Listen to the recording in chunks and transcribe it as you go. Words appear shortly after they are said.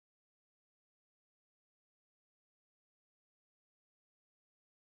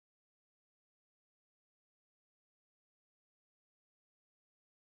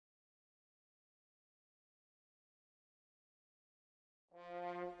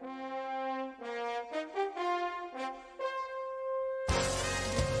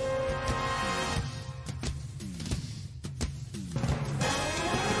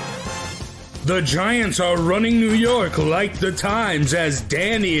The Giants are running New York like the Times as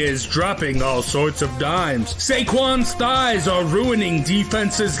Danny is dropping all sorts of dimes. Saquon's thighs are ruining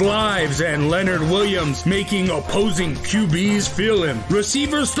defenses' lives and Leonard Williams making opposing QBs feel him.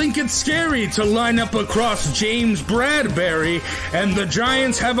 Receivers think it's scary to line up across James Bradbury, and the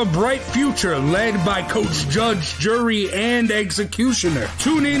Giants have a bright future led by Coach Judge, Jury, and Executioner.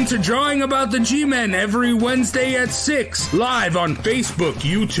 Tune in to Drawing About the G-Men every Wednesday at 6, live on Facebook,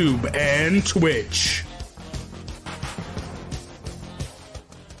 YouTube, and Twitch.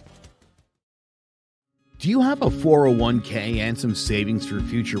 Do you have a 401k and some savings for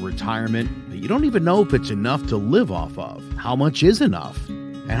future retirement that you don't even know if it's enough to live off of? How much is enough?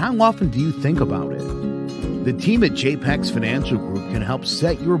 And how often do you think about it? The team at JPEX Financial Group can help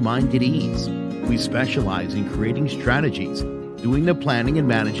set your mind at ease. We specialize in creating strategies, doing the planning and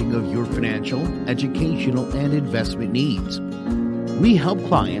managing of your financial, educational, and investment needs. We help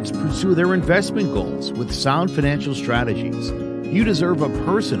clients pursue their investment goals with sound financial strategies. You deserve a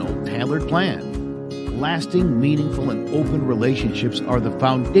personal, tailored plan. Lasting, meaningful, and open relationships are the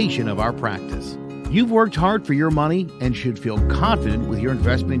foundation of our practice. You've worked hard for your money and should feel confident with your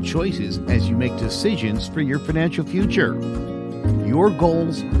investment choices as you make decisions for your financial future. Your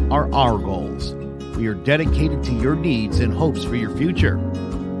goals are our goals. We are dedicated to your needs and hopes for your future.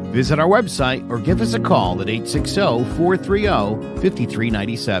 Visit our website or give us a call at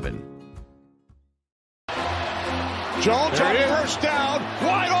 860-430-5397. Jones on first down,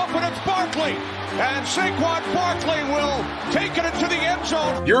 wide open, it's Barkley. And Saquon Barkley will take it into the end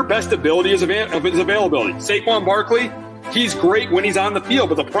zone. Your best ability is availability. Saquon Barkley, he's great when he's on the field,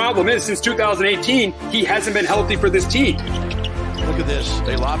 but the problem is since 2018, he hasn't been healthy for this team. Look at this.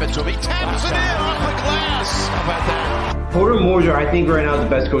 They lob it to him. He taps it in off the glass. How about that? Porter Moser, I think right now is the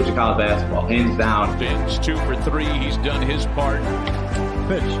best coach in college basketball, hands down. Fins 2 for 3. He's done his part.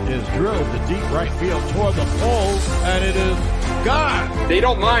 Pitch is drilled to deep right field toward the pole, and it is gone. They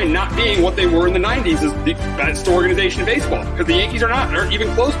don't mind not being what they were in the 90s as the best organization in baseball, because the Yankees aren't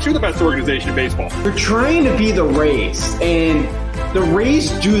even close to the best organization in baseball. You're trying to be the Rays, and the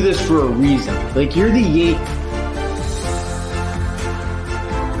Rays do this for a reason. Like, you're the Yankees.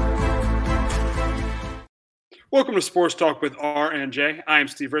 Welcome to Sports Talk with R&J. I am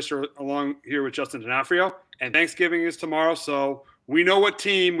Steve Risser, along here with Justin D'Onofrio, and Thanksgiving is tomorrow, so we know what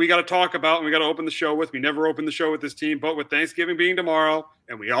team we got to talk about and we got to open the show with. We never open the show with this team, but with Thanksgiving being tomorrow,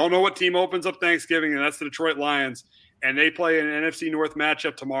 and we all know what team opens up Thanksgiving, and that's the Detroit Lions, and they play an NFC North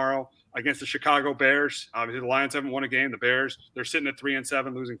matchup tomorrow against the Chicago Bears. Obviously, the Lions haven't won a game. The Bears, they're sitting at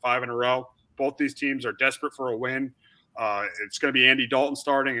 3-7, losing 5 in a row. Both these teams are desperate for a win. It's going to be Andy Dalton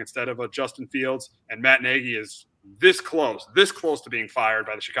starting instead of Justin Fields, and Matt Nagy is this close to being fired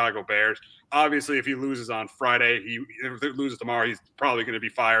by the Chicago Bears. Obviously, if he loses on Friday, if he loses tomorrow, he's probably going to be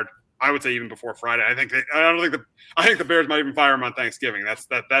fired. I would say even before Friday. I think the Bears might even fire him on Thanksgiving. That's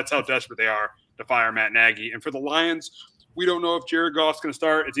how desperate they are to fire Matt Nagy. And for the Lions, we don't know if Jared Goff's going to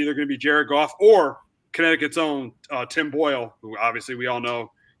start. It's either going to be Jared Goff or Connecticut's own Tim Boyle, who obviously we all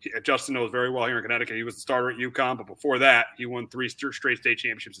know. Justin knows very well here in Connecticut. He was the starter at UConn, but before that, he won 3 straight state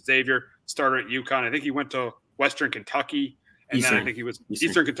championships at Xavier. Starter at UConn. I think he went to Western Kentucky, and then I think he was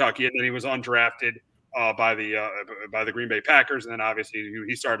Eastern Kentucky, and then he was undrafted by the Green Bay Packers, and then obviously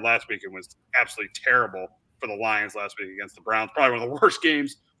he started last week and was absolutely terrible for the Lions last week against the Browns. Probably one of the worst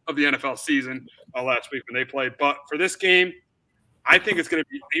games of the NFL season last week when they played. But for this game, I think it's going to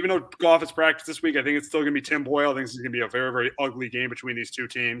be, even though Goff has practiced this week, I think it's still going to be Tim Boyle. I think this is going to be a very, very ugly game between these two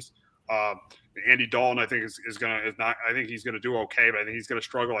teams. Andy Dalton, I think, is not. I think he's going to do okay, but I think he's going to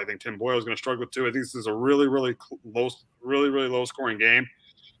struggle. I think Tim Boyle is going to struggle too. I think this is a really, really low scoring game,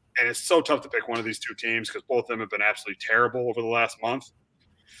 and it's so tough to pick one of these two teams because both of them have been absolutely terrible over the last month.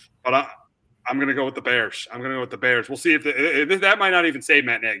 But I'm going to go with the Bears. We'll see if that might not even save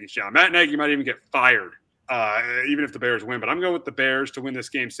Matt Nagy's job. Matt Nagy might even get fired. Even if the Bears win. But I'm going with the Bears to win this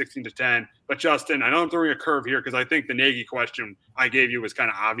game 16-10. But, Justin, I know I'm throwing a curve here because I think the Nagy question I gave you was kind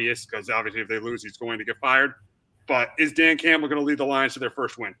of obvious because obviously if they lose, he's going to get fired. But is Dan Campbell going to lead the Lions to their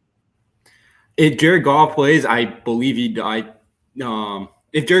first win? If Jared Goff plays, I believe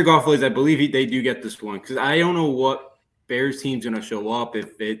if Jared Goff plays, I believe they do get this one because I don't know what Bears team's going to show up.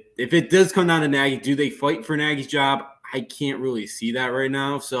 If it does come down to Nagy, do they fight for Nagy's job? I can't really see that right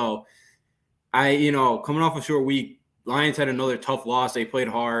now. So – coming off a short week, Lions had another tough loss. They played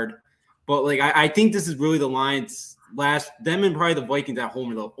hard. But, I think this is really the Lions' them and probably the Vikings at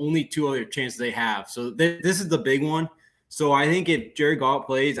home are the only two other chances they have. So, this is the big one. So, I think if Jared Goff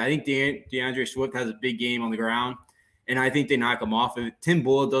plays, I think DeAndre Swift has a big game on the ground, and I think they knock him off. If Tim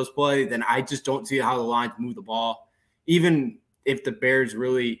Boyle does play, then I just don't see how the Lions move the ball. Even if the Bears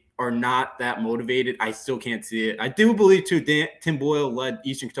really are not that motivated, I still can't see it. I do believe, too, Tim Boyle led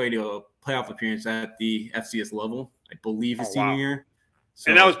Eastern Kentucky to a playoff appearance at the FCS level, I believe, his senior year. So,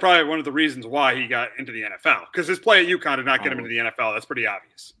 and that was probably one of the reasons why he got into the NFL, because his play at UConn did not get him into the NFL. That's pretty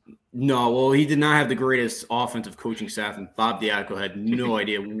obvious. No, well, he did not have the greatest offensive coaching staff, and Bob Diaco had no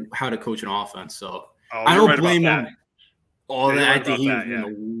idea how to coach an offense. So I don't blame him. All that, I think he was in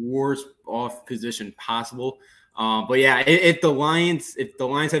the worst off position possible. But yeah, if the Lions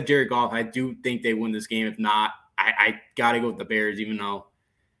have Jared Goff, I do think they win this game. If not, I got to go with the Bears, even though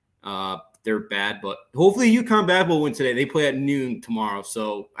they're bad. But hopefully UConn bad will win today. They play at noon tomorrow,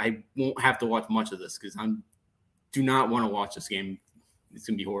 so I won't have to watch much of this because I do not want to watch this game. It's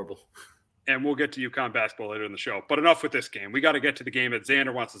going to be horrible. And we'll get to UConn basketball later in the show. But enough with this game. We got to get to the game that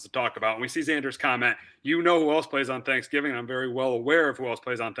Xander wants us to talk about. And we see Xander's comment. You know who else plays on Thanksgiving. I'm very well aware of who else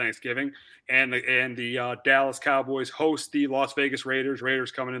plays on Thanksgiving. And the Dallas Cowboys host the Las Vegas Raiders.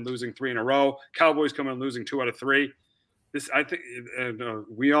 Raiders coming in losing 3 in a row. Cowboys coming in losing 2 out of 3. I think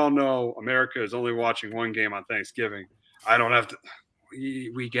we all know America is only watching one game on Thanksgiving. I don't have to.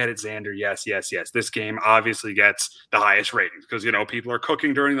 We get it, Xander. Yes. This game obviously gets the highest ratings because, people are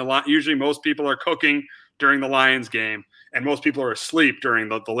cooking during the – usually most people are cooking during the Lions game, and most people are asleep during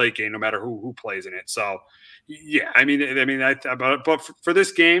the late game no matter who plays in it. So, yeah, but for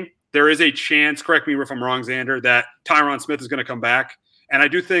this game, there is a chance – correct me if I'm wrong, Xander – that Tyron Smith is going to come back. And I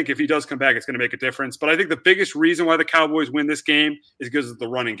do think if he does come back, it's going to make a difference. But I think the biggest reason why the Cowboys win this game is because of the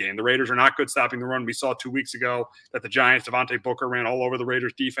running game. The Raiders are not good stopping the run. We saw 2 weeks ago that the Giants, Devontae Booker, ran all over the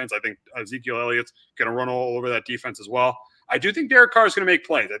Raiders' defense. I think Ezekiel Elliott's going to run all over that defense as well. I do think Derek Carr is going to make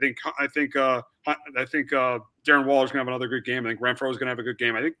plays. I think Darren Waller's going to have another good game. I think Renfro is going to have a good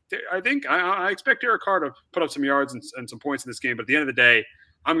game. I expect Derek Carr to put up some yards and some points in this game. But at the end of the day,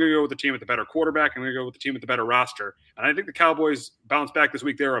 I'm going to go with the team with the better quarterback. I'm going to go with the team with the better roster. And I think the Cowboys bounce back this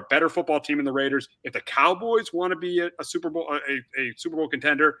week. They're a better football team than the Raiders. If the Cowboys want to be a Super Bowl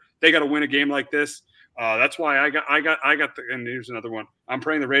contender, they got to win a game like this. That's why I got the, and here's another one. I'm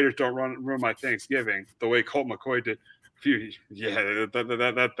praying the Raiders don't ruin my Thanksgiving the way Colt McCoy did. Yeah,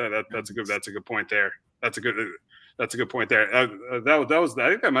 that's a good point there. That's a good point there. That was I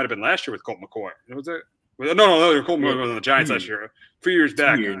think that might have been last year with Colt McCoy. Was it? No, Colt McCoy was on the Giants last year. A few years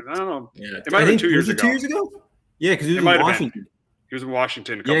back. I don't know. Yeah. It might have been 2 years ago. 2 years ago? Yeah, because he was in Washington. He was in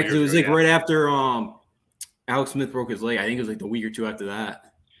Washington. Yeah, because it was right after Alex Smith broke his leg. I think it was the week or two after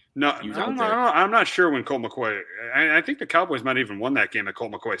that. No, I'm not sure when Colt McCoy. I think the Cowboys might have even won that game that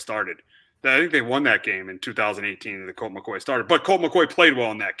Colt McCoy started. I think they won that game in 2018 that Colt McCoy started. But Colt McCoy played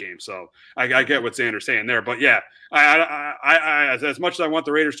well in that game, so I get what Xander's saying there. But yeah, I as much as I want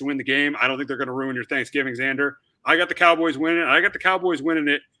the Raiders to win the game, I don't think they're going to ruin your Thanksgiving, Xander. I got the Cowboys winning. I got the Cowboys winning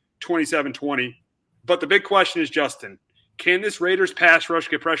it 27-20. But the big question is, Justin, can this Raiders pass rush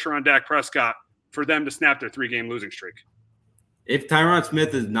get pressure on Dak Prescott for them to snap their 3-game losing streak? If Tyron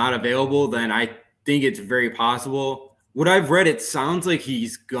Smith is not available, then I think it's very possible. What I've read, it sounds like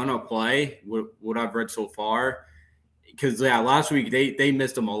he's going to play, what I've read so far. Because, last week they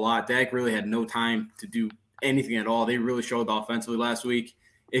missed him a lot. Dak really had no time to do anything at all. They really showed offensively last week.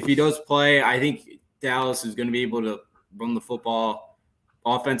 If he does play, I think Dallas is going to be able to run the football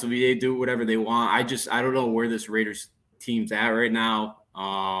offensively. They do whatever they want. I don't know where this Raiders team's at right now.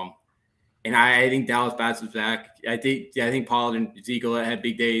 And I think Dallas bounces back. I think Pollard and Ezekiel had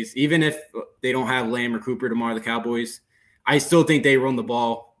big days. Even if they don't have Lamb or Cooper tomorrow, the Cowboys, I still think they run the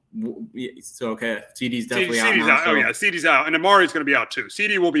ball. So, okay, CD's definitely out now. Oh, yeah, CD's out. And Amari's going to be out too.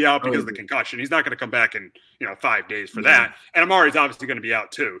 CD will be out because of the concussion. He's not going to come back in 5 days for that. And Amari's obviously going to be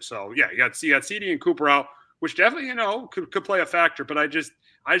out too. So, yeah, you got CD and Cooper out, which definitely, could play a factor. But I just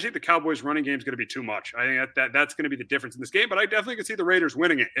think the Cowboys' running game is going to be too much. I think that's going to be the difference in this game. But I definitely can see the Raiders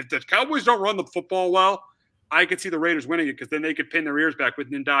winning it. If the Cowboys don't run the football well, I could see the Raiders winning it because then they could pin their ears back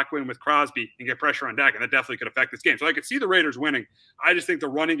with Ndakwe with Crosby and get pressure on Dak, and that definitely could affect this game. So I could see the Raiders winning. I just think the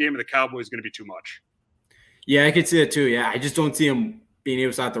running game of the Cowboys is going to be too much. Yeah, I could see that too. Yeah, I just don't see him being able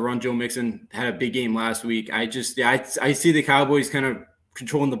to stop the run. Joe Mixon had a big game last week. I see the Cowboys kind of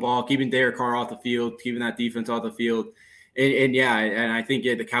controlling the ball, keeping Derek Carr off the field, keeping that defense off the field. And I think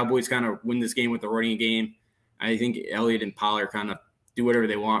the Cowboys kind of win this game with the running game. I think Elliott and Pollard kind of do whatever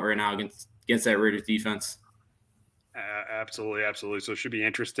they want right now against that Raiders defense. Absolutely. So it should be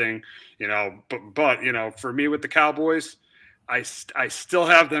interesting, But for me with the Cowboys, I still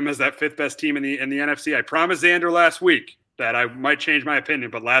have them as that 5th best team in the NFC. I promised Xander last week that I might change my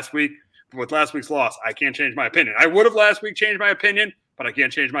opinion, but with last week's loss, I can't change my opinion. I would have last week changed my opinion, but I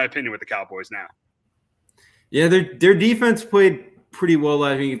can't change my opinion with the Cowboys now. Yeah, their defense played pretty well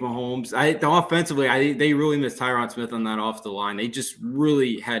last week with Mahomes. Offensively, they really missed Tyron Smith on that off the line. They just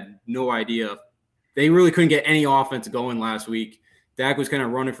really had no idea. They really couldn't get any offense going last week. Dak was kind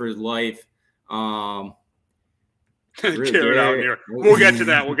of running for his life. Garrett out here. We'll get to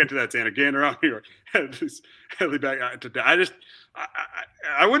that, Santa. Gander out here. I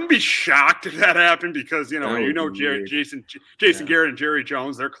wouldn't be shocked if that happened because Jason Garrett and Jerry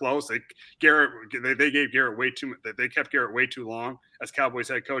Jones, they're close. They gave Garrett way too. They kept Garrett way too long as Cowboys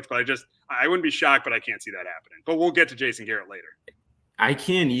head coach. But I wouldn't be shocked, but I can't see that happening. But we'll get to Jason Garrett later. I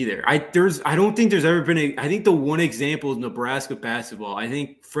can't either. I don't think there's ever been I think the one example is Nebraska basketball. I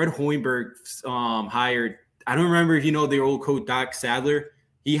think Fred Hoiberg hired. I don't remember if you know the old coach Doc Sadler.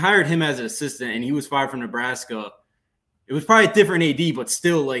 He hired him as an assistant, and he was fired from Nebraska. It was probably a different AD, but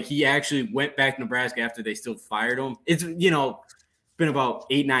still, like, he actually went back to Nebraska after they still fired him. It's, been about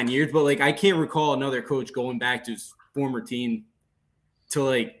 8-9 years, but, like, I can't recall another coach going back to his former team to,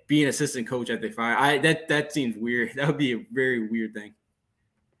 like, be an assistant coach after they fire. That seems weird. That would be a very weird thing.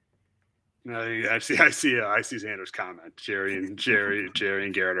 No, I see Xander's comment. Jerry and Garrett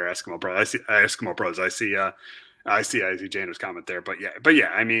are Eskimo brothers. Eskimo bros. I see Xander's comment there. But yeah.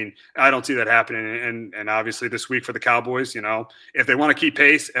 I mean, I don't see that happening. And obviously this week for the Cowboys, if they want to keep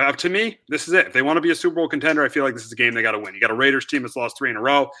pace, to me, this is it. If they want to be a Super Bowl contender, I feel like this is a game they got to win. You got a Raiders team that's lost 3 in a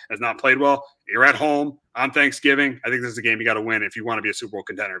row, has not played well. You're at home on Thanksgiving. I think this is a game you got to win if you want to be a Super Bowl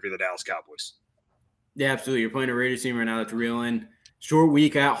contender if you're the Dallas Cowboys. Yeah, absolutely. You're playing a Raiders team right now that's reeling. Short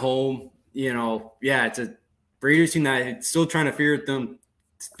week at home. It's a Raiders team that's still trying to figure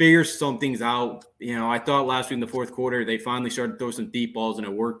some things out. I thought last week in the fourth quarter, they finally started to throw some deep balls and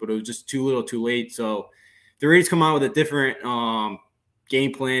it worked, but it was just too little too late. So the Raiders come out with a different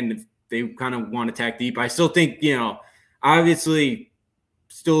game plan. They kind of want to attack deep. I still think, obviously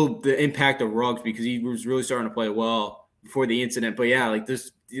still the impact of Ruggs because he was really starting to play well before the incident. But yeah, like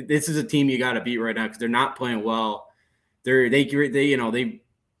this is a team you got to beat right now because they're not playing well. They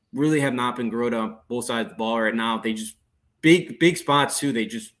really have not been growed on both sides of the ball right now. They just big spots too. They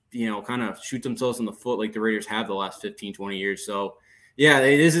just, kind of shoot themselves in the foot like the Raiders have the last 15, 20 years. So yeah,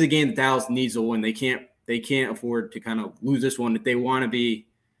 this is a game that Dallas needs to win. They can't afford to kind of lose this one if they want to be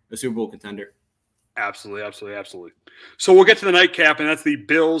a Super Bowl contender. Absolutely. So we'll get to the nightcap, and that's the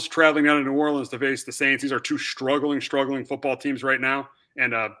Bills traveling down to New Orleans to face the Saints. These are two struggling football teams right now.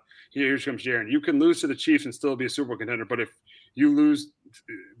 And here comes Jaron. You can lose to the Chiefs and still be a Super Bowl contender, but if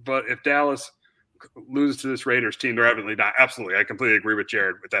Dallas loses to this Raiders team, they're evidently not. Absolutely. I completely agree with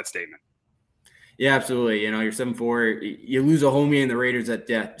Jared with that statement. Yeah, absolutely. You're 7-4. You lose a home game, the Raiders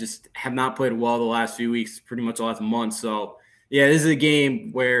that just have not played well the last few weeks, pretty much the last month. So, yeah, this is a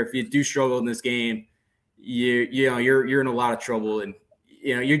game where if you do struggle in this game, you're in a lot of trouble. And,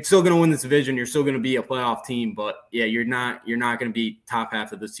 you're still going to win this division. You're still going to be a playoff team. But, yeah, you're not going to be top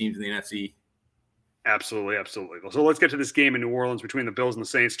half of the teams in the NFC. Absolutely. So let's get to this game in New Orleans between the Bills and the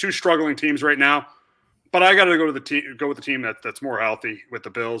Saints. Two struggling teams right now, but I got to go with the team that's more healthy with the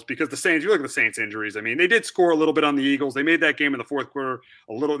Bills because the Saints. You look at the Saints' injuries. I mean, they did score a little bit on the Eagles. They made that game in the fourth quarter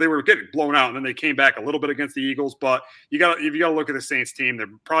a little. They were getting blown out, and then they came back a little bit against the Eagles. But you got to look at the Saints team. They're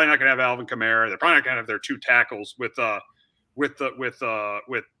probably not going to have Alvin Kamara. They're probably not going to have their 2 tackles with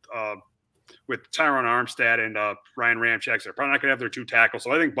Tyron Armstead and Ryan Ramczyk. They're probably not going to have their 2 tackles.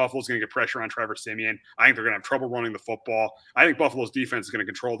 So I think Buffalo's going to get pressure on Trevor Siemian. I think they're going to have trouble running the football. I think Buffalo's defense is going to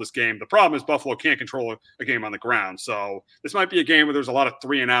control this game. The problem is Buffalo can't control a game on the ground. So this might be a game where there's a lot of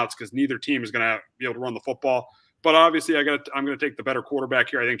 3 and outs because neither team is going to be able to run the football. But obviously, I'm going to take the better quarterback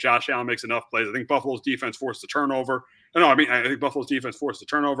here. I think Josh Allen makes enough plays. I think Buffalo's defense forces a turnover. I think Buffalo's defense forces a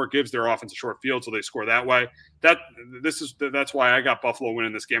turnover, gives their offense a short field, so they score that way. That's why I got Buffalo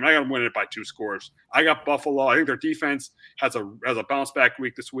winning this game. And I got them winning it by 2 scores. I got Buffalo. I think their defense has a bounce back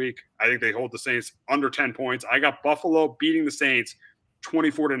week this week. I think they hold the Saints under 10 points. I got Buffalo beating the Saints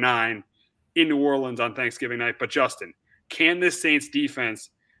 24-9 in New Orleans on Thanksgiving night. But Justin, can this Saints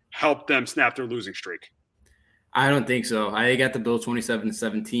defense help them snap their losing streak? I don't think so. I got the Bills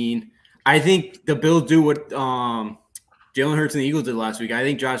 27-17. I think the Bills do what Jalen Hurts and the Eagles did last week. I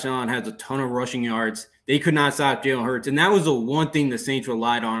think Josh Allen has a ton of rushing yards. They could not stop Jalen Hurts. And that was the one thing the Saints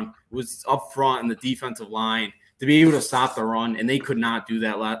relied on was up front in the defensive line to be able to stop the run. And they could not do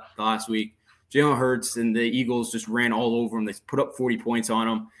that last week. Jalen Hurts and the Eagles just ran all over them. They put up 40 points on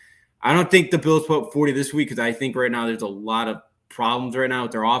them. I don't think the Bills put up 40 this week because I think right now there's a lot of problems right now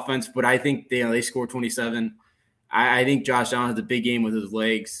with their offense. But I think they scored 27. I think Josh Allen has a big game with his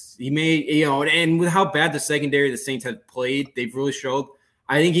legs. He may, and with how bad the secondary the Saints have played, they've really showed.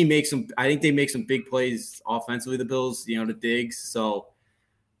 I think they make some big plays offensively, the Bills, to Diggs. So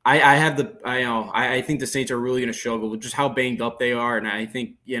I think the Saints are really going to struggle with just how banged up they are, and I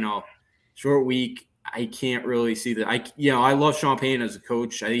think short week. I can't really see that. I love Sean Payton as a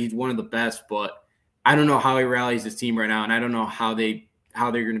coach. I think he's one of the best, but I don't know how he rallies his team right now, and I don't know how they're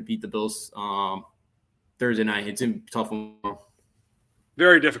going to beat the Bills Thursday night. It's a tough one.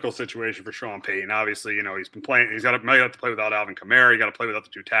 Very difficult situation for Sean Payton. Obviously, he's been playing. Might have to play without Alvin Kamara. He got to play without the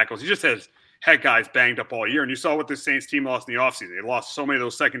two tackles. He just has had guys banged up all year. And you saw what this Saints team lost in the offseason. They lost so many of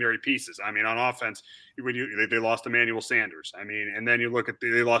those secondary pieces. I mean, on offense, they lost Emmanuel Sanders. I mean, and then you look at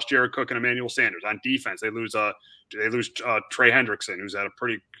they lost Jared Cook and Emmanuel Sanders. On defense, they lose Trey Hendrickson, who's had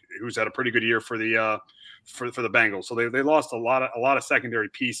a pretty good year for the Bengals. So they lost a lot of secondary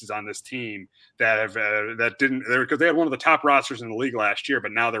pieces on this team because they had one of the top rosters in the league last year,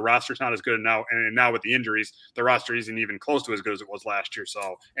 but now their roster's not as good now. And now with the injuries, their roster isn't even close to as good as it was last year.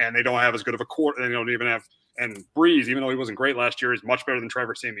 So, and they don't have as good of a quarter. They don't even have, and Breeze, even though he wasn't great last year, is much better than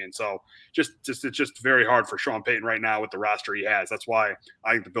Trevor Siemian. So it's just very hard for Sean Payton right now with the roster he has. That's why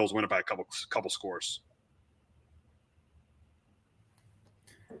I think the Bills win it by a couple scores.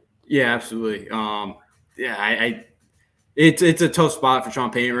 Yeah, absolutely. It's a tough spot for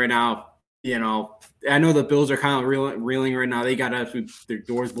Sean Payton right now. I know the Bills are kind of reeling right now. They got their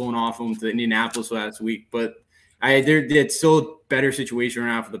doors blown off them to Indianapolis last week, but it's still a better situation right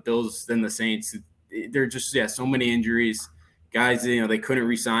now for the Bills than the Saints. They're just so many injuries, guys. They couldn't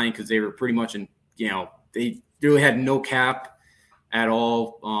re-sign because they were pretty much they really had no cap at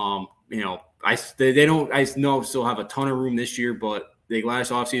all. I know still have a ton of room this year, but the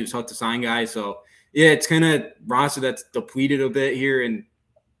last offseason was tough to sign guys, so. Yeah, it's kind of roster that's depleted a bit here. And,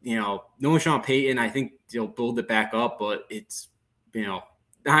 knowing Sean Payton, I think they'll build it back up, but it's, not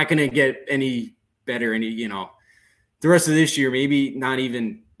going to get any better. The rest of this year, maybe not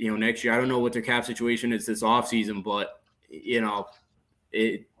even, next year. I don't know what their cap situation is this offseason, but,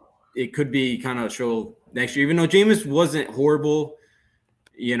 it could be kind of a show next year. Even though Jameis wasn't horrible,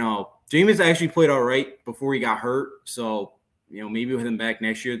 Jameis actually played all right before he got hurt. So, maybe with him back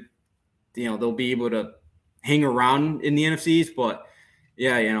next year, they'll be able to hang around in the NFCs, but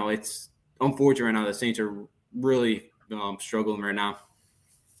it's unfortunate right now. The Saints are really struggling right now.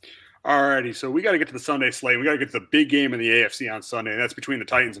 All righty, so we got to get to the Sunday slate. We got to get to the big game in the AFC on Sunday, and that's between the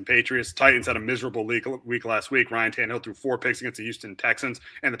Titans and Patriots. Titans had a miserable week last week. Ryan Tannehill threw 4 picks against the Houston Texans,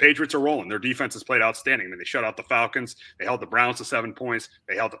 and the Patriots are rolling. Their defense has played outstanding. I mean, they shut out the Falcons. They held the Browns to 7 points.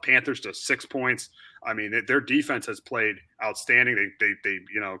 They held the Panthers to 6 points. I mean, their defense has played outstanding. They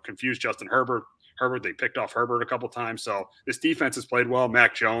confused Justin Herbert. They picked off Herbert a couple times. So this defense has played well.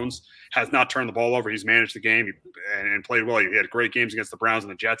 Mac Jones has not turned the ball over. He's managed the game and played well. He had great games against the Browns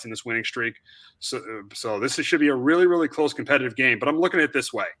and the Jets in this winning streak. So this should be a really, really close competitive game. But I'm looking at it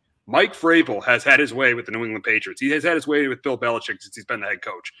this way. Mike Vrabel has had his way with the New England Patriots. He has had his way with Bill Belichick since he's been the head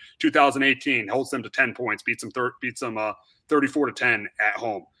coach. 2018, holds them to 10 points, beats them 34-10 at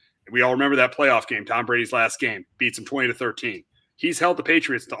home. We all remember that playoff game, Tom Brady's last game, beats them 20-13. He's held the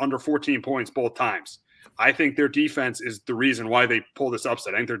Patriots to under 14 points both times. I think their defense is the reason why they pull this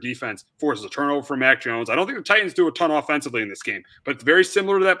upset. I think their defense forces a turnover for Mac Jones. I don't think the Titans do a ton offensively in this game, but it's very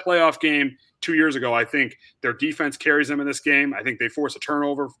similar to that playoff game 2 years ago. I think their defense carries them in this game. I think they force a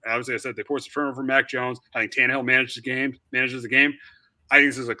turnover. Obviously, I said they force a turnover for Mac Jones. I think Tannehill manages the game. I think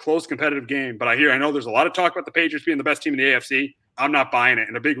this is a close competitive game, but I know there's a lot of talk about the Patriots being the best team in the AFC. I'm not buying it.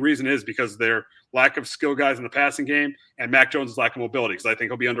 And a big reason is because their lack of skill guys in the passing game and Mac Jones' lack of mobility, because I think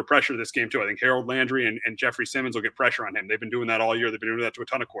he'll be under pressure this game too. I think Harold Landry and Jeffrey Simmons will get pressure on him. They've been doing that all year. They've been doing that to a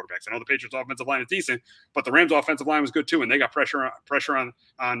ton of quarterbacks. I know the Patriots' offensive line is decent, but the Rams' offensive line was good too, and they got pressure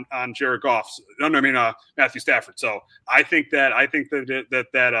on Jared Goff. Matthew Stafford. So I think that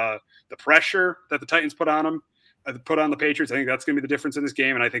the pressure that the Titans put on the Patriots, I think that's going to be the difference in this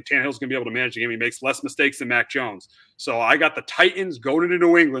game, and I think Tannehill's going to be able to manage the game. He makes less mistakes than Mac Jones. So I got the Titans going into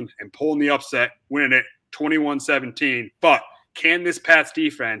New England and pulling the upset, winning it 21-17. But can this Pats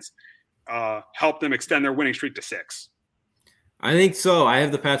defense help them extend their winning streak to 6? I think so. I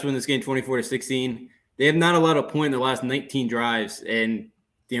have the Pats win this game 24-16. They have not allowed a point in the last 19 drives, and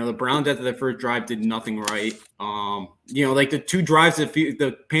the Browns after their first drive did nothing right. Like the 2 drives that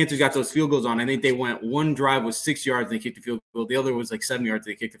the Panthers got those field goals on, I think they went, one drive was 6 yards and they kicked the field goal. The other was like 7 yards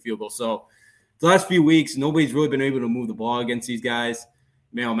and they kicked the field goal. So the last few weeks, nobody's really been able to move the ball against these guys.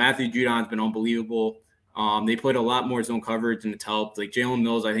 Matthew Judon's been unbelievable. They played a lot more zone coverage and it's helped. Like Jalen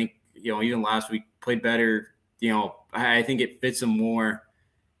Mills, I think, even last week played better. I think it fits him more.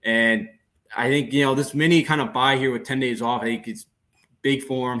 And I think, this mini kind of bye here with 10 days off, I think it's big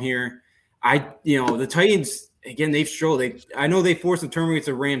for him here. The Titans, again, they've struggled. I know they forced a turnover against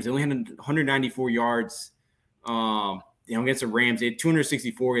the Rams. They only had 194 yards. against the Rams. They had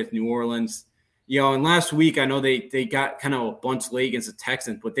 264 against New Orleans. And last week I know they got kind of a bunch late against the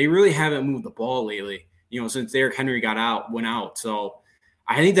Texans, but they really haven't moved the ball lately. Since Derrick Henry went out. So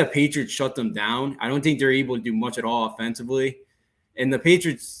I think the Patriots shut them down. I don't think they're able to do much at all offensively. And the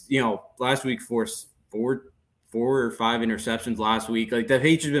Patriots, last week forced four or five interceptions last week. Like the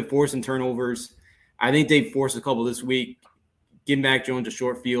Patriots have been forcing turnovers. I think they forced a couple this week. Giving Mac Jones a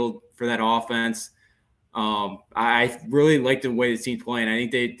short field for that offense. I really like the way the team's playing. I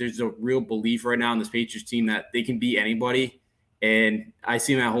think there's a real belief right now in this Patriots team that they can beat anybody. And I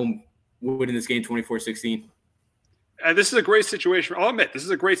see them at home winning this game 24-16. This is a great situation. I'll admit, this is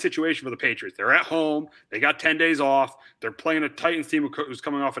a great situation for the Patriots. They're at home. They got 10 days off. They're playing a Titans team who's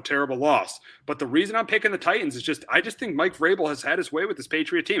coming off a terrible loss. But the reason I'm picking the Titans is I just think Mike Vrabel has had his way with this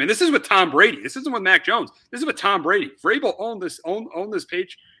Patriot team. And this is with Tom Brady. This isn't with Mac Jones. This is with Tom Brady. Vrabel owned this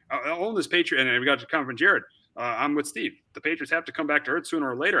Patriot. And we got to come from Jared. I'm with Steve. The Patriots have to come back to earth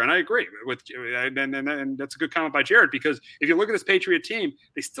sooner or later, and I agree with and that's a good comment by Jared, because if you look at this Patriot team,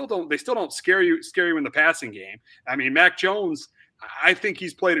 they still don't scare you in the passing game. I mean, Mac Jones, I think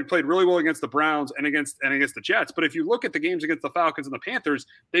he's played really well against the Browns and against the Jets. But if you look at the games against the Falcons and the Panthers,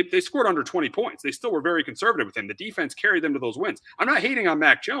 they scored under 20 points. They still were very conservative with him. The defense carried them to those wins. I'm not hating on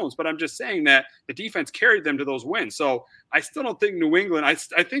Mac Jones, but I'm just saying that the defense carried them to those wins. So I still don't think New England. I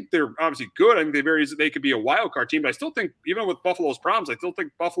think they're obviously good. I think they could be a wild card team, but I still think even with Buffalo's problems, I still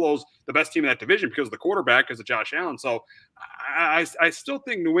think Buffalo's the best team in that division because of the quarterback, because of Josh Allen. So I still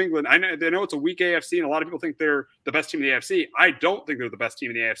think New England. I know it's a weak AFC, and a lot of people think they're the best team in the AFC. I don't think they're the best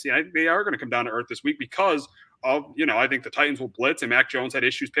team in the AFC. I think they are going to come down to earth this week because of, I think the Titans will blitz, and Mac Jones had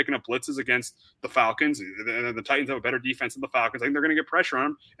issues picking up blitzes against the Falcons. And the Titans have a better defense than the Falcons. I think they're going to get pressure on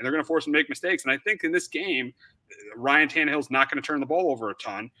them, and they're going to force them to make mistakes. And I think in this game, Ryan Tannehill's not going to turn the ball over a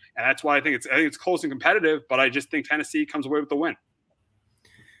ton, and that's why I think it's close and competitive. But I just think Tennessee comes away with the win.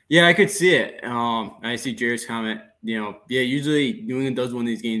 Yeah, I could see it. I see Jared's comment. Usually New England does win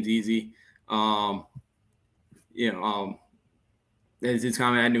these games easy. As his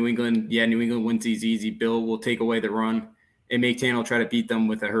comment at New England, New England wins these easy. Bill will take away the run and make Tannehill try to beat them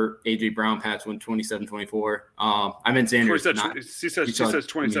with a hurt A.J. Brown pass when 27-24. I meant Sanders. She says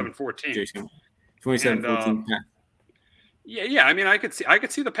 27-14. 27-14. Yeah. I mean, I could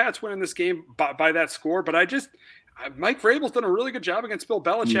see the Pats winning this game by that score, but Mike Vrabel's done a really good job against Bill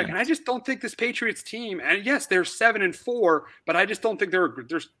Belichick, and I just don't think this Patriots team. And yes, they're 7-4, but I just don't think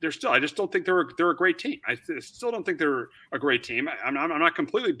I just don't think they're a great team. I still don't think they're a great team. I'm not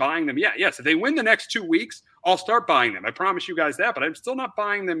completely buying them yet. Yes, if they win the next 2 weeks, I'll start buying them. I promise you guys that, but I'm still not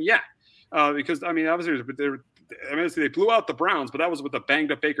buying them yet because I mean, obviously they blew out the Browns, but that was with a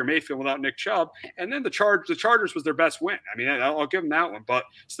banged up Baker Mayfield without Nick Chubb. And then the Chargers was their best win. I mean, I'll give them that one. But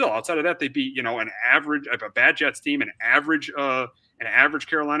still, outside of that, they beat, a bad Jets team, an average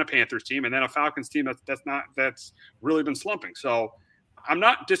Carolina Panthers team, and then a Falcons team that's really been slumping. So I'm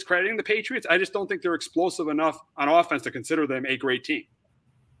not discrediting the Patriots. I just don't think they're explosive enough on offense to consider them a great team.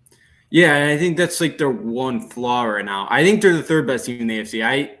 Yeah, and I think that's like their one flaw right now. I think they're the third best team in the AFC.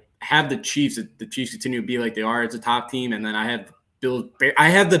 I have the Chiefs. The Chiefs continue to be like they are as a top team, and then I have Bills. I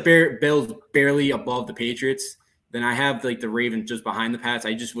have the Bills barely above the Patriots. Then I have like the Ravens just behind the Pats.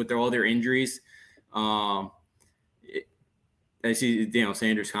 I just with all their injuries. I see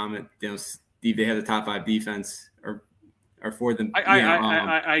Sanders' comment. Steve, they have the top 5 defense or for them.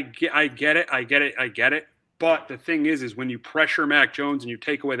 I get it. But the thing is when you pressure Mac Jones and you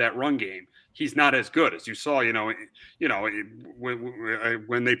take away that run game, he's not as good as you saw, when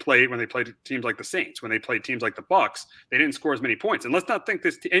they played teams like the Saints, when they played teams like the Bucks, they didn't score as many points. And let's not think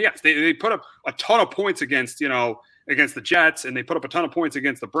this. And yes, they put up a ton of points against the Jets, and they put up a ton of points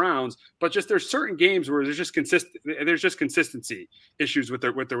against the Browns. But just there's certain games where there's just consistency issues with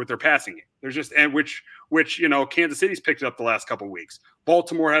their passing game. There's just which Kansas City's picked it up the last couple of weeks.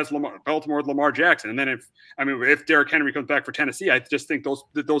 Baltimore with Lamar Jackson, and then if Derrick Henry comes back for Tennessee, I just think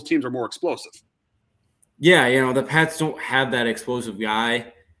those teams are more explosive. Yeah, the Pats don't have that explosive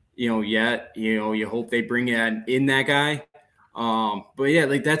guy, yet. You hope they bring in that guy. But yeah,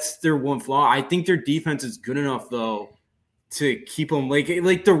 like that's their one flaw. I think their defense is good enough though to keep them like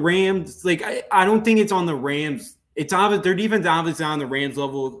the Rams. Like I don't think it's on the Rams. It's obvious their defense obviously on the Rams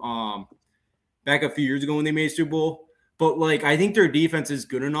level. Back a few years ago when they made Super Bowl, but like I think their defense is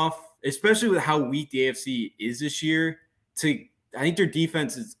good enough, especially with how weak the AFC is this year. I think their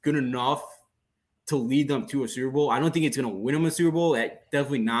defense is good enough to lead them to a Super Bowl. I don't think it's going to win them a Super Bowl.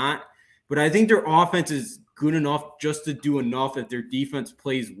 Definitely not. But I think their offense is good enough just to do enough if their defense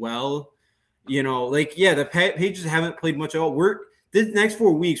plays well. The Patriots haven't played much at all. this next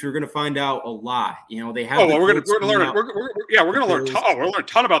 4 weeks, we're going to find out a lot. You know, they have. We're going to learn. We're going to learn. We're learn a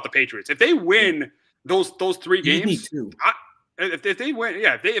ton about the Patriots if they win those 3 games. If they win,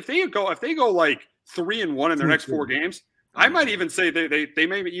 if they go like 3-1 in their next 4 games, I might even say they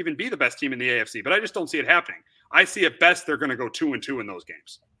may even be the best team in the AFC. But I just don't see it happening. I see at best they're going to go 2-2 in those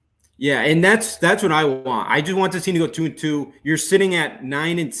games. Yeah, and that's what I want. I just want the team to go 2-2. You're sitting at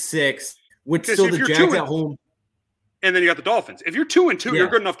 9-6, with still the Jags at home. And then you got the Dolphins. If you're 2-2, you're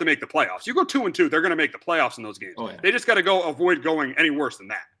good enough to make the playoffs. You go 2-2, they're going to make the playoffs in those games. Oh, yeah. They just got to avoid going any worse than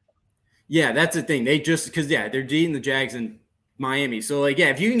that. Yeah, that's the thing. They just because they're beating the Jags and Miami. So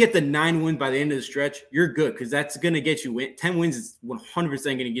if you can get the 9 wins by the end of the stretch, you're good because that's going to get you 10 wins is 100%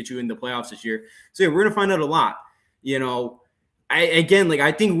 going to get you in the playoffs this year. So we're going to find out a lot. You know, I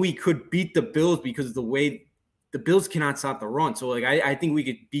think we could beat the Bills because of the way the Bills cannot stop the run. So I think we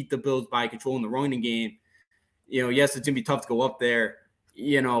could beat the Bills by controlling the running game. You know, yes, it's going to be tough to go up there.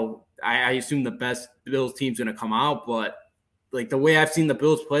 You know, I assume the best Bills team's going to come out, but the way I've seen the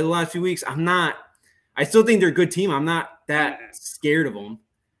Bills play the last few weeks, I still think they're a good team. I'm not that scared of them.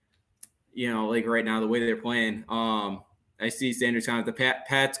 You know, right now, the way they're playing. I see Sanders comment the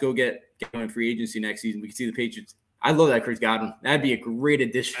Pats go get going free agency next season. We can see the Patriots. I love that Chris Godwin. That'd be a great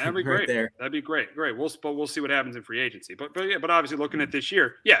addition. That'd be great. There. That'd be great. Great. We'll see what happens in free agency. But obviously looking at this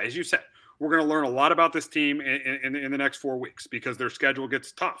year, as you said, we're going to learn a lot about this team in the next 4 weeks because their schedule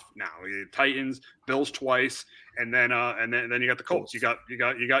gets tough now. Titans, Bills twice, and then you got the Colts.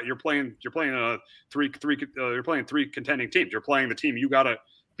 You're playing 3 contending teams. You're playing the team you got to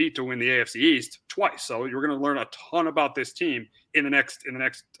beat to win the AFC East twice. So you're going to learn a ton about this team in the next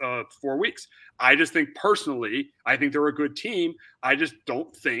 4 weeks. I just think personally, I think they're a good team. I just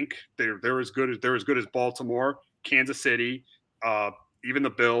don't think they're as good as Baltimore, Kansas City, even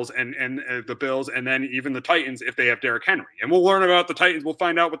the Bills and then even the Titans if they have Derrick Henry. And we'll learn about the Titans. We'll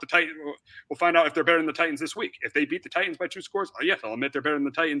find out we'll find out if they're better than the Titans this week. If they beat the Titans by 2 scores, yes, I'll admit they're better than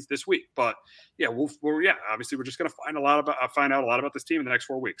the Titans this week. But obviously we're just going to find out a lot about this team in the next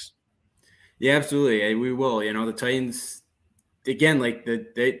 4 weeks. Yeah, absolutely. We will. You know, the Titans again,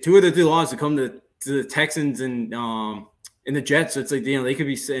 the 2 of the 2 losses come to the Texans and the Jets. So it's they could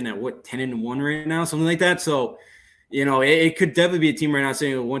be sitting at 10-1 right now, something like that. So you know, it could definitely be a team right now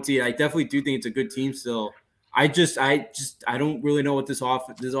saying 1 seed. I definitely do think it's a good team still. I don't really know what this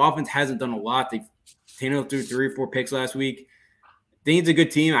offense hasn't done a lot. Tannehill threw 3 or 4 picks last week. I think it's a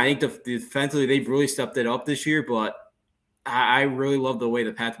good team. I think defensively they've really stepped it up this year, but I really love the way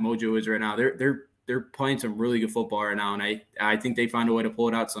the Pats mojo is right now. They're playing some really good football right now, and I think they find a way to pull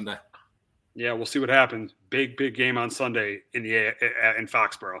it out Sunday. Yeah, we'll see what happens. Big game on Sunday in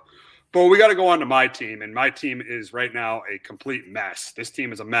Foxborough. But we got to go on to my team, and my team is right now a complete mess. This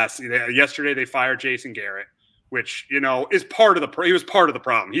team is a mess. Yesterday they fired Jason Garrett, which, you know, is he was part of the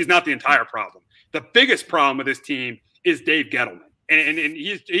problem. He's not the entire problem. The biggest problem with this team is Dave Gettleman, and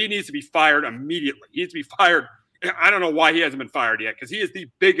he needs to be fired immediately. He needs to be fired. I don't know why he hasn't been fired yet because he is the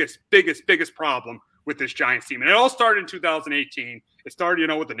biggest problem with this Giants team. And it all started in 2018. It started,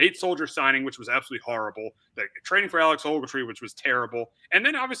 with the Nate Soldier signing, which was absolutely horrible. The trading for Alex Ogletree, which was terrible. And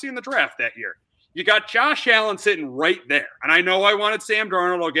then obviously in the draft that year, you got Josh Allen sitting right there. And I know I wanted Sam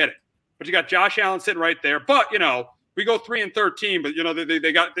Darnold. I'll get it. But you got Josh Allen sitting right there. But, we go 3-13, but,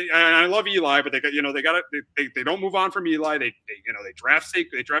 they got, and I love Eli, but they got, they don't move on from Eli. They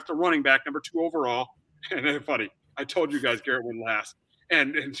draft a running back, number 2 overall. And it's funny. I told you guys Garrett wouldn't last.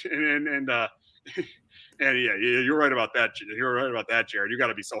 And yeah, you're right about that. You're right about that, Jared. You got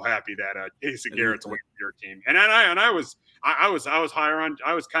to be so happy that Jason Garrett's away from your team. And I was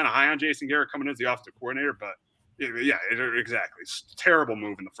kind of high on Jason Garrett coming in as the offensive coordinator, but yeah, exactly. It's a terrible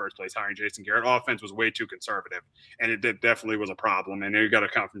move in the first place hiring Jason Garrett. Offense was way too conservative, and it definitely was a problem. And you got to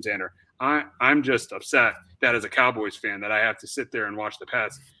count from Xander. I'm just upset that as a Cowboys fan that I have to sit there and watch the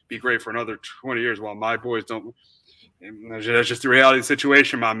Pats be great for another 20 years while my boys don't. That's just the reality of the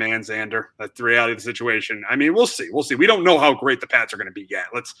situation, my man, Xander. That's the reality of the situation. I mean, we'll see. We don't know how great the Pats are going to be yet.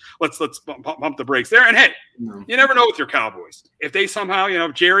 Let's pump the brakes there. And hey, you never know with your Cowboys. If they somehow,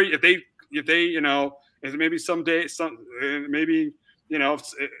 Jerry, if they, maybe someday,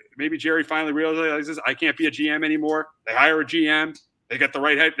 maybe Jerry finally realizes I can't be a GM anymore. They hire a GM. They get the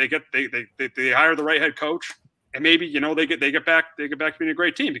right head. They hire the right head coach, and maybe they get back to being a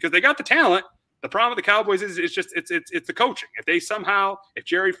great team because they got the talent. The problem with the Cowboys is it's the coaching. If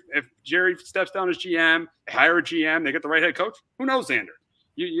Jerry steps down as GM, they hire a GM, they get the right head coach. Who knows, Xander?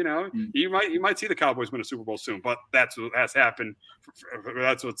 You might see the Cowboys win a Super Bowl soon, but that's what has happened.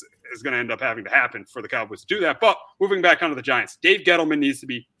 That's what is going to end up having to happen for the Cowboys to do that. But moving back onto the Giants, Dave Gettleman needs to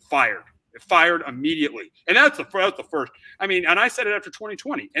be fired fired immediately. And that's the first. I mean, and I said it after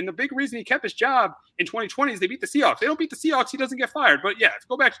 2020. And the big reason he kept his job in 2020 is they beat the Seahawks. They don't beat the Seahawks, he doesn't get fired. But yeah,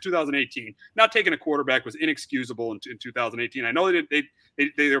 go back to 2018. Not taking a quarterback was inexcusable in 2018. I know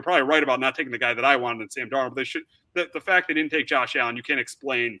they were probably right about not taking the guy that I wanted in Sam Darnold, but they should. The fact they didn't take Josh Allen, you can't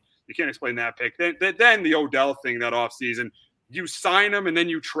explain that pick. Then the Odell thing that offseason. You sign him and then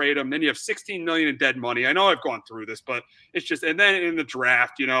you trade him. Then you have $16 million in dead money. I know I've gone through this, but it's just, and then in the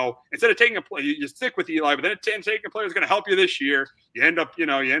draft, instead of taking a play, you stick with Eli, but then taking a player is going to help you this year. You end up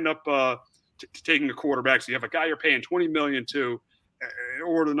taking a quarterback. So you have a guy you're paying $20 million to,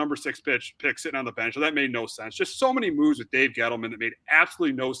 or the number 6 pick sitting on the bench. So that made no sense. Just so many moves with Dave Gettleman that made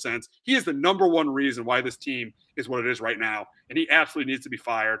absolutely no sense. He is the number one reason why this team is what it is right now. And he absolutely needs to be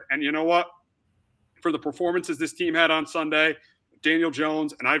fired. And you know what? For the performances this team had on Sunday, Daniel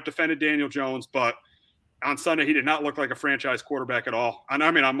Jones, and I've defended Daniel Jones, but on Sunday, he did not look like a franchise quarterback at all. And I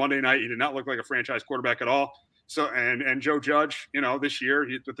mean, on Monday night, he did not look like a franchise quarterback at all. So, and Joe Judge, this year,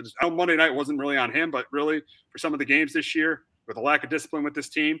 Monday night wasn't really on him, but really for some of the games this year, with a lack of discipline with this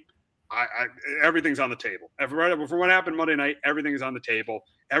team, everything's on the table. For what happened Monday night, everything is on the table.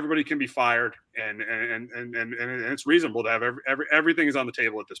 Everybody can be fired, and it's reasonable to have everything is on the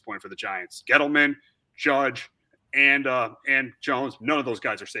table at this point for the Giants. Gettleman, Judge, and Jones. None of those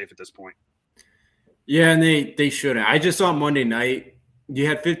guys are safe at this point. Yeah, and they shouldn't. I just saw Monday night. You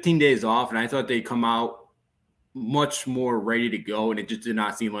had 15 days off, and I thought they'd come out much more ready to go, and it just did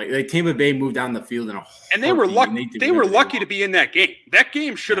not seem like Tampa Bay moved down the field and they were lucky. They were lucky to be in that game. That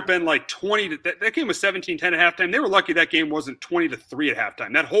game should have been like 20 to that game was 17-10 at halftime. They were lucky that game wasn't 20-3 at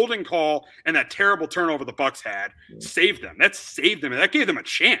halftime. That holding call and that terrible turnover the Bucs had saved them. That saved them. That gave them a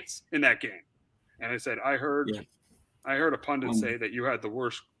chance in that game. And I said, I heard a pundit say that you had the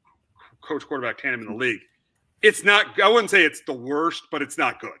worst coach quarterback tandem in the league. It's not. I wouldn't say it's the worst, but it's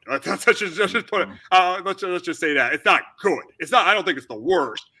not good. Let's just put it. Let's just say that it's not good. It's not. I don't think it's the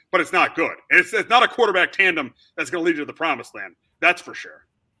worst, but it's not good. It's not a quarterback tandem that's going to lead you to the promised land. That's for sure.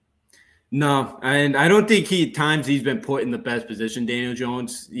 No, and I don't think he's been put in the best position. Daniel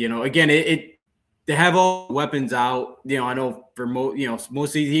Jones. Again, they have all the weapons out. I know for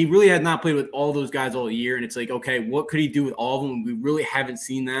mostly he really had not played with all those guys all year, and it's like, okay, what could he do with all of them? We really haven't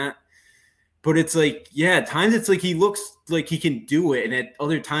seen that. But it's like, yeah, at times it's like he looks like he can do it. And at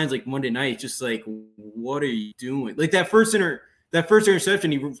other times, like Monday night, it's just like, what are you doing? Like that first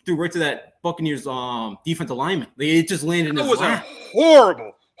interception, he threw right to that Buccaneers defensive lineman. Like it just landed in his lap. That was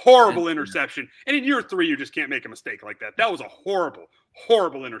a horrible interception. And in year 3, you just can't make a mistake like that. That was a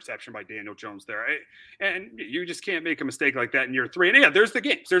horrible interception by Daniel Jones there. And you just can't make a mistake like that in year 3. And yeah, there's the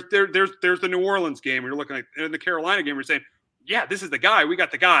games. There's the New Orleans game. You're looking at in the Carolina game. We're saying, yeah, this is the guy. We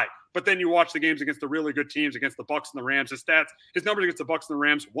got the guy. But then you watch the games against the really good teams, against the Bucs and the Rams. His numbers against the Bucs and the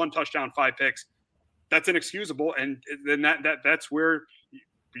Rams: 1 touchdown, 5 picks. That's inexcusable, and then that's where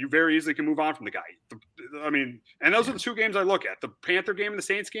you very easily can move on from the guy. And those are the 2 games I look at: the Panther game and the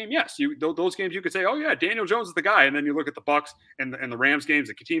Saints game. Yes, those games you could say, oh yeah, Daniel Jones is the guy, and then you look at the Bucs and the Rams games,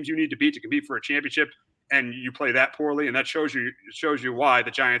 the teams you need to beat to compete for a championship, and you play that poorly, and that shows you why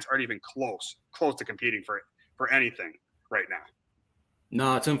the Giants aren't even close to competing for anything right now.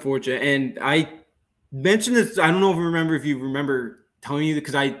 No, it's unfortunate. And I mentioned this. I don't know if you remember telling you,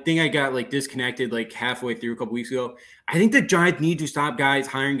 because I think I got like disconnected like halfway through a couple weeks ago. I think the Giants need to stop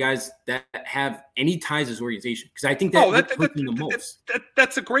hiring guys that have any ties to this organization, because I think that's the most.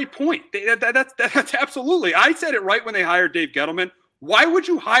 That's a great point. That's absolutely. I said it right when they hired Dave Gettleman. Why would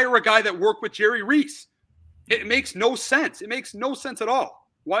you hire a guy that worked with Jerry Reese? It makes no sense. It makes no sense at all.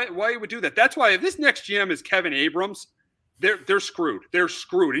 Why you would do that? That's why if this next GM is Kevin Abrams, they're screwed. They're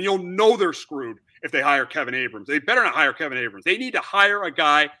screwed. And you'll know they're screwed if they hire Kevin Abrams. They better not hire Kevin Abrams. They need to hire a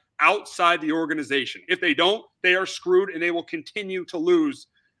guy outside the organization. If they don't, they are screwed, and they will continue to lose.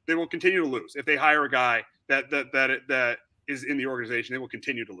 They will continue to lose. If they hire a guy that is in the organization, they will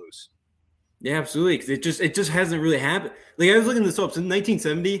continue to lose. Yeah, absolutely. Because it just hasn't really happened. Like I was looking this up. Since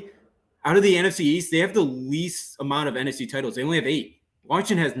 1970, out of the NFC East, they have the least amount of NFC titles. They only have 8.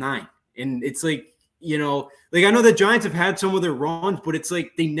 Washington has 9. And it's like, like I know the Giants have had some of their runs, but it's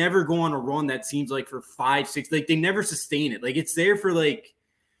like they never go on a run that seems like for 5, 6, like they never sustain it. Like it's there for like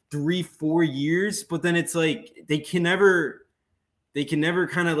 3-4 years, but then it's like they can never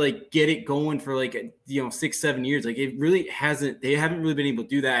kind of like get it going for like 6-7 years. Like it really hasn't. They haven't really been able to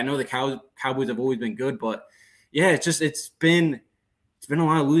do that. I know the Cowboys have always been good, but yeah, it's been a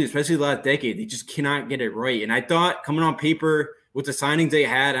lot of losing, especially the last decade. They just cannot get it right. And I thought coming on paper with the signings they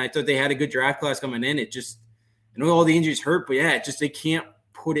had, and I thought they had a good draft class coming in. It just, I know all the injuries hurt, but yeah, they can't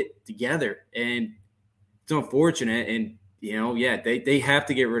put it together, and it's unfortunate. And they have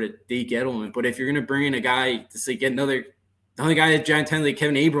to get rid of Dave Gettleman. But if you're going to bring in a guy to say get another guy at Giant 10 like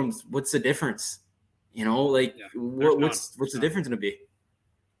Kevin Abrams, what's the difference? What's the difference going to be?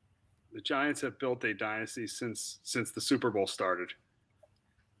 The Giants have built a dynasty since the Super Bowl started.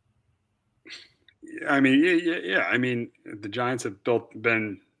 I mean, the Giants have built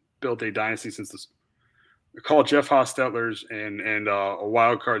a dynasty since this. Call Jeff Hostetler's and a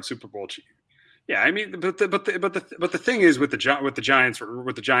wild card Super Bowl chief. Yeah, I mean, but the thing is with the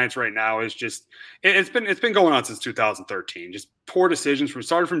Giants right now is just it's been going on since 2013. Just poor decisions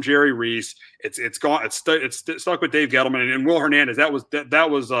started from Jerry Reese. It's stuck with Dave Gettleman and Will Hernandez. That was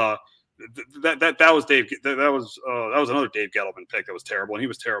another Dave Gettleman pick that was terrible, and he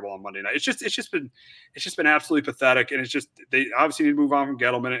was terrible on Monday night. It's just been absolutely pathetic, and it's just they obviously need to move on from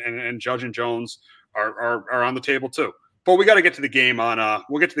Gettleman and Judge and Jones are on the table too. But we got to get to the game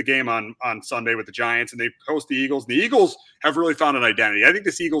on Sunday with the Giants, and they host the Eagles. The Eagles have really found an identity. I think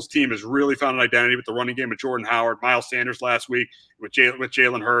this Eagles team has really found an identity with the running game with Jordan Howard, Miles Sanders last week with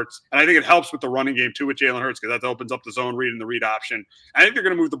Jalen Hurts. And I think it helps with the running game too with Jalen Hurts because that opens up the zone read and the read option. I think they're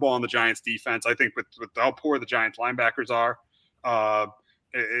going to move the ball on the Giants defense. I think with how poor the Giants linebackers are,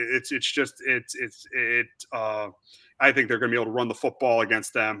 I think they're going to be able to run the football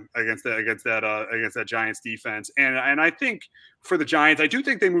against that Giants defense. And I think for the Giants, I do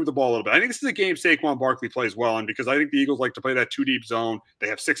think they move the ball a little bit. I think this is a game Saquon Barkley plays well in because I think the Eagles like to play that 2-deep zone. They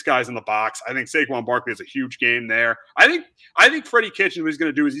have 6 guys in the box. I think Saquon Barkley has a huge game there. I think Freddie Kitchens, what he's going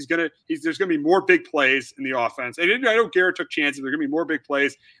to do is there's going to be more big plays in the offense. And I know Garrett took chances. There's going to be more big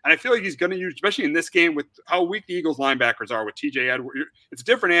plays. And I feel like he's going to use, especially in this game with how weak the Eagles linebackers are with TJ Edwards. It's a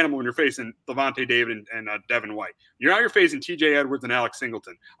different animal when you're facing Levante David and Devin White. You're facing TJ Edwards and Alex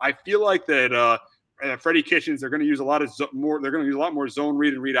Singleton. I feel like that Freddie Kitchens, they're going to use a lot more zone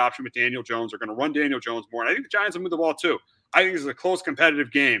read and read option with Daniel Jones. They're going to run Daniel Jones more. And I think the Giants will move the ball too. I think this is a close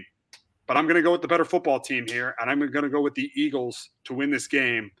competitive game, but I'm going to go with the better football team here. And I'm going to go with the Eagles to win this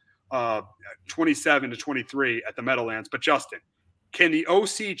game 27-23 at the Meadowlands. But Justin, can the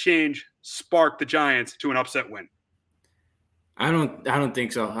OC change spark the Giants to an upset win? I don't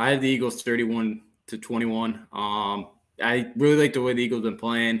think so. I have the Eagles 31-21. I really like the way the Eagles been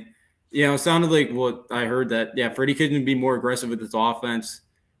playing. It sounded like what I heard that, Freddie Kitchens would be more aggressive with his offense.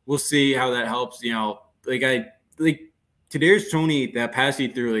 We'll see how that helps. Kadarius Toney, that pass he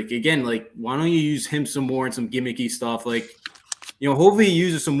threw, why don't you use him some more and some gimmicky stuff? Hopefully he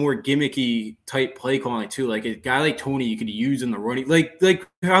uses some more gimmicky type play calling too. Like a guy like Toney, you could use in the running, like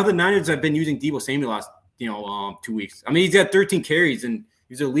how the Niners have been using Deebo Samuel last, 2 weeks. I mean, he's got 13 carries and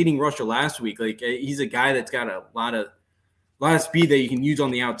he was a leading rusher last week. He's a guy that's got a lot of speed that you can use on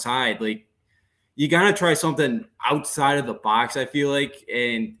the outside. You got to try something outside of the box, I feel like.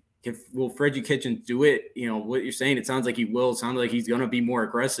 And will Freddie Kitchens do it? What you're saying, it sounds like he will. It sounds like he's going to be more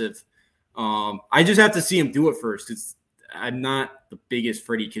aggressive. I just have to see him do it first. I'm not the biggest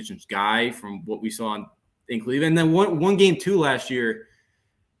Freddie Kitchens guy from what we saw in Cleveland. And then one game too last year,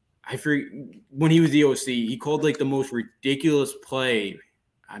 I forget when he was the OC, he called the most ridiculous play.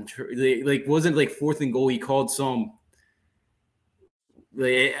 I'm sure wasn't 4th and goal. He called some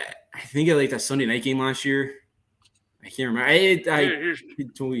I think that Sunday night game last year. I can't remember. We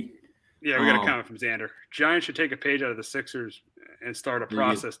got a comment from Xander. Giants should take a page out of the Sixers and start a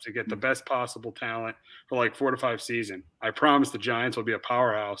process to get the best possible talent for 4 to 5 seasons. I promise the Giants will be a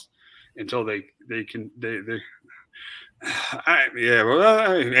powerhouse until they can.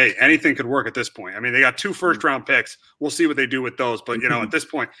 Hey, anything could work at this point. I mean, they got 2 first-round picks. We'll see what they do with those. But at this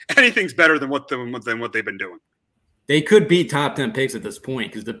point, anything's better than what they've been doing. They could be top 10 picks at this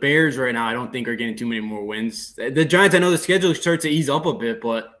point because the Bears right now, I don't think are getting too many more wins. The Giants, I know the schedule starts to ease up a bit,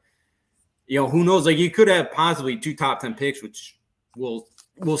 but who knows? You could have possibly 2 top 10 picks, which will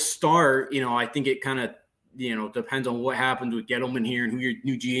start. I think it kind of depends on what happens with Gettleman here and who your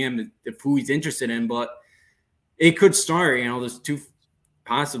new GM, if who he's interested in, but it could start. There's 2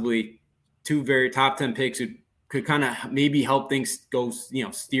 very top 10 picks who could kind of maybe help things go.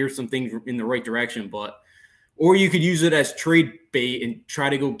 Steer some things in the right direction, or you could use it as trade bait and try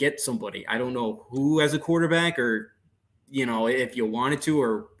to go get somebody. I don't know who as a quarterback or, if you wanted to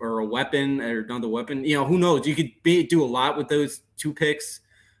or a weapon or another weapon. Who knows? You could do a lot with those 2 picks.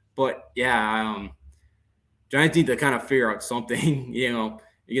 But, Giants need to kind of figure out something,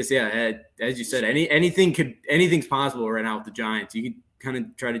 I guess, as you said, anything's possible right now with the Giants. You could kind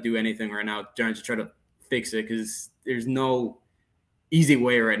of try to do anything right now. Giants try to fix it because there's no easy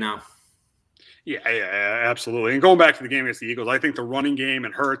way right now. Yeah, absolutely. And going back to the game against the Eagles, I think the running game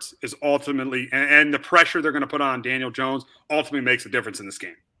and Hurts is ultimately – and the pressure they're going to put on Daniel Jones ultimately makes a difference in this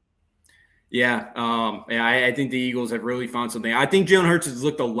game. Yeah, I think the Eagles have really found something. I think Jalen Hurts has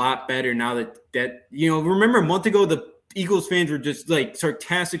looked a lot better now that remember a month ago the Eagles fans were just like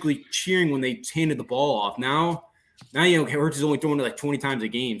sarcastically cheering when they handed the ball off. Now Hurts is only throwing it like 20 times a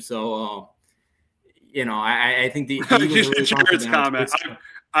game. So I think the Eagles are really Jared's comment.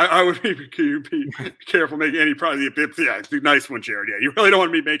 I would be careful making any probably the nice one, Jared. Yeah, you really don't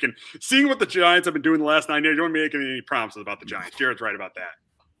want to be making seeing what the Giants have been doing the last 9 years. You don't want to be making any promises about the Giants. Jared's right about that.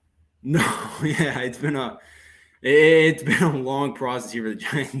 No, yeah, it's been a long process here for the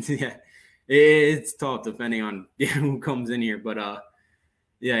Giants. Yeah, it's tough depending on who comes in here, but I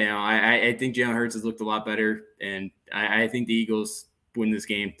think Jalen Hurts has looked a lot better, and I think the Eagles win this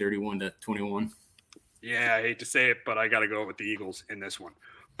game 31-21. Yeah, I hate to say it, but I got to go with the Eagles in this one.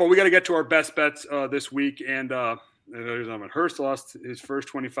 But we got to get to our best bets this week, and Hurst lost his first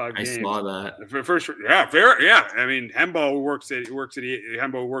 25 games. I saw that. I mean, Hembo works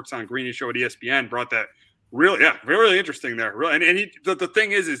on Greeny Show at ESPN. Brought that very interesting there. And the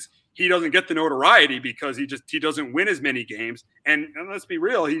thing is he doesn't get the notoriety because he doesn't win as many games. And let's be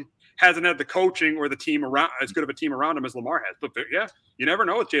real, he hasn't had the coaching or the team around as good of a team around him as Lamar has. But yeah, you never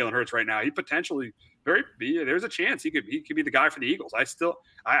know with Jalen Hurts right now. He potentially there's a chance he could be the guy for the Eagles. I think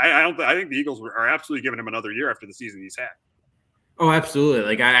the Eagles are absolutely giving him another year after the season he's had. Oh, absolutely.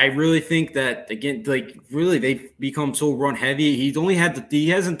 Like I really think that again, like really they've become so run heavy. He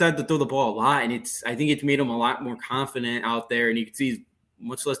hasn't had to throw the ball a lot, and I think it's made him a lot more confident out there, and you can see he's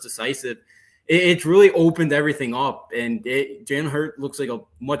much less decisive. It's really opened everything up, and Jalen Hurts looks like a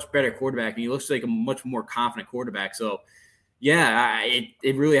much better quarterback, and he looks like a much more confident quarterback. So yeah,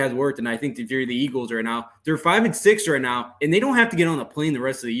 it really has worked, and I think if you're the Eagles right now, they're 5-6 right now, and they don't have to get on the plane the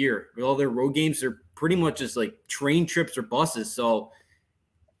rest of the year. With all their road games, they're pretty much just like train trips or buses. So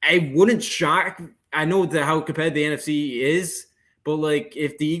I wouldn't shock. I know how competitive the NFC is, but like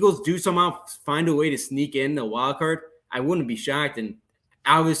if the Eagles do somehow find a way to sneak in the wild card, I wouldn't be shocked. And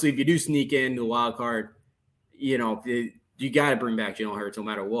obviously, if you do sneak in the wild card, you got to bring back Jalen Hurts no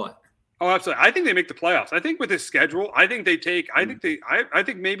matter what. Oh, absolutely. I think they make the playoffs. I think with this schedule, I think they finish 9-8.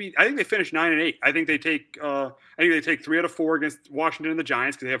 I think they take 3 out of 4 against Washington and the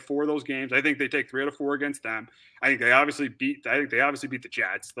Giants because they have 4 of those games. I think they take 3 out of 4 against them. I think they obviously beat the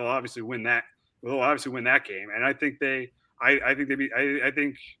Jets. They'll obviously win that. Game. And I think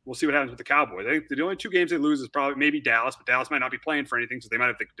we'll see what happens with the Cowboys. I think the only 2 games they lose is probably maybe Dallas, but Dallas might not be playing for anything, so they might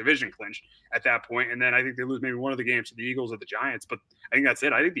have the division clinched at that point. And then I think they lose maybe one of the games to the Eagles or the Giants. But I think that's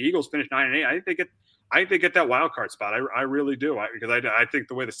it. I think the Eagles finish 9-8. I think they get that wild card spot. I really do. Because I think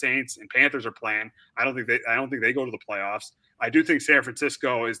the way the Saints and Panthers are playing, I don't think they go to the playoffs. I do think San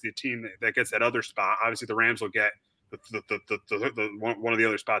Francisco is the team that gets that other spot. Obviously, the Rams will get the one of the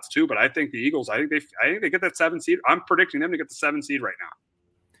other spots too, but I think the Eagles. I think they get that 7 seed. I'm predicting them to get the 7 seed right now.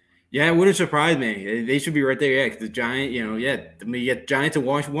 Yeah, it wouldn't surprise me. They should be right there. Yeah, because the Giants, you get Giants and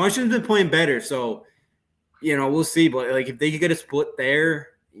Washington. Washington's been playing better, so we'll see. But like if they could get a split there,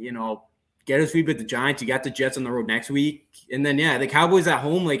 get a sweep at the Giants. You got the Jets on the road next week, and then the Cowboys at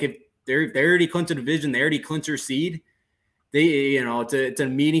home. Like if they already clinched the division, they already clinched their seed. They it's a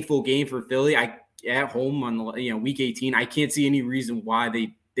meaningful game for Philly. At home on week 18, I can't see any reason why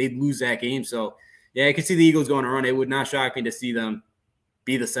they'd lose that game. So yeah, I can see the Eagles going to run. It would not shock me to see them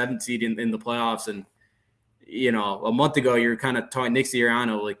be the 7th seed in the playoffs. And a month ago you're kind of talking Nick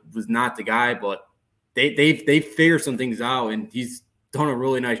Sirianni was not the guy, but they figured some things out, and he's done a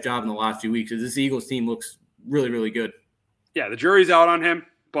really nice job in the last few weeks. This Eagles team looks really, really good. Yeah, the jury's out on him,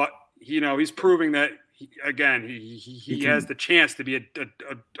 but he's proving that. He has the chance to be a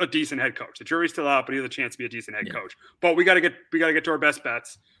decent head coach. The jury's still out, but he has a chance to be a decent head coach. But we got to get to our best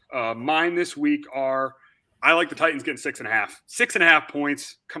bets. Mine this week are I like the Titans getting 6.5. 6.5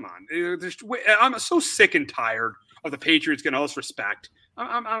 points. Come on, I'm so sick and tired of the Patriots getting all this respect.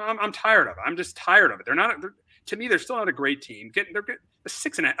 I'm tired of it. I'm just tired of it. To me, they're still not a great team. They're getting a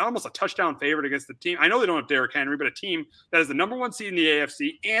 6.5, almost a touchdown favorite against the team. I know they don't have Derrick Henry, but a team that is the number 1 seed in the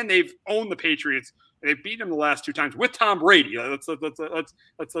AFC, and they've owned the Patriots. They've beaten them the last 2 times with Tom Brady. Let's say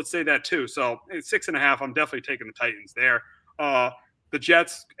that too. So 6.5. I'm definitely taking the Titans there. The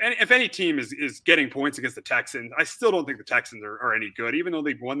Jets, and if any team is getting points against the Texans, I still don't think the Texans are any good. Even though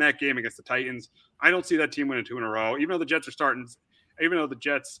they've won that game against the Titans, I don't see that team winning 2 in a row. Even though the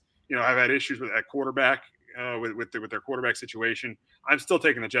Jets have had issues with that quarterback, with their quarterback situation, I'm still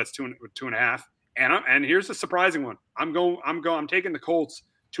taking the Jets 2.5. And here's the surprising one. I'm taking the Colts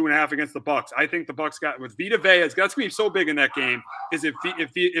 2.5 against the Bucks. I think the Bucks got with Vita Vea. That's going to be so big in that game. Is if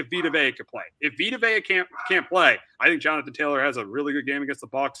Vita Vea could play. If Vita Vea can't play, I think Jonathan Taylor has a really good game against the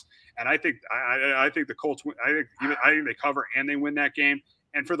Bucks. And I think the Colts. I think they cover and they win that game.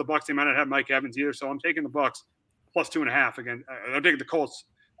 And for the Bucs, they might not have Mike Evans either. So I'm taking the Bucs plus 2.5 again. I'm taking the Colts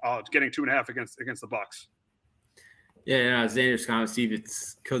getting 2.5 against the Bucs. Yeah, Xander's comment, Steve.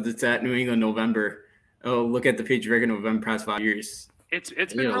 It's because it's at New England November. Oh, look at the Patriots record November past 5 years. It's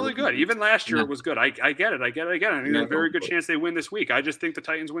been really good. Even last year it was good. I get it. I think there's a very good chance they win this week. I just think the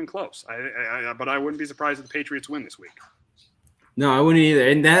Titans win close. But I wouldn't be surprised if the Patriots win this week. No, I wouldn't either.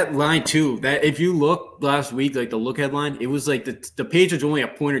 And that line too, that if you look last week, like the look headline, it was like the Patriots only a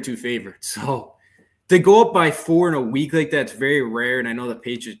point or two favorite. So to go up by 4 in a week like that's very rare. And I know the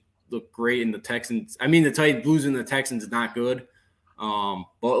Patriots look great in the Texans. I mean, the Titans losing the Texans is not good.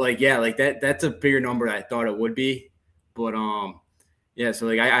 But that's a bigger number than I thought it would be. But yeah, so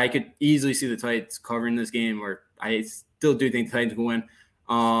I could easily see the Titans covering this game, or I still do think the Titans will win.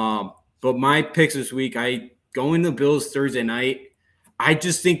 But my picks this week, I go in the Bills Thursday night. I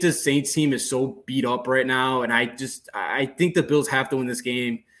just think the Saints team is so beat up right now, and I think the Bills have to win this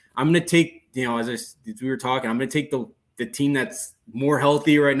game. I'm going to take, as we were talking, I'm going to take the team that's more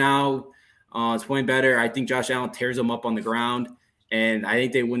healthy right now. It's playing better. I think Josh Allen tears them up on the ground, and I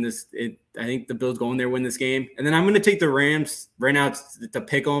think they win this. I think the Bills go in there, win this game. And then I'm going to take the Rams. Right now it's to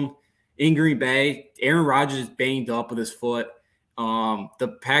pick them in Green Bay. Aaron Rodgers is banged up with his foot.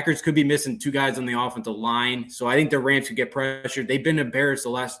 The Packers could be missing 2 guys on the offensive line. So I think the Rams could get pressured. They've been embarrassed the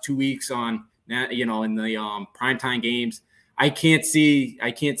last 2 weeks in the primetime games. I can't see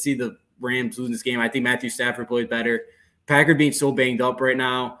the Rams losing this game. I think Matthew Stafford plays better. Packers being so banged up right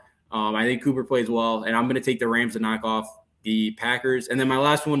now. I think Cooper plays well, and I'm going to take the Rams to knock off the Packers. And then my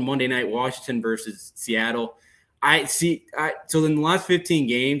last one, Monday night, Washington versus Seattle. So in the last 15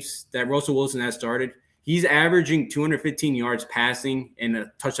 games that Russell Wilson has started, he's averaging 215 yards passing and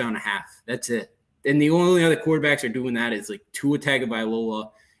a touchdown and a half. That's it. And the only other quarterbacks are doing that is like Tua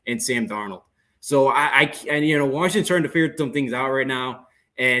Tagovailoa and Sam Darnold. So Washington's starting to figure some things out right now.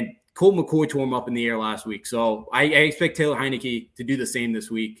 And Colt McCoy tore him up in the air last week. So I expect Taylor Heineke to do the same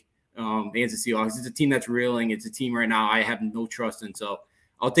this week against the Seahawks. It's a team that's reeling. It's a team right now I have no trust in. So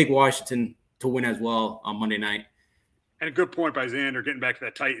I'll take Washington to win as well on Monday night. And a good point by Xander, getting back to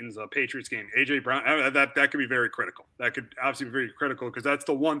that Titans-Patriots game. A.J. Brown, that could be very critical. That could obviously be very critical because that's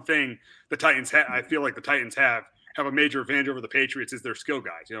the one thing the Titans have. I feel like the Titans have a major advantage over the Patriots is their skill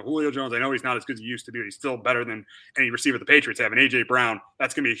guys. Julio Jones, I know he's not as good as he used to be, but he's still better than any receiver the Patriots have. And A.J. Brown,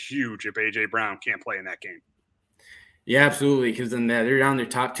 that's going to be huge if A.J. Brown can't play in that game. Yeah, absolutely, because then they're down their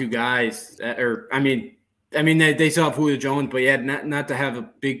top 2 guys. They still have Julio Jones, but yeah, not to have a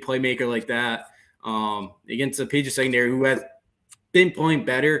big playmaker like that. Against the Patriots secondary, who has been playing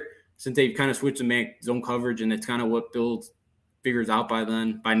better since they've kind of switched to man zone coverage, and it's kind of what Bill figures out by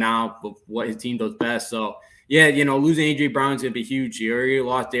now of what his team does best. So yeah, losing A.J. Brown is gonna be huge. You already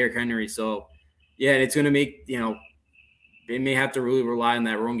lost Derrick Henry, so yeah, it's gonna make they may have to really rely on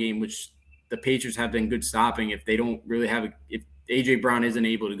that run game, which the Patriots have been good stopping if they don't really if A.J. Brown isn't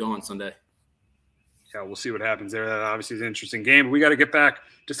able to go on Sunday. Yeah, we'll see what happens there. That obviously is an interesting game. We got to get back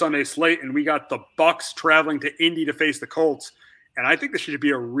to Sunday's slate, and we got the Bucs traveling to Indy to face the Colts. And I think this should be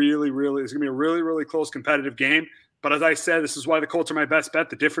it's going to be a really, really close competitive game. But as I said, this is why the Colts are my best bet.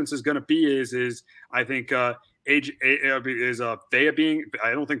 The difference is going to be is I think Vea being,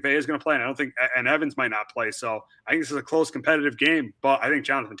 I don't think Vea is going to play, and I don't think, and Evans might not play. So I think this is a close competitive game. But I think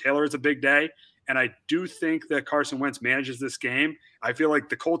Jonathan Taylor is a big day. And I do think that Carson Wentz manages this game. I feel like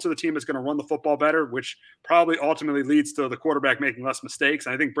the Colts are the team that's going to run the football better, which probably ultimately leads to the quarterback making less mistakes.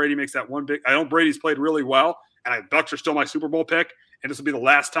 And I think Brady makes that one big – I know Brady's played really well, and Bucs are still my Super Bowl pick. And this will be the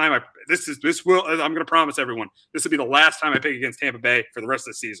last time I'm going to promise everyone, this will be the last time I pick against Tampa Bay for the rest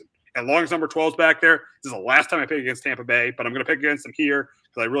of the season. As long as number 12 is back there, this is the last time I pick against Tampa Bay, but I'm going to pick against them here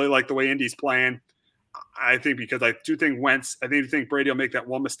because I really like the way Indy's playing. I think because I do think Brady will make that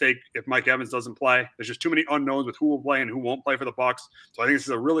one mistake if Mike Evans doesn't play. There's just too many unknowns with who will play and who won't play for the Bucs. So I think this is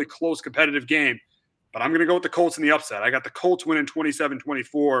a really close competitive game. But I'm going to go with the Colts in the upset. I got the Colts winning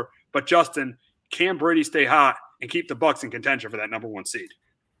 27-24. But Justin, can Brady stay hot and keep the Bucs in contention for that number 1 seed?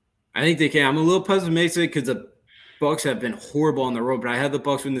 I think they can. I'm a little pessimistic because the Bucs have been horrible on the road. But I have the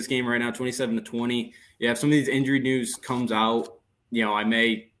Bucs win this game right now, 27-20. Yeah, if some of these injury news comes out, I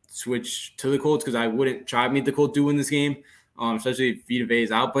may switch to the Colts because I wouldn't try to make the Colts do win this game, especially if Vita Vea is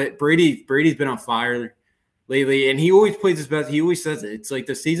out. But Brady's been on fire lately, and he always plays his best. He always says it. It's like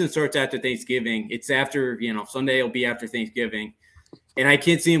the season starts after Thanksgiving. It's after, Sunday will be after Thanksgiving. And I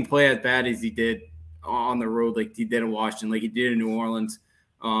can't see him play as bad as he did on the road like he did in Washington, like he did in New Orleans.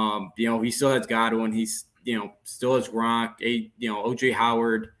 He still has Godwin. He's, still has Gronk, O.J.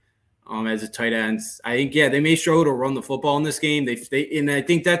 Howard. As a tight ends, I think they may struggle to run the football in this game. And I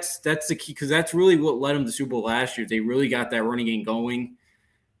think that's the key because that's really what led them to Super Bowl last year. They really got that running game going,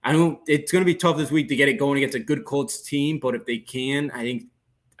 It's going to be tough this week to get it going against a good Colts team, but if they can, I think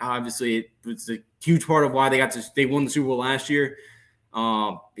obviously it was a huge part of why they won the Super Bowl last year.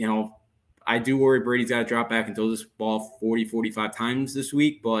 I do worry Brady's got to drop back and throw this ball 40, 45 times this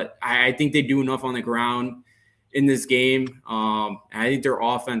week, but I think they do enough on the ground in this game. I think their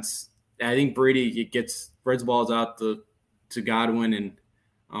offense, I think Brady spreads balls out to Godwin and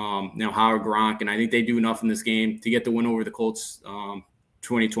Howard, Gronk, and I think they do enough in this game to get the win over the Colts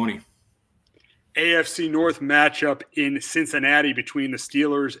 2020. AFC North matchup in Cincinnati between the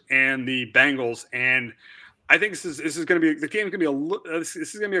Steelers and the Bengals, and I think this is going to be the game. This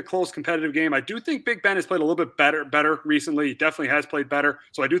is going to be a close, competitive game. I do think Big Ben has played a little bit better recently. He definitely has played better.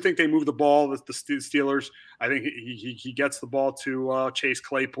 So I do think they move the ball. The Steelers. I think he gets the ball to Chase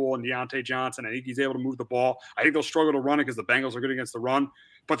Claypool and Deontay Johnson. I think he's able to move the ball. I think they'll struggle to run it because the Bengals are good against the run.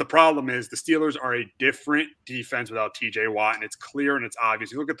 But the problem is the Steelers are a different defense without T.J. Watt, and it's clear and it's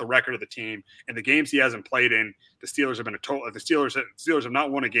obvious. You look at the record of the team and the games he hasn't played in. The Steelers have been the Steelers have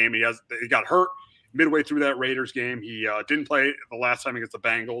not won a game. He got hurt midway through that Raiders game. He didn't play the last time against the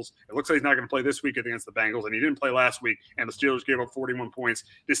Bengals. It looks like he's not going to play this week against the Bengals, and he didn't play last week, and the Steelers gave up 41 points.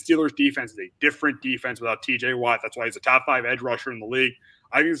 This Steelers defense is a different defense without T.J. Watt. That's why he's a top 5 edge rusher in the league.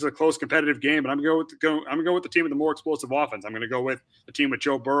 I think it's a close, competitive game, but I'm going to go with the team with the more explosive offense. I'm going to go with the team with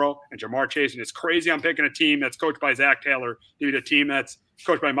Joe Burrow and Jamar Chase. And it's crazy I'm picking a team that's coached by Zach Taylor, maybe a team that's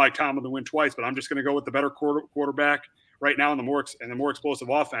coached by Mike Tomlin to win twice, but I'm just going to go with the better quarterback right now and the more explosive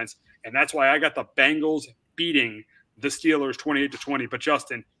offense. And that's why I got the Bengals beating the Steelers 28-20. But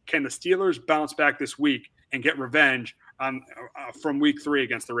Justin, can the Steelers bounce back this week and get revenge from week 3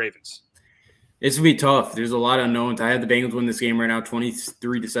 against the Ravens? It's going to be tough. There's a lot of unknowns. I had the Bengals win this game right now,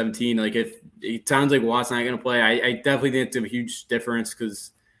 23-17. Like, if it sounds like Watt's not going to play, I definitely think it's a huge difference because,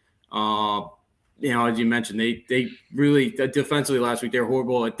 as you mentioned, they really defensively last week, they were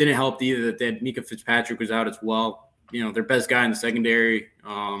horrible. It didn't help either that Micah Fitzpatrick was out as well. Their best guy in the secondary,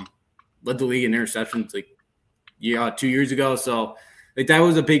 led the league in interceptions 2 years ago. So that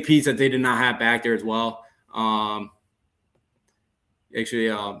was a big piece that they did not have back there as well.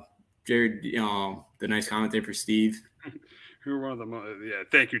 Jared, the nice comment there for Steve. Who were one of them? Yeah,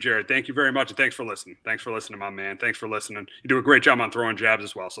 thank you, Jared. Thank you very much, and thanks for listening. Thanks for listening, my man. Thanks for listening. You do a great job on throwing jabs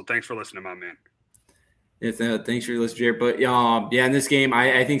as well, so thanks for listening, my man. Thanks for listening, Jared. But in this game,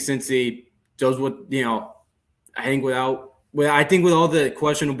 I think Cincy does what I think with all the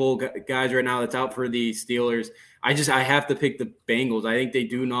questionable guys right now that's out for the Steelers, I have to pick the Bengals. I think they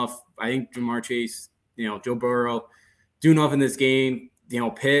do enough. I think Jamar Chase, Joe Burrow, do enough in this game.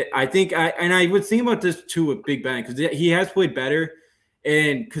 Pitt. I think I would think about this too with Big Ben because he has played better,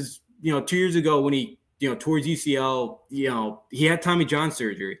 and because 2 years ago when he tore his UCL, he had Tommy John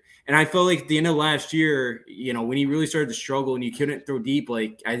surgery, and I felt like at the end of last year, when he really started to struggle and you couldn't throw deep,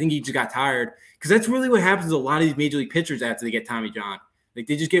 I think he just got tired because that's really what happens to a lot of these major league pitchers after they get Tommy John. They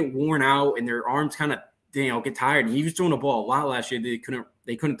just get worn out and their arms kind of get tired. And he was throwing the ball a lot last year. They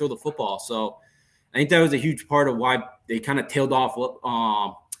couldn't throw the football, so I think that was a huge part of why they kind of tailed off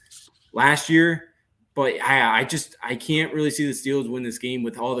last year. But I can't really see the Steelers win this game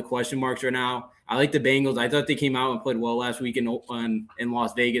with all the question marks right now. I like the Bengals. I thought they came out and played well last week in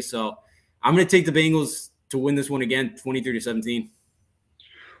Las Vegas. So I'm going to take the Bengals to win this one again, 23-17.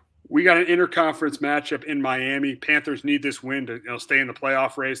 We got an interconference matchup in Miami. Panthers need this win to stay in the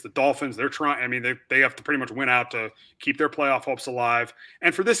playoff race. The Dolphins, they're trying. I mean, they have to pretty much win out to keep their playoff hopes alive.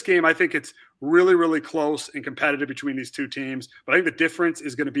 And for this game, I think it's really, really close and competitive between these two teams. But I think the difference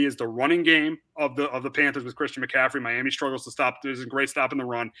is going to be the running game of the Panthers with Christian McCaffrey. Miami struggles to stop. There's a great stop in the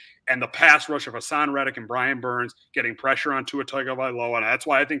run. And the pass rush of Hassan Reddick and Brian Burns getting pressure on Tua Tagovailoa. And that's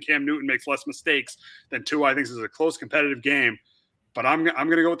why I think Cam Newton makes less mistakes than Tua. I think this is a close, competitive game. But I'm going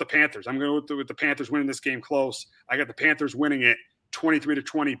to go with the Panthers. I'm going to go with the Panthers winning this game close. I got the Panthers winning it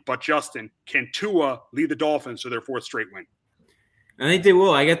 23-20. But Justin, can Tua lead the Dolphins to their 4th straight win? I think they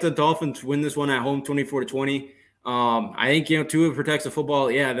will. I got the Dolphins win this one at home 24-20. I think Tua protects the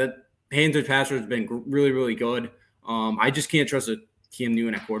football. Yeah, the Panthers passer has been really, really good. I just can't trust Cam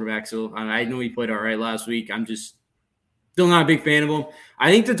Newton at quarterback. So I know he played all right last week. I'm just still not a big fan of him.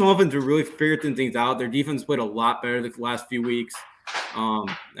 I think the Dolphins are really figuring things out. Their defense played a lot better the last few weeks. I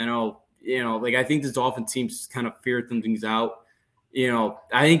think this Dolphins team's kind of figured some things out. I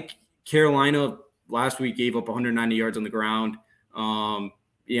think Carolina last week gave up 190 yards on the ground.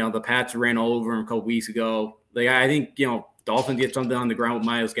 The Pats ran all over them a couple weeks ago. I think, Dolphins get something on the ground with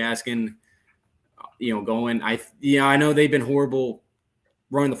Myles Gaskin, going. I know they've been horrible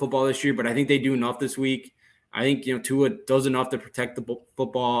running the football this year, but I think they do enough this week. I think, Tua does enough to protect the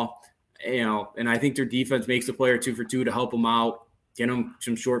football, and I think their defense makes a play or two for Tua to help them out. get them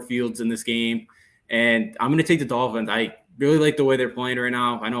some short fields in this game. And I'm going to take the Dolphins. I really like the way they're playing right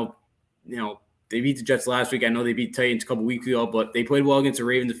now. I know, they beat the Jets last week. I know they beat Titans a couple weeks ago, but they played well against the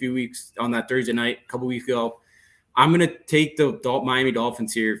Ravens a few weeks on that Thursday night a couple weeks ago. I'm going to take the Miami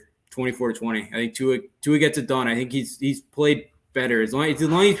Dolphins here, 24-20. I think Tua gets it done. I think he's played better. As long as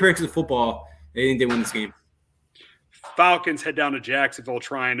he practices the football, I think they win this game. Falcons head down to Jacksonville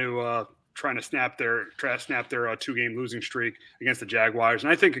trying to snap their 2-game losing streak against the Jaguars.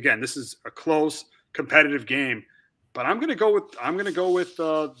 And I think, again, this is a close, competitive game. But I'm going to go with the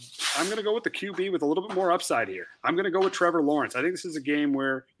QB with a little bit more upside here. I'm going to go with Trevor Lawrence. I think this is a game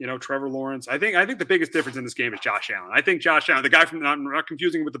where, Trevor Lawrence, I think the biggest difference in this game is Josh Allen. I think Josh Allen, the guy from, I'm not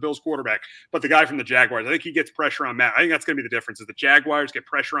confusing with the Bills quarterback, but the guy from the Jaguars, I think he gets pressure on Matt. I think that's going to be the difference is the Jaguars get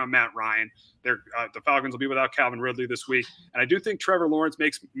pressure on Matt Ryan. The Falcons will be without Calvin Ridley this week. And I do think Trevor Lawrence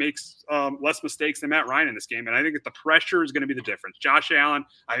makes less mistakes than Matt Ryan in this game. And I think that the pressure is going to be the difference. Josh Allen,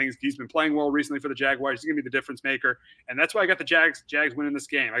 I think he's been playing well recently for the Jaguars. He's going to be the difference maker. And that's why I got the Jags winning this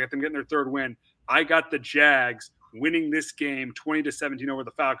game. I got them getting their third win. I got the Jags winning this game 20-17 over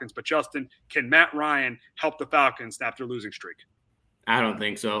the Falcons. But Justin, can Matt Ryan help the Falcons snap their losing streak? I don't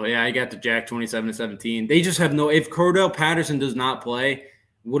think so. Yeah, I got the Jags 27-17. They just have if Cordell Patterson does not play,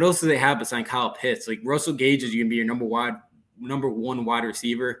 what else do they have besides Kyle Pitts? Like Russell Gage is going to be your number one wide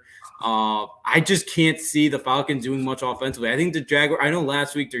receiver. I just can't see the Falcons doing much offensively. I think the Jaguars, I know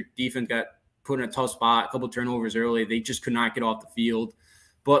last week their defense got put in a tough spot, a couple turnovers early. They just could not get off the field.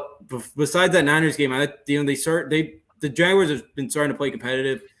 But besides that Niners game, the Jaguars have been starting to play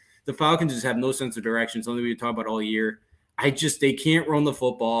competitive. The Falcons just have no sense of direction. Something we talk about all year. They can't run the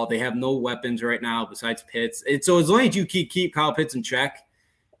football. They have no weapons right now besides Pitts. So as long as you keep Kyle Pitts in check,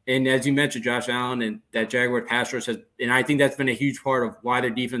 and as you mentioned, Josh Allen and that Jaguar pass rush and I think that's been a huge part of why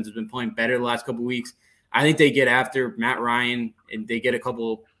their defense has been playing better the last couple of weeks. I think they get after Matt Ryan and they get a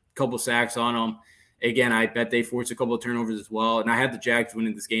couple sacks on him. Again, I bet they force a couple of turnovers as well. And I have the Jags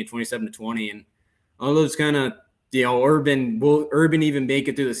winning this game 27-20. And all those kind of, will Urban even make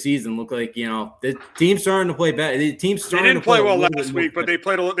it through the season? Look like, the team's starting to play better. The team's starting They didn't to play well last week, but they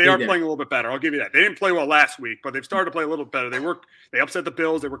played. They are playing a little bit better. I'll give you that. They didn't play well last week, but they've started to play a little better. They upset the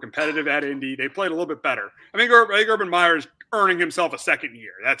Bills. They were competitive at Indy. They played a little bit better. I think Urban Meyer's earning himself a second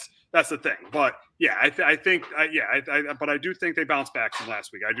year. That's the thing. But yeah, but I do think they bounce back from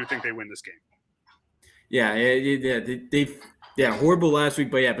last week. I do think they win this game. Yeah, horrible last week,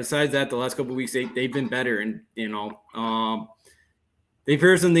 but yeah, besides that, the last couple of weeks they've been better, and they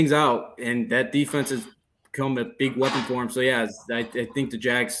figured some things out, and that defense has become a big weapon for them. So yeah, I think the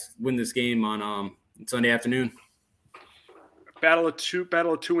Jags win this game on Sunday afternoon. Battle of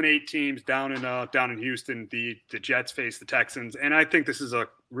 2-8 teams down in Houston. The Jets face the Texans, and I think this is a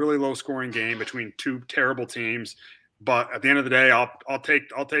really low scoring game between two terrible teams. But at the end of the day, I'll take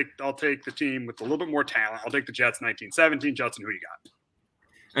the team with a little bit more talent. I'll take the Jets 19-17. Justin, who you got?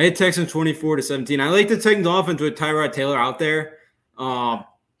 I had Texans 24-17. I like the Texans offense with Tyrod Taylor out there. I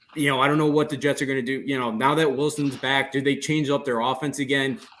don't know what the Jets are going to do. Now that Wilson's back, do they change up their offense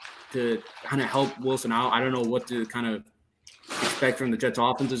again to kind of help Wilson out? I don't know what to kind of expect from the Jets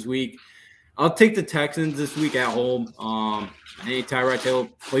offense this week. I'll take the Texans this week at home. I think Tyrod Taylor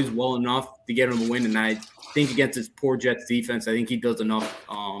plays well enough to get him a win, and I think against this poor Jets defense, I think he does enough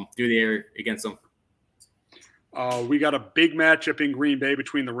through the air against them. We got a big matchup in Green Bay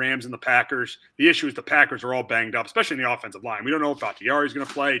between the Rams and the Packers. The issue is the Packers are all banged up, especially in the offensive line. We don't know if Bakhtiari is going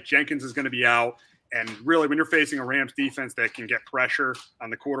to play. Jenkins is going to be out. And really, when you're facing a Rams defense that can get pressure on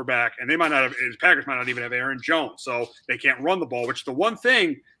the quarterback, and the Packers might not even have Aaron Jones, so they can't run the ball, which is the one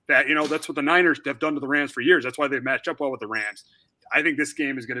thing that, that's what the Niners have done to the Rams for years. That's why they've matched up well with the Rams. I think this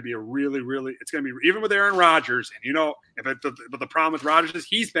game is going to be it's going to be even with Aaron Rodgers. And, but the problem with Rodgers is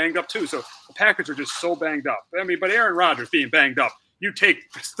he's banged up too. So the Packers are just so banged up. But Aaron Rodgers being banged up, you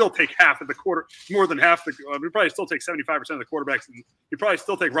still take half of the quarter, more than half you probably still take 75% of the quarterbacks. And you probably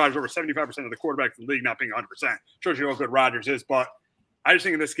still take Rodgers over 75% of the quarterbacks in the league not being 100%. Shows you how good Rodgers is. But I just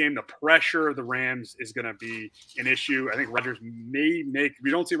think in this game, the pressure of the Rams is going to be an issue. I think Rodgers we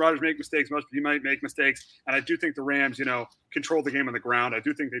don't see Rodgers make mistakes much, but he might make mistakes. And I do think the Rams, control the game on the ground. I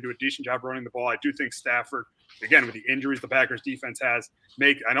do think they do a decent job running the ball. I do think Stafford, again, with the injuries the Packers defense has,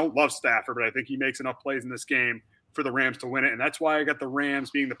 I don't love Stafford, but I think he makes enough plays in this game for the Rams to win it. And that's why I got the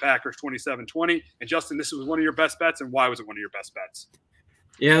Rams being the Packers 27-20. And Justin, this was one of your best bets. And why was it one of your best bets?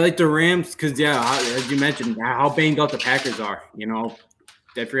 Yeah, I like the Rams because, as you mentioned, how banged up the Packers are,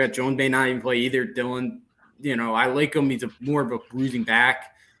 I forgot Jones may not even play either. Dylan, I like him. He's more of a bruising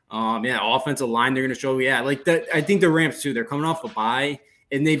back. Offensive line, they're going to show. Yeah, like that. I think the Rams too. They're coming off a bye,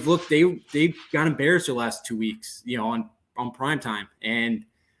 and they've got embarrassed the last 2 weeks. On primetime. And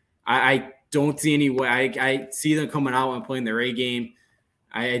I don't see any way. I see them coming out and playing their A game.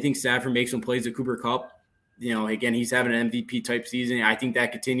 I think Stafford makes some plays at Cooper Kupp. Again, he's having an MVP type season. I think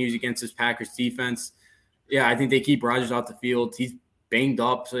that continues against this Packers defense. Yeah, I think they keep Rodgers off the field. He's banged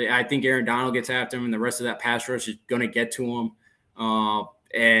up. So I think Aaron Donald gets after him, and the rest of that pass rush is going to get to him.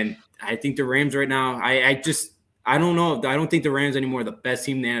 And I think the Rams right now, I don't know. I don't think the Rams anymore are the best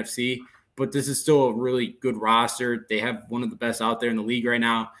team in the NFC, but this is still a really good roster. They have one of the best out there in the league right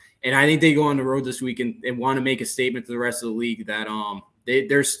now. And I think they go on the road this week and want to make a statement to the rest of the league that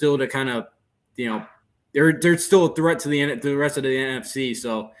they're still to kind of, they're still a threat to the rest of the NFC.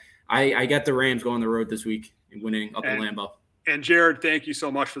 So I got the Rams going on the road this week and winning up in Lambeau. And Jared, thank you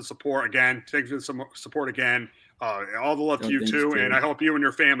so much for the support again. Thanks for the support again. All the love to you too, and I hope you and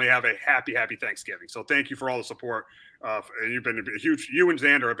your family have a happy Thanksgiving. So thank you for all the support. You've been huge. You and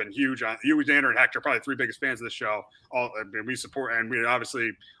Xander have been huge. You and Xander and Hector are probably 3 biggest fans of the show. We support, and we obviously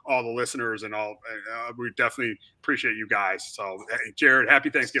all the listeners and all. We definitely appreciate you guys. So Jared,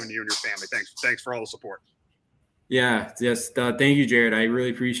 happy Thanksgiving to you and your family. Thanks for all the support. Yeah, yes. Thank you, Jared. I really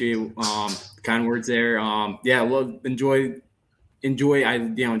appreciate kind words there. Well, enjoy. I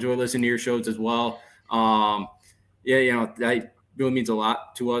enjoy listening to your shows as well. That really means a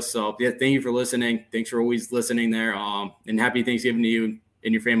lot to us. So yeah, thank you for listening. Thanks for always listening there. And happy Thanksgiving to you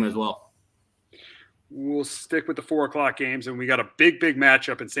and your family as well. We'll stick with the 4:00 games, and we got a big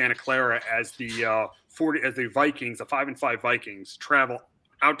matchup in Santa Clara as the Vikings, the 5-5 Vikings, travel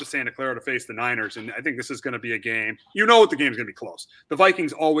out to Santa Clara to face the Niners. And I think this is going to be a game. The game's going to be close. The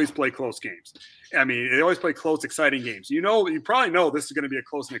Vikings always play close games. I mean, they always play close, exciting games. You probably know this is going to be a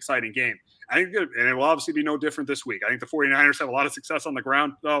close and exciting game. I think, and it will obviously be no different this week. I think the 49ers have a lot of success on the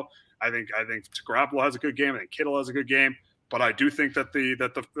ground, though. I think Garoppolo has a good game. I think Kittle has a good game. But I do think that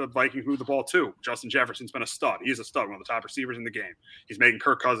the Vikings move the ball too. Justin Jefferson's been a stud. He's a stud, one of the top receivers in the game. He's making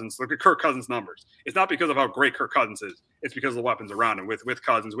Kirk Cousins. Look at Kirk Cousins' numbers. It's not because of how great Kirk Cousins is. It's because of the weapons around him with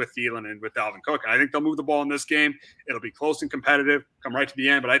Cousins, with Thielen, and with Dalvin Cook. And I think they'll move the ball in this game. It'll be close and competitive, come right to the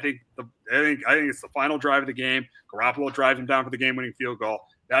end. But I think it's the final drive of the game. Garoppolo drives him down for the game-winning field goal.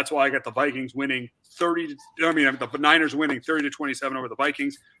 That's why I got the Vikings winning the Niners winning 30-27 over the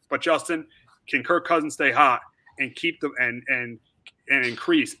Vikings. But Justin, can Kirk Cousins stay hot and keep them and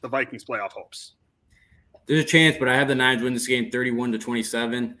increase the Vikings playoff hopes? There's a chance, but I have the Niners win this game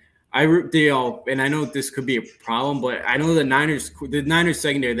 31-27. And I know this could be a problem, but I know the Niners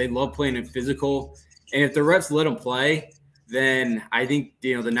secondary, they love playing it physical. And if the refs let them play, then I think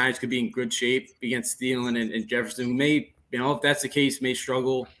the Niners could be in good shape against Thielen and Jefferson, who may, if that's the case, may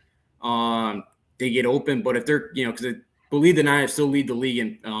struggle. They get open, but if they're, because I believe the Niners still lead the league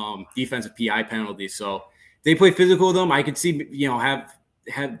in defensive PI penalties, so they play physical with them. I could see, have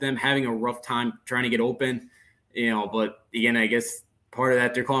them having a rough time trying to get open, but again, I guess part of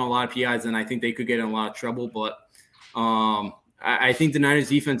that, they're calling a lot of PIs, and I think they could get in a lot of trouble. But I think the Niners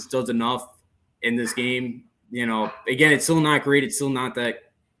defense does enough in this game. Again, it's still not great. It's still not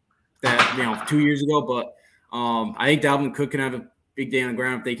that 2 years ago, but I think Dalvin Cook can have a big day on the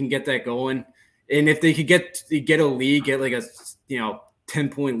ground if they can get that going. And if they could get a lead, get like a,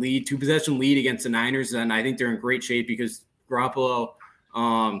 10-point lead, 2-possession lead against the Niners, then I think they're in great shape because Garoppolo,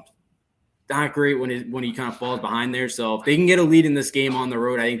 not great when he kind of falls behind there. So if they can get a lead in this game on the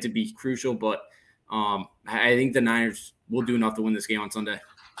road, I think to be crucial. But I think the Niners will do enough to win this game on Sunday.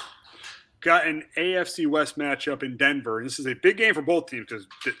 Got an AFC West matchup in Denver. This is a big game for both teams because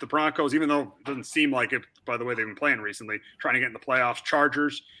the Broncos, even though it doesn't seem like it by the way they've been playing recently, trying to get in the playoffs.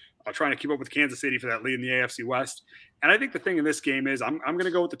 Chargers trying to keep up with Kansas City for that lead in the AFC West. And I think the thing in this game is I'm going to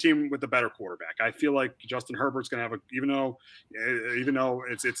go with the team with the better quarterback. I feel like Justin Herbert's going to have even though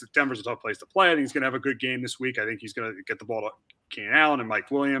it's Denver's a tough place to play, I think he's going to have a good game this week. I think he's going to get the ball to Keenan Allen and Mike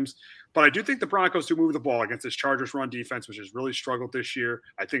Williams. But I do think the Broncos do move the ball against this Chargers run defense, which has really struggled this year.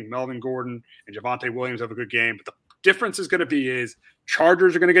 I think Melvin Gordon and Javonte Williams have a good game. But the difference is going to be is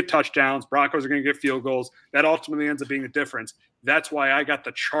Chargers are going to get touchdowns. Broncos are going to get field goals. That ultimately ends up being the difference. That's why I got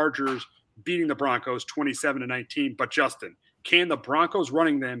the Chargers beating the Broncos 27-19. But Justin, can the Broncos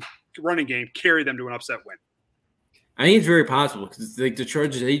running game carry them to an upset win? I think it's very possible because the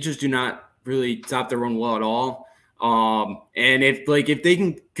Chargers, they just do not really stop their run well at all. And if they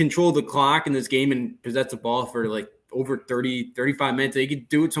can control the clock in this game and possess the ball for over 30, 35 minutes, they could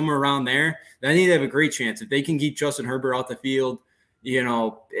do it somewhere around there. Then I think they have a great chance. If they can keep Justin Herbert off the field,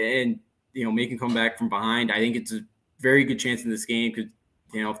 and make him come back from behind, I think it's a very good chance in this game because,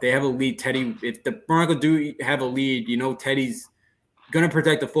 if they have a lead, if the Broncos do have a lead, Teddy's going to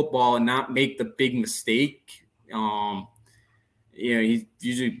protect the football and not make the big mistake. He's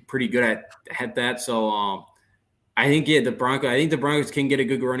usually pretty good at that. So, I think the Broncos can get a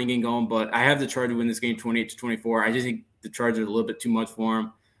good running game going, but I have the Chargers win this game 28-24. I just think the Chargers are a little bit too much for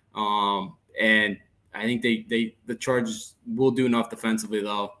them. And I think the Chargers will do enough defensively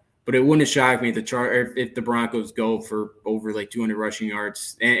though. But it wouldn't shock me if the Broncos go for over like 200 rushing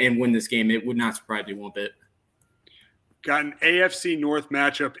yards and win this game. It would not surprise me one bit. Got an AFC North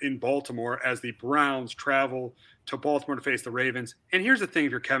matchup in Baltimore as the Browns travel to Baltimore to face the Ravens. And here's the thing,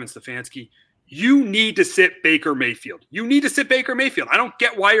 if you're Kevin Stefanski, you need to sit Baker Mayfield. I don't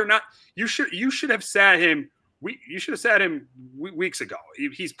get why you're not. You should have sat him. You should have sat him weeks ago.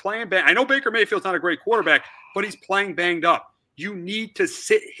 He's playing bad. I know Baker Mayfield's not a great quarterback, but he's playing banged up. You need to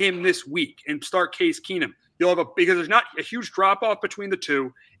sit him this week and start Case Keenum. Because there's not a huge drop off between the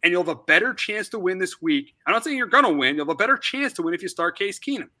two, and you'll have a better chance to win this week. I'm not saying you're going to win. You'll have a better chance to win if you start Case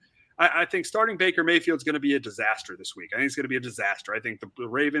Keenum. I think starting Baker Mayfield is going to be a disaster this week. I think it's going to be a disaster. I think the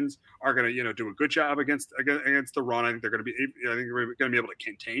Ravens are going to, do a good job against the run. I think they're going to be able to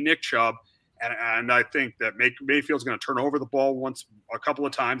contain Nick Chubb, and I think that Mayfield's going to turn over the ball a couple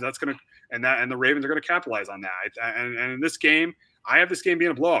of times. And the Ravens are going to capitalize on that. And in this game, I have this game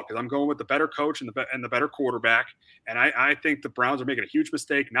being a blowout because I'm going with the better coach and the better quarterback. And I think the Browns are making a huge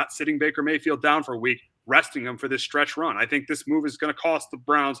mistake not sitting Baker Mayfield down for a week, resting him for this stretch run. I think this move is going to cost the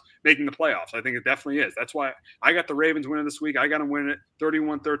Browns making the playoffs. I think it definitely is. That's why I got the Ravens winning this week. I got them winning it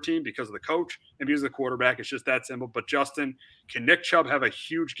 31-13 because of the coach and because of the quarterback. It's just that simple. But Justin, can Nick Chubb have a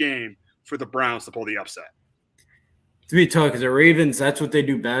huge game for the Browns to pull the upset? It's going to be tough because the Ravens, that's what they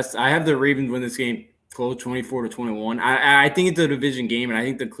do best. I have the Ravens win this game close 24-21. I think it's a division game, and I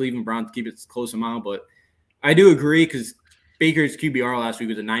think the Cleveland Browns keep it close amount, but I do agree because Baker's QBR last week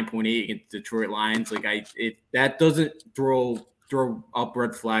was a 9.8 against Detroit Lions. That doesn't throw up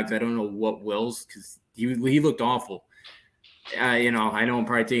red flags. I don't know what wills because he looked awful. I know I'm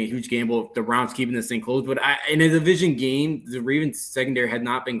probably taking a huge gamble. The Browns keeping this thing close, but in a division game, the Ravens secondary had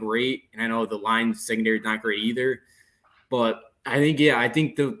not been great, and I know the Lions secondary is not great either. But I think I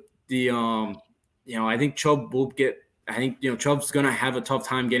think Chubb will get. I think Chubb's gonna have a tough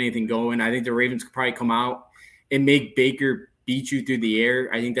time getting anything going. I think the Ravens could probably come out and make Baker beat you through the air.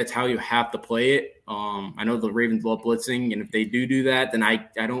 I think that's how you have to play it. I know the Ravens love blitzing, and if they do that, then I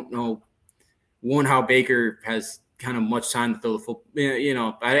don't know how Baker has kind of much time to throw the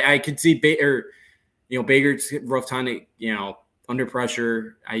football. I could see Baker's rough time to, under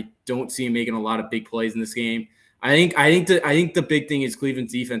pressure. I don't see him making a lot of big plays in this game. I think the big thing is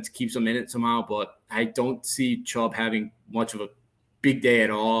Cleveland's defense keeps them in it somehow, but I don't see Chubb having much of a big day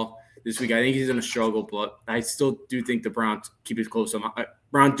at all this week. I think he's going to struggle, but I still do think the Browns keep it close.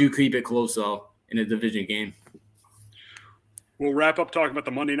 Browns do keep it close though in a division game. We'll wrap up talking about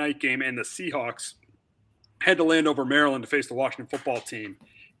the Monday night game, and the Seahawks had to land over Maryland to face the Washington football team.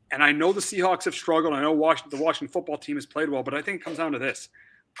 And I know the Seahawks have struggled. I know the Washington football team has played well, but I think it comes down to this.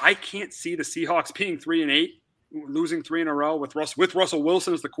 I can't see the Seahawks being 3-8. Losing 3 in a row with Russell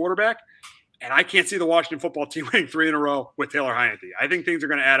Wilson as the quarterback, and I can't see the Washington football team winning 3 in a row with Taylor Heinicke. I think things are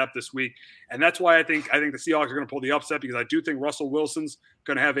going to add up this week, and that's why I think the Seahawks are going to pull the upset because I do think Russell Wilson's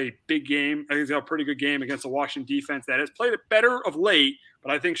going to have a big game. I think he's got a pretty good game against the Washington defense that has played it better of late,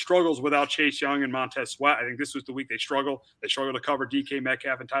 but I think struggles without Chase Young and Montez Sweat. I think this was the week they struggle. They struggle to cover DK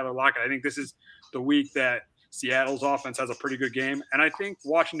Metcalf and Tyler Lockett. I think this is the week that Seattle's offense has a pretty good game. And I think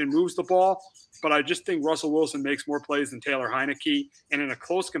Washington moves the ball, but I just think Russell Wilson makes more plays than Taylor Heinicke. And in a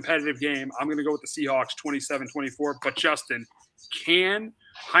close competitive game, I'm going to go with the Seahawks 27-24. But Justin, can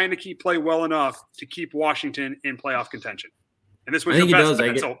Heinicke play well enough to keep Washington in playoff contention? And this was your best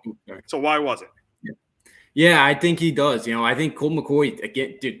bet, so why was it? Yeah, I think he does. I think Colt McCoy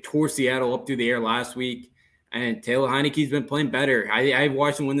again tore Seattle up through the air last week. And Taylor Heinicke's been playing better. I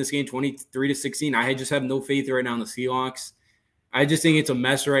watched him win this game 23-16. I just have no faith right now in the Seahawks. I just think it's a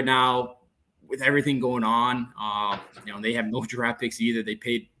mess right now with everything going on. They have no draft picks either. They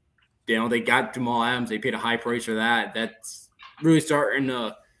paid, they got Jamal Adams. They paid a high price for that. That's really starting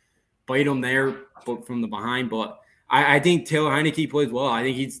to bite them there from the behind. But I think Taylor Heinicke plays well. I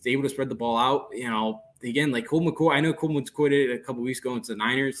think he's able to spread the ball out. Again, like Colt McCoy. I know Colt McCoy did it a couple weeks ago into the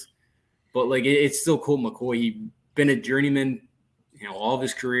Niners. But, it's still Colt McCoy. He's been a journeyman, all of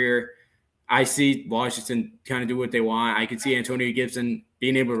his career. I see Washington kind of do what they want. I could see Antonio Gibson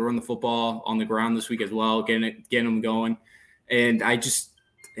being able to run the football on the ground this week as well, getting them going. And I just,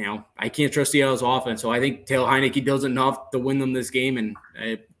 I can't trust Seattle's offense. So I think Taylor Heinicke does enough to win them this game. And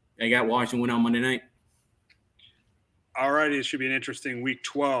I got Washington win on Monday night. All righty. It should be an interesting week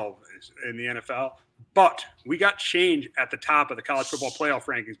 12 in the NFL. But we got change at the top of the college football playoff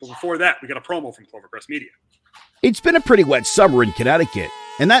rankings. But before that, we got a promo from Clovercrest Media. It's been a pretty wet summer in Connecticut,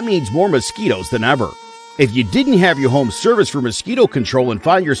 and that means more mosquitoes than ever. If you didn't have your home serviced for mosquito control and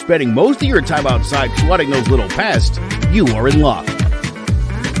find you're spending most of your time outside swatting those little pests, you are in luck.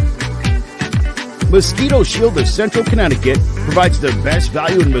 Mosquito Shield of Central Connecticut provides the best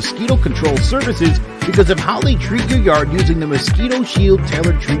value in mosquito control services because of how they treat your yard using the Mosquito Shield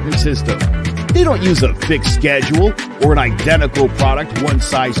tailored treatment system. They don't use a fixed schedule or an identical product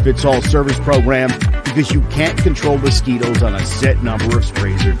one-size-fits-all service program because you can't control mosquitoes on a set number of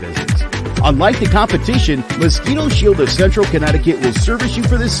sprays or visits. Unlike the competition, Mosquito Shield of Central Connecticut will service you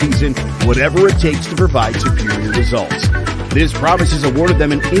for the season, whatever it takes to provide superior results. This promise has awarded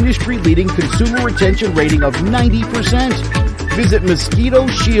them an industry-leading consumer retention rating of 90%. Visit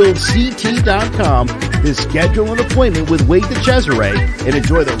MosquitoShieldCT.com to schedule an appointment with Wade DeCesare and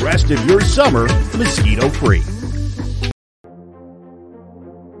enjoy the rest of your summer mosquito-free.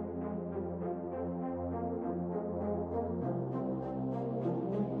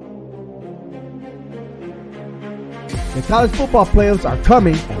 The college football playoffs are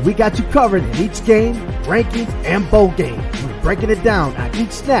coming, and we got you covered in each game, rankings, and bowl game. We're breaking it down on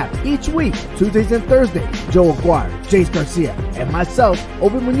each snap, each week, Tuesdays and Thursdays. Joe Aguirre, Jace Garcia, and myself,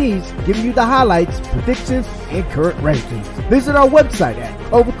 Obi Muniz, giving you the highlights, predictions, and current rankings. Visit our website at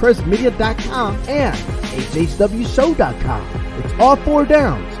CloverCrestMedia.com and HHWShow.com. It's all four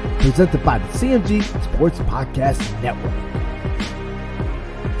downs, presented by the CMG Sports Podcast Network.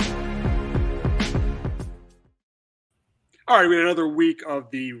 All right, we had another week of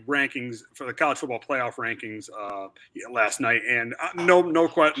the rankings for the college football playoff rankings last night, and no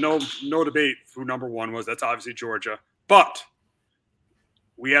debate who number one was. That's obviously Georgia, but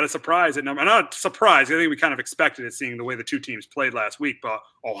we had a surprise at number. Not a surprise. I think we kind of expected it, seeing the way the two teams played last week. But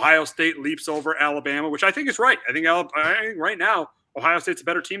Ohio State leaps over Alabama, which I think is right. I think right now Ohio State's a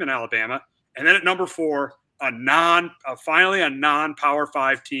better team than Alabama. And then at number 4, finally a non-Power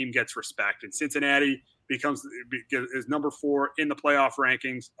 5 team gets respect, and Cincinnati is number 4 in the playoff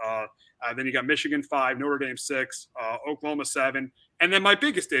rankings. Then you got Michigan 5, Notre Dame 6, Oklahoma 7. And then my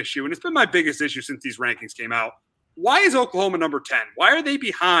biggest issue, and it's been my biggest issue since these rankings came out, why is Oklahoma number 10? Why are they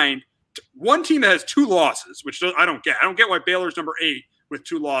behind one team that has 2 losses, which I don't get. I don't get why Baylor's number 8 with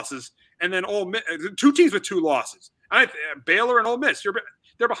 2 losses, and then 2 teams with 2 losses. Baylor and Ole Miss,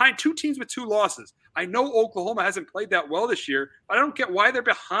 they're behind 2 teams with 2 losses. I know Oklahoma hasn't played that well this year, but I don't get why they're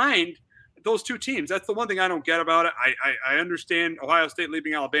behind those 2 teams. That's the one thing I don't get about it. I understand Ohio State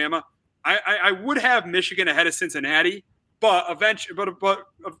leaving Alabama. I would have Michigan ahead of Cincinnati, but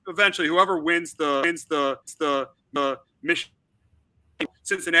eventually whoever wins the Michigan,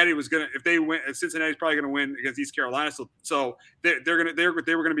 Cincinnati was gonna, if they win, Cincinnati's probably gonna win against East Carolina. So they were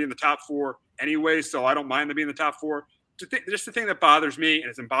gonna be in the top 4 anyway. So I don't mind them being in the top 4. Just the thing that bothers me, and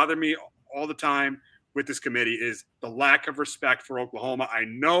it's been bothering me all the time with this committee, is the lack of respect for Oklahoma. I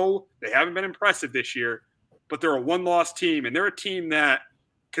know they haven't been impressive this year, but they're a 1-loss team, and they're a team that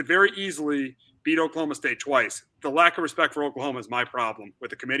could very easily beat Oklahoma State twice. The lack of respect for Oklahoma is my problem with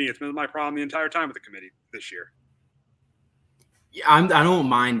the committee. It's been my problem the entire time with the committee this year. Yeah, I don't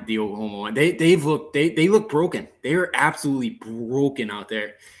mind the Oklahoma one. They look broken. They are absolutely broken out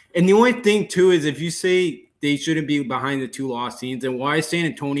there. And the only thing too is, if you say they shouldn't be behind the 2 loss teams, and why is San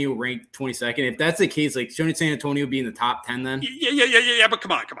Antonio ranked 22nd? If that's the case, like, shouldn't San Antonio be in the top 10 then? Yeah. But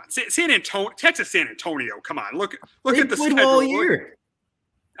come on. San Antonio, Texas, San Antonio. Come on, look at the schedule. All year.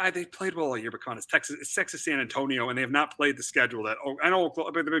 They played well all year, but come on, it's Texas, San Antonio, and they have not played the schedule that. I know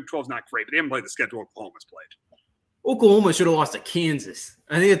the Big 12 is not great, but they haven't played the schedule Oklahoma's played. Oklahoma should have lost to Kansas.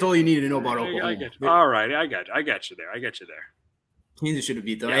 I think that's all you needed to know about Oklahoma. I get you. All right, I got you there. Kansas should have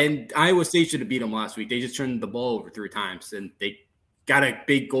beat them. Yeah. And Iowa State should have beat them last week. They just turned the ball over 3 times, and they got a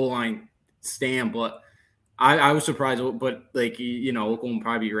big goal line stand. But I was surprised. But, Oklahoma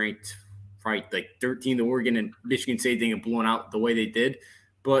probably ranked like 13th. The Oregon and Michigan State thing and blown out the way they did.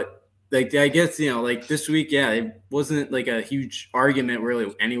 But, I guess, this week, it wasn't like a huge argument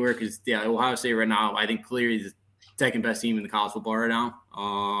really anywhere because, Ohio State right now, I think clearly is the second best team in the college football right now.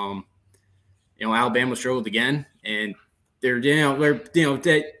 Alabama struggled again, and I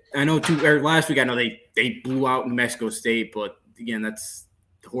know last week I know they blew out New Mexico State, but again, that's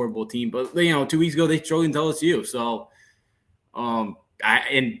a horrible team. But 2 weeks ago they struggled into LSU, so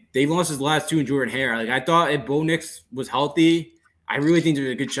and they lost his last 2 in Jordan Hare. Like, I thought if Bo Nix was healthy, I really think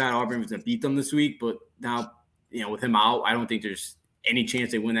there's a good shot Auburn was going to beat them this week. But now, with him out, I don't think there's any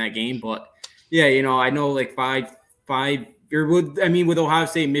chance they win that game. But I know like 5 with Ohio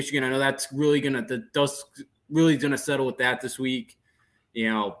State and Michigan, I know that's really going to settle with that this week.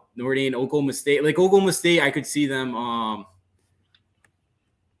 Notre Dame, Oklahoma State. Like, Oklahoma State, I could see them.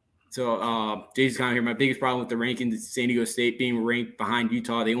 Jason's kind of here. My biggest problem with the rankings is San Diego State being ranked behind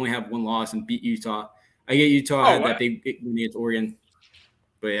Utah. They only have 1 loss and beat Utah. I get Utah had that big win against Oregon.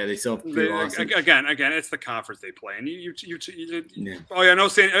 But yeah, they still have 3 losses. Again, it's the conference they play, and you oh yeah,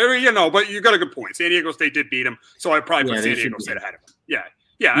 no, but you got a good point. San Diego State did beat them, so I probably put San Diego State ahead of them.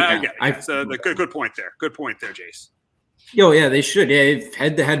 Yeah, I get it. It's good point there. Good point there, Jace. Yeah, they should. Yeah, if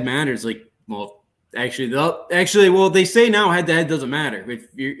head-to-head matters, they say now head-to-head doesn't matter if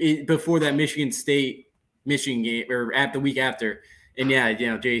you're before that Michigan game or at the week after, and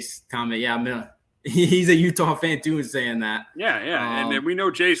Jace comment. He's a Utah fan too, and saying that. Yeah, and we know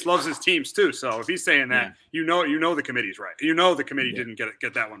Jace loves his teams too. So if he's saying that, you know the committee's right. You know the committee didn't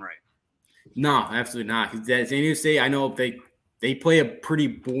get that one right. No, absolutely not. San Diego State, I know they play a pretty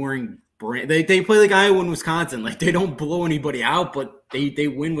boring brand. They play like Iowa and Wisconsin. Like they don't blow anybody out, but they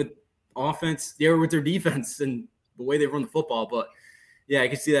win with offense. They're with their defense and the way they run the football. But yeah, I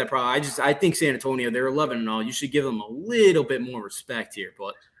can see that problem. I think San Antonio, they're 11-0. You should give them a little bit more respect here,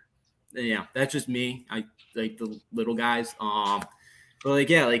 but. Yeah, that's just me. I like the little guys. But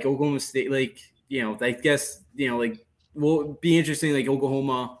Oklahoma State, I guess, will be interesting. Like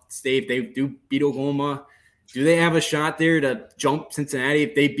Oklahoma State, if they do beat Oklahoma, do they have a shot there to jump Cincinnati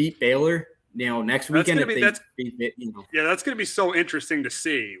if they beat Baylor? Next weekend. That's going to be so interesting to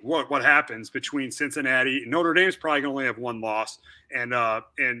see what happens between Cincinnati. Notre Dame's probably going to only have 1 loss, and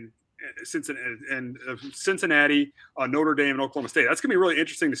Cincinnati, Notre Dame, and Oklahoma State. That's going to be really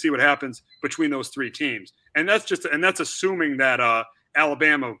interesting to see what happens between those 3 teams. And that's assuming that if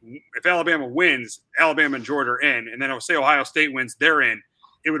Alabama wins, Alabama and Georgia are in, and then I'll say Ohio State wins, they're in.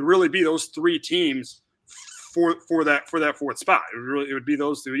 It would really be those 3 teams for that 4th spot. It would be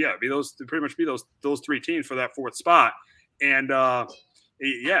those 2. Yeah, pretty much be those 3 teams for that 4th spot. And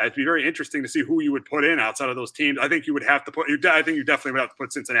it'd be very interesting to see who you would put in outside of those teams. I think you would have to I think you definitely would have to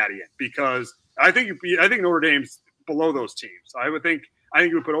put Cincinnati in because I think Notre Dame's below those teams. I think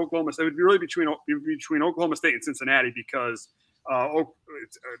you would put Oklahoma State. It would be really between Oklahoma State and Cincinnati because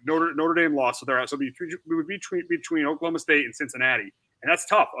Notre Dame lost, so they're out. So it would be between Oklahoma State and Cincinnati, and that's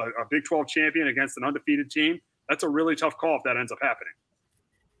tough. A Big 12 champion against an undefeated team. That's a really tough call if that ends up happening.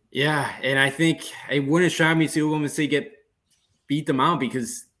 Yeah, and I think it wouldn't shock me to see Oklahoma State beat them out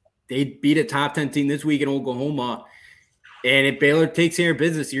because they beat a top 10 team this week in Oklahoma. And if Baylor takes care of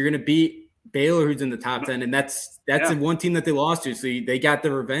business, you're going to beat Baylor, who's in the top 10. And that's the one team that they lost to. So they got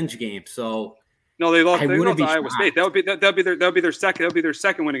the revenge game. So no, they lost to Iowa State. That'll be their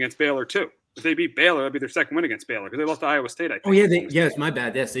second win against Baylor too. If they beat Baylor, that'd be their second win against Baylor because they lost to Iowa State, I think. Oh yeah, yes, my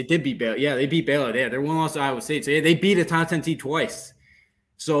bad. Yes, they did beat Baylor. Yeah, they beat Baylor. Yeah, they're 1 loss to Iowa State. So they beat a top 10 team twice.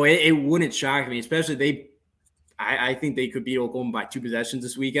 So it wouldn't shock me, especially I think they could beat Oklahoma by 2 possessions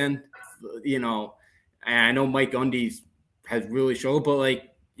this weekend. And I know Mike Gundy has really showed, but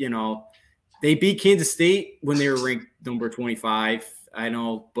they beat Kansas State when they were ranked number 25. I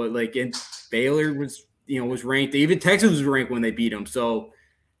know, but Baylor was ranked. Even Texas was ranked when they beat them. So,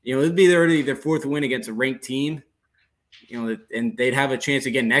 it'd be their 4th win against a ranked team. And they'd have a chance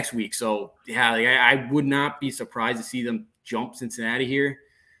again next week. So yeah, I would not be surprised to see them jump Cincinnati here.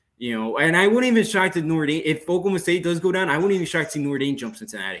 And I wouldn't even shock that Notre Dame, if Oklahoma State does go down, I wouldn't even shock to see Notre Dame jump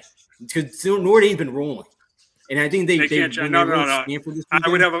Cincinnati because Notre Dame's been rolling, and I think they can't. No. I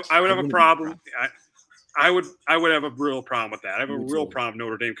would have a problem. I would have a real problem with that. I have a real problem with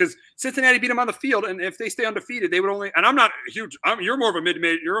Notre Dame because Cincinnati beat them on the field, and if they stay undefeated, they would only. And I'm not huge. You're more of a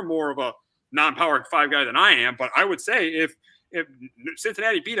mid-major. You're more of a non-power 5 guy than I am. But I would say if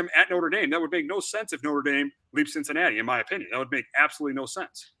Cincinnati beat them at Notre Dame, that would make no sense if Notre Dame leaps Cincinnati. In my opinion, that would make absolutely no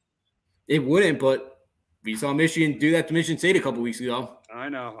sense. It wouldn't, but we saw Michigan do that to Michigan State a couple weeks ago. I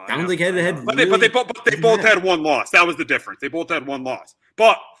know. Sounds like head-to-head. But they both had 1 loss. That was the difference. They both had 1 loss.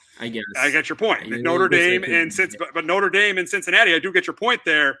 But I guess I get your point. Notre Dame and Notre Dame and Cincinnati, I do get your point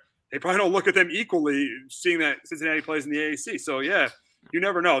there. They probably don't look at them equally, seeing that Cincinnati plays in the AAC. So yeah, you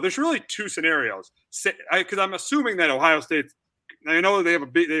never know. There's really 2 scenarios. Because I'm assuming that Ohio State. I know they have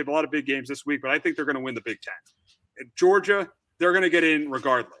a lot of big games this week, but I think they're going to win the Big Ten. And Georgia, they're going to get in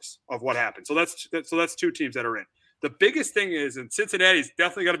regardless of what happens. So that's 2 teams that are in. The biggest thing is, and Cincinnati's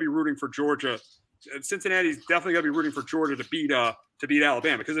definitely got to be rooting for Georgia. Cincinnati's definitely got to be rooting for Georgia to beat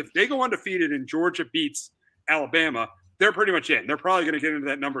Alabama, because if they go undefeated and Georgia beats Alabama, they're pretty much in. They're probably going to get into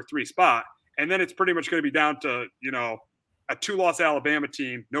that number 3 spot, and then it's pretty much going to be down to a 2-loss Alabama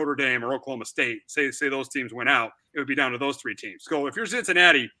team, Notre Dame or Oklahoma State. Say those teams went out, it would be down to those 3 teams. So if you're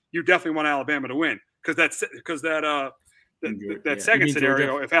Cincinnati, you definitely want Alabama to win that second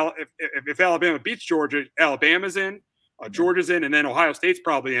scenario. If Alabama beats Georgia, Alabama's in, Georgia's in, and then Ohio State's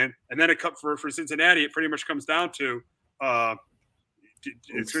probably in, and then for Cincinnati, it pretty much comes down to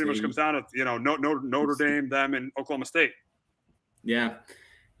Notre Dame, them, and Oklahoma State. Yeah.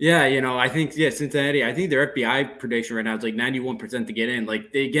 Yeah, I think Cincinnati. I think their FBI prediction right now is like 91% to get in.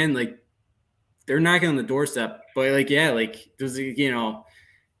 Like they're knocking on the doorstep. But there's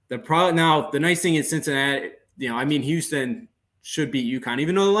the problem now. The nice thing is Cincinnati. Houston should beat UConn,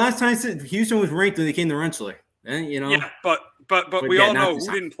 even though the last time Houston was ranked when they came to Rensselaer. Yeah, but we all know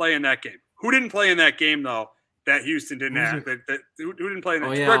who didn't play in that game. Who didn't play in that game though? That Houston didn't have. Who didn't play in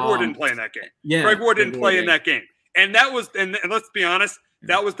that? Greg Ward didn't play in that game. Yeah, Greg Ward didn't play in that game. And that was, and let's be honest,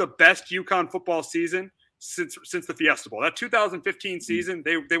 that was the best UConn football season since the Fiesta Bowl. That 2015 season,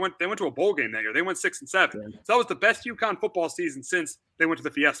 they went to a bowl game that year. They went 6-7. So that was the best UConn football season since they went to the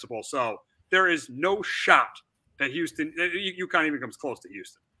Fiesta Bowl. So there is no shot that UConn even comes close to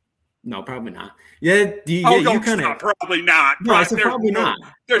Houston. No, probably not. Yeah, probably not. No, I said probably not.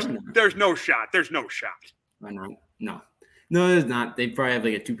 There's no shot. There's no shot. I know. No, there's not. They probably have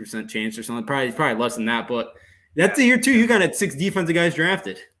like a 2% chance or something. Probably less than that. But that's the year too. UConn had 6 defensive guys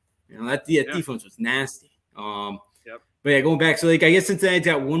drafted. That defense was nasty. But yeah, going back. So I guess Cincinnati's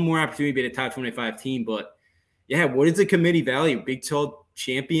got one more opportunity to be a top 25 team. But yeah, what is the committee value? Big 12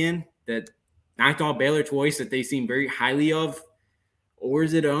 champion that knocked off Baylor twice that they seem very highly of, or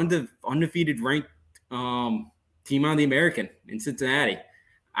is it an undefeated ranked team on the American in Cincinnati?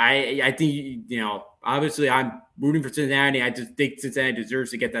 I think, obviously I'm rooting for Cincinnati. I just think Cincinnati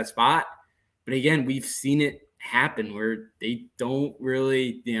deserves to get that spot. But again, we've seen it happen where they don't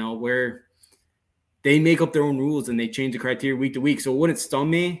really, where they make up their own rules and they change the criteria week to week. So it wouldn't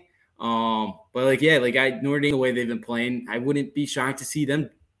stun me. But Notre Dame, the way they've been playing, I wouldn't be shocked to see them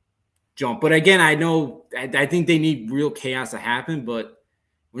jump. But again, I think they need real chaos to happen, but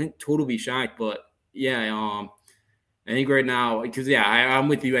wouldn't totally be shocked. But yeah, I think right now, because I'm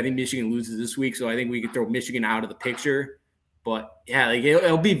with you. I think Michigan loses this week, so I think we could throw Michigan out of the picture. But yeah,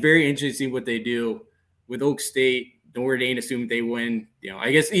 it'll be very interesting to see what they do with Oak State, Notre Dame, assuming they win.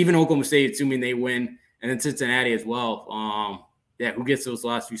 I guess even Oklahoma State, assuming they win, and then Cincinnati as well. Who gets those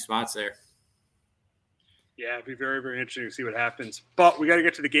last few spots there? Yeah, it'd be very, very interesting to see what happens. But we got to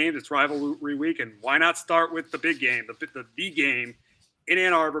get to the games. It's rivalry week, and why not start with the big game, the game in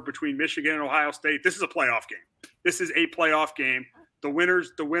Ann Arbor between Michigan and Ohio State. This is a playoff game. This is a playoff game. The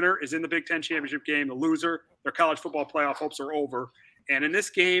winner is in the Big Ten championship game. The loser, their college football playoff hopes are over. And in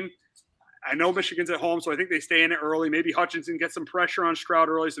this game, I know Michigan's at home, so I think they stay in it early. Maybe Hutchinson gets some pressure on Stroud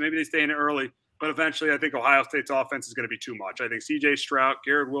early, so maybe they stay in it early. But eventually, I think Ohio State's offense is going to be too much. I think C.J. Stroud,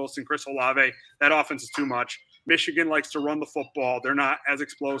 Garrett Wilson, Chris Olave, that offense is too much. Michigan likes to run the football. They're not as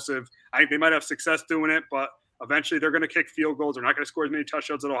explosive. I think they might have success doing it, but eventually they're going to kick field goals. They're not going to score as many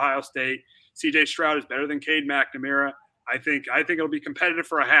touchdowns at Ohio State. C.J. Stroud is better than Cade McNamara. I think it'll be competitive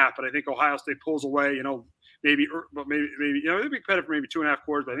for a half, but I think Ohio State pulls away, maybe it'll be competitive for maybe 2.5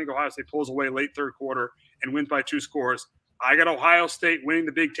 quarters, but I think Ohio State pulls away late third quarter and wins by 2 scores. I got Ohio State winning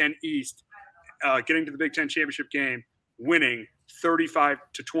the Big Ten East, getting to the Big Ten championship game, winning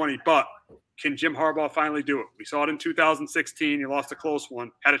 35-20. But can Jim Harbaugh finally do it? We saw it in 2016. He lost a close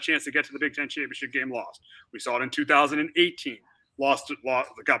one, had a chance to get to the Big Ten championship game, lost. We saw it in 2018,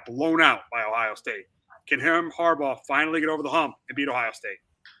 got blown out by Ohio State. Can Jim Harbaugh finally get over the hump and beat Ohio State?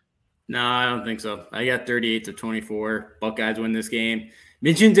 No, I don't think so. I got 38-24. Buckeyes win this game.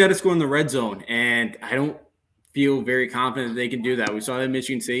 Michigan's got to score in the red zone, and I don't feel very confident that they can do that. We saw that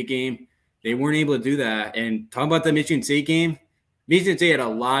Michigan State game. They weren't able to do that. And talking about the Michigan State game, Michigan State had a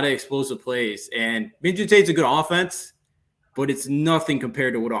lot of explosive plays. And Michigan State's a good offense, but it's nothing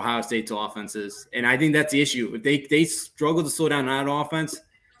compared to what Ohio State's offense is. And I think that's the issue. If they struggle to slow down that offense,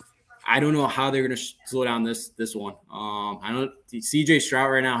 I don't know how they're going to slow down this one. I don't C.J.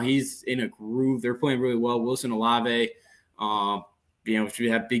 Stroud right now, he's in a groove. They're playing really well. Wilson Olave,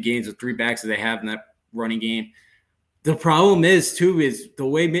 should have big gains with 3 backs that they have in that running game. The problem is the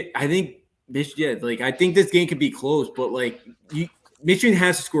way I think Michigan, I think this game could be close, but Michigan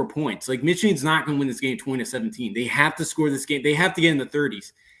has to score points. Michigan's not going to win this game 20-17. They have to score this game. They have to get in the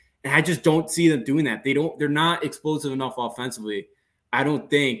 30s. And I just don't see them doing that. They're not explosive enough offensively, I don't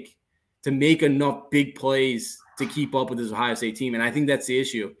think, to make enough big plays to keep up with this Ohio State team. And I think that's the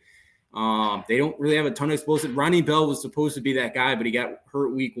issue. They don't really have a ton of explosive. Ronnie Bell was supposed to be that guy, but he got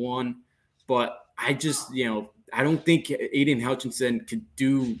hurt week 1. But I just, I don't think Aiden Hutchinson could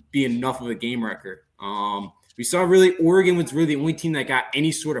be enough of a game wrecker. We saw Oregon was really the only team that got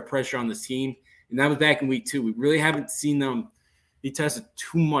any sort of pressure on this team. And that was back in week 2. We really haven't seen them be tested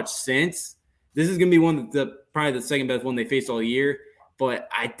too much since. This is going to be probably the second best one they faced all year. But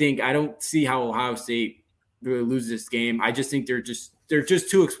I don't see how Ohio State really loses this game. I just think they're just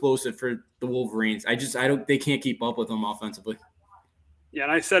too explosive for the Wolverines. They can't keep up with them offensively. Yeah,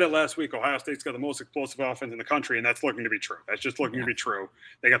 and I said it last week. Ohio State's got the most explosive offense in the country, and that's looking to be true. That's just looking to be true.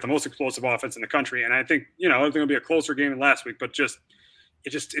 They got the most explosive offense in the country, and I think it's going to be a closer game than last week. But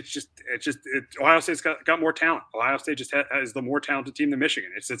Ohio State's got more talent. Ohio State just has the more talented team than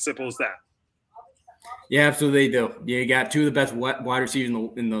Michigan. It's as simple as that. Yeah, absolutely they do. You got two of the best wide receivers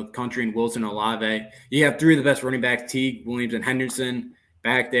in the country in Wilson and Olave. You have three of the best running backs, Teague, Williams, and Henderson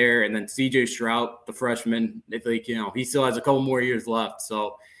back there, and then C.J. Stroud, the freshman. He still has a couple more years left.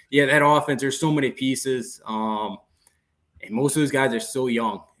 So, yeah, that offense, there's so many pieces, and most of those guys are so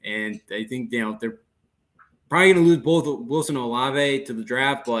young. And I think they're probably going to lose both Wilson and Olave to the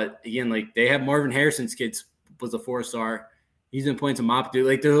draft. But again, they have Marvin Harrison's kids was a 4-star. He's been playing some mop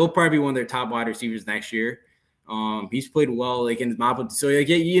dude. He'll probably be one of their top wide receivers next year. He's played well in his mop. So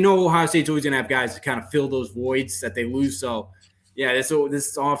Ohio State's always gonna have guys to kind of fill those voids that they lose. So yeah,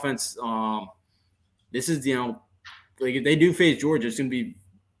 this offense. This is if they do face Georgia, it's gonna be.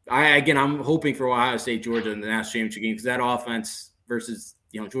 I'm hoping for Ohio State Georgia in the national championship game because that offense versus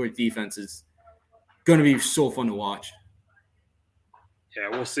Georgia defense is gonna be so fun to watch. Yeah,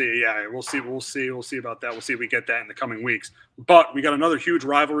 we'll see. Yeah, we'll see about that. We'll see if we get that in the coming weeks. But we got another huge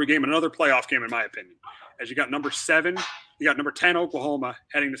rivalry game, another playoff game, in my opinion. As you got number 7, you got number 10 Oklahoma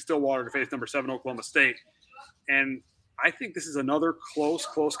heading to Stillwater to face number 7 Oklahoma State, and I think this is another close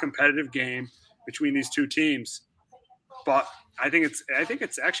competitive game between these two teams. But I think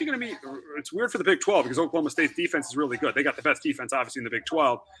it's actually going to be. It's weird for the Big 12 because Oklahoma State's defense is really good. They got the best defense, obviously, in the Big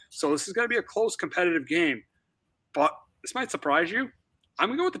 12. So this is going to be a close competitive game. But this might surprise you. I'm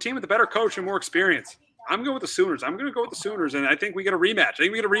going to go with the team with the better coach and more experience. I'm going to go with the Sooners. And I think we get a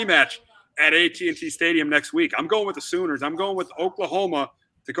rematch. At AT&T Stadium next week. I'm going with the Sooners. I'm going with Oklahoma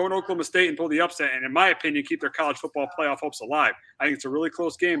to go in Oklahoma State and pull the upset, and in my opinion, keep their college football playoff hopes alive. I think it's a really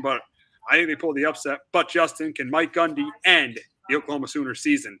close game, but I think they pull the upset. But, Justin, can Mike Gundy end the Oklahoma Sooners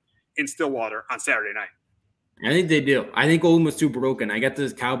season in Stillwater on Saturday night? I think they do. I think Oklahoma's too broken. I got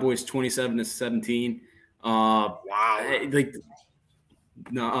the Cowboys 27-17. Wow.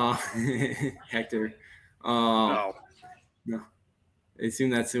 No, Hector. No. I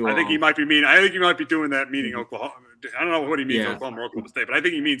assume that's who. I think he might be mean. I think he might be doing that meaning Oklahoma. I don't know what he means Oklahoma or Oklahoma State, but I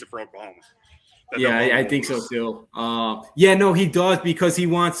think he means it for Oklahoma. I think so too. He does because he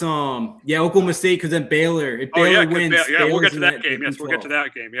wants Oklahoma State because then Baylor. If Baylor wins, we'll get to that game. Yes, we'll get to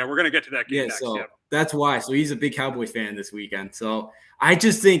that game. Yeah, we're gonna get to that game next. So that's why. So he's a big Cowboys fan this weekend. So I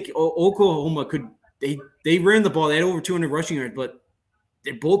just think Oklahoma could. They ran the ball. They had over 200 rushing yards, but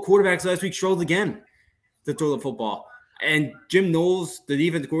both quarterbacks last week struggled again to throw the football. And Jim Knowles, the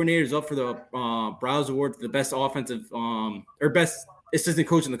defensive coordinator, is up for the Browse Award for the best offensive or best assistant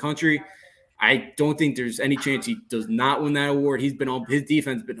coach in the country. I don't think there's any chance he does not win that award. His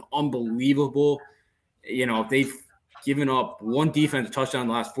defense has been unbelievable. They've given up one defensive touchdown in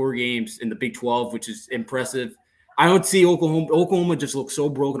the last 4 games in the Big 12, which is impressive. I don't see Oklahoma just looks so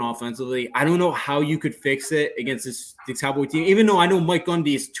broken offensively. I don't know how you could fix it against this Cowboy team, even though I know Mike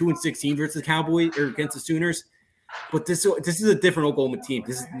Gundy is 2-16 versus the Cowboys or against the Sooners. But this is a different Oklahoma team.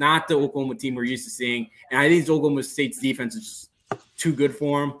 This is not the Oklahoma team we're used to seeing. And I think Oklahoma State's defense is just too good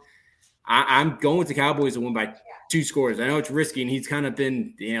for him. I'm going with the Cowboys to win by 2 scores. I know it's risky, and he's kind of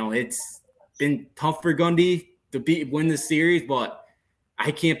been, it's been tough for Gundy to win this series, but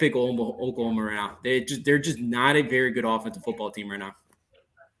I can't pick Oklahoma right now. They're just not a very good offensive football team right now.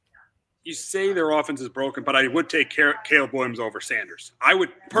 You say their offense is broken, but I would take Caleb Williams over Sanders. I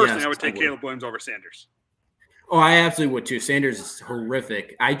would take Caleb Williams over Sanders. Oh, I absolutely would too. Sanders is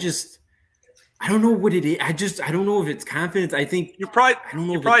horrific. I don't know what it is. I don't know if it's confidence. I think you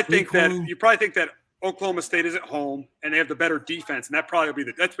probably think that Oklahoma State is at home and they have the better defense, and that probably will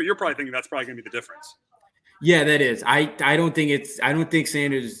be that's what you're probably thinking. That's probably going to be the difference. Yeah, that is. I don't think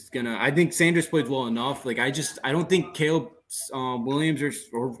Sanders is gonna. I think Sanders plays well enough. I don't think Caleb Williams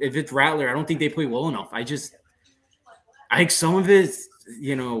or if it's Rattler, I don't think they play well enough. I think some of it is,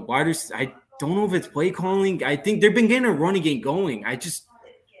 I don't know if it's play calling. I think they've been getting a running game going.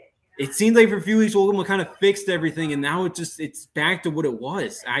 It seemed like for a few weeks Oklahoma kind of fixed everything, and now it's back to what it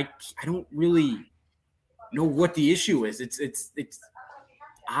was. I don't really know what the issue is. It's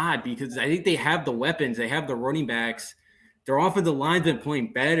odd because I think they have the weapons, they have the running backs. Their offensive line's been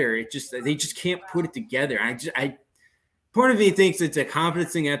playing better. They just can't put it together. Part of me thinks it's a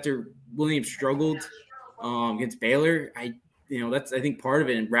confidence thing after Williams struggled against Baylor. That's I think part of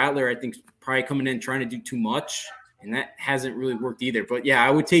it. And Rattler, I think, is probably coming in trying to do too much, and that hasn't really worked either. But yeah, I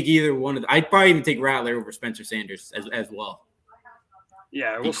would take either one of. I'd probably even take Rattler over Spencer Sanders as well.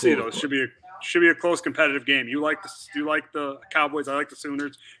 Yeah, we'll see though. It should be a close competitive game. You like the Cowboys. I like the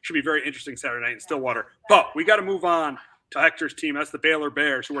Sooners. Should be very interesting Saturday night in Stillwater. But we got to move on to Hector's team. That's the Baylor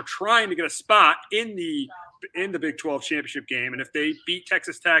Bears, who are trying to get a spot in the Big 12 championship game. And if they beat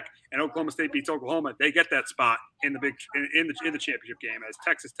Texas Tech and Oklahoma State beats Oklahoma, they get that spot in the championship game as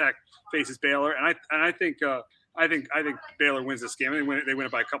Texas Tech faces Baylor. And I think Baylor wins this game. They win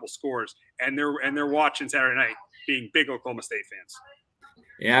it by a couple scores, and they're watching Saturday night, being big Oklahoma State fans.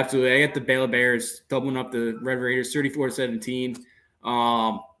 Yeah, absolutely. I got the Baylor Bears doubling up the Red Raiders 34-17.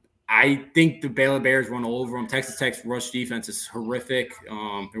 I think the Baylor Bears run all over them. Texas Tech's rush defense is horrific.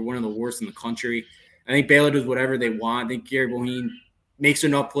 They're one of the worst in the country. I think Baylor does whatever they want. I think Gary Boheen makes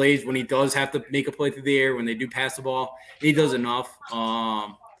enough plays when he does have to make a play through the air. When they do pass the ball, he does enough.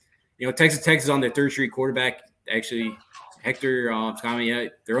 Texas Tech is on their third street quarterback. Actually, Hector Tommy,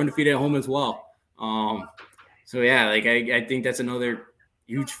 they're undefeated at home as well. I think that's another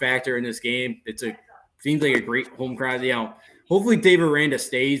huge factor in this game. Seems like a great home crowd. Hopefully Dave Aranda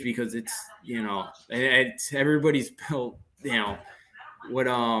stays because it's everybody's built.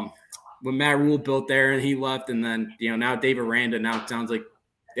 When Matt Rule built there and he left, and then now Dave Aranda. Now it sounds like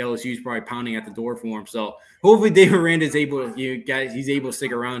LSU's probably pounding at the door for him. So hopefully Dave Aranda is able. He's able to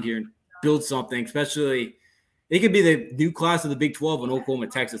stick around here and build something. Especially, they could be the new class of the Big 12 when Oklahoma,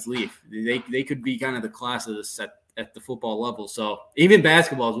 Texas leave. They could be kind of the class of the set at the football level. So even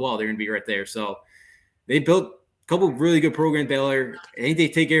basketball as well, they're going to be right there. So they built a couple of really good programs. Baylor, I think they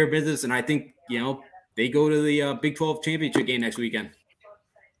take care of business, and I think they go to the Big 12 championship game next weekend.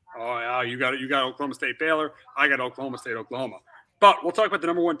 Oh yeah, you got Oklahoma State Baylor. I got Oklahoma State Oklahoma. But we'll talk about the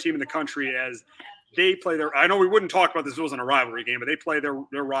number one team in the country as they play their. I know we wouldn't talk about this if it wasn't a rivalry game, but they play their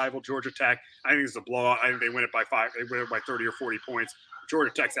rival Georgia Tech. I think it's a blowout. I think they win it by 5. They win it by 30 or 40 points.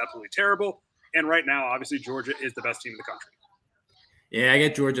 Georgia Tech's absolutely terrible, and right now, obviously, Georgia is the best team in the country. Yeah, I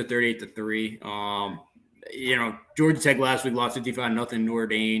get Georgia 38-3. Georgia Tech last week lost 55-0 Notre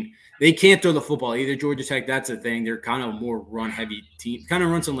Dame. They can't throw the football either. Georgia Tech, that's the thing. They're kind of a more run-heavy team. Kind of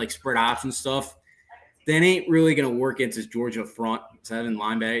run some spread option stuff. That ain't really going to work against this Georgia front 7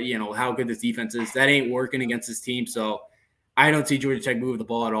 linebacker. How good this defense is. That ain't working against this team. So I don't see Georgia Tech move the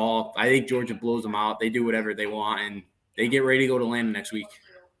ball at all. I think Georgia blows them out. They do whatever they want, and they get ready to go to Atlanta next week.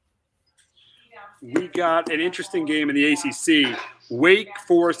 We got an interesting game in the ACC. Wake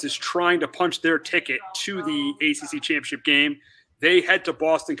Forest is trying to punch their ticket to the ACC championship game. They head to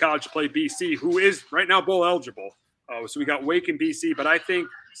Boston College to play BC, who is right now bowl eligible. So we got Wake and BC, but I think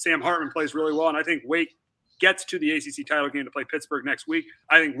Sam Hartman plays really well, and I think Wake gets to the ACC title game to play Pittsburgh next week.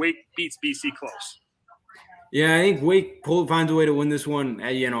 I think Wake beats BC close. Yeah, I think Wake finds a way to win this one.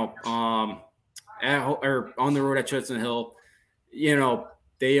 On the road at Chestnut Hill.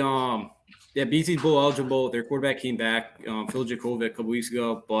 BC's bowl eligible. Their quarterback came back, Phil Jakovic, a couple weeks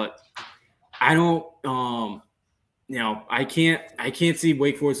ago, but I don't. I can't see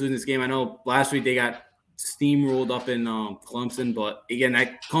Wake Forest losing this game. I know last week they got steamrolled up in Clemson, but again,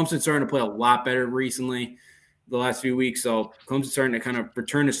 Clemson's starting to play a lot better recently the last few weeks. So Clemson's starting to kind of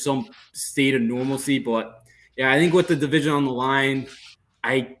return to some state of normalcy. But yeah, I think with the division on the line,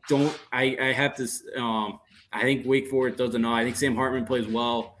 I think Wake Forest does enough. I think Sam Hartman plays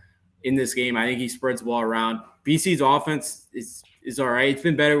well in this game. I think he spreads the ball around. BC's offense is all right. It's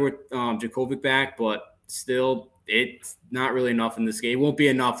been better with Jakovic back, but still it's not really enough in this game. It won't be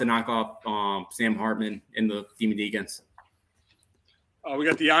enough to knock off Sam Hartman and the Demon Deacons. We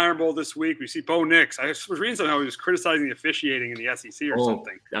got the Iron Bowl this week. We see Bo Nix. I was reading something how he was criticizing the officiating in the SEC or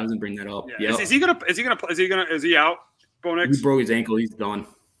something. I was gonna bring that up. Yeah. Yep. Is he out? Bo Nix? He broke his ankle. He's done.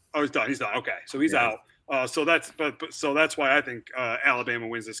 Oh, he's done. He's done. Okay, so he's out. So that's why I think Alabama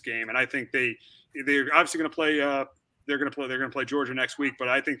wins this game, and I think they're obviously going to play. They're going to play Georgia next week, but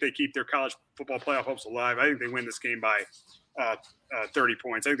I think they keep their college football playoff hopes alive. I think they win this game by 30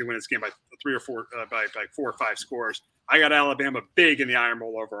 points. I think they win this game by 3 or 4 by 4 or 5 scores. I got Alabama big in the Iron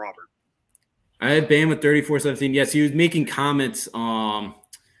Bowl over Auburn. I had Bama 34-17. Yes, he was making comments of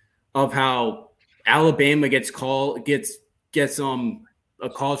how Alabama gets a call from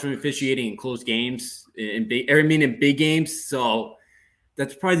officiating in close games in big games. So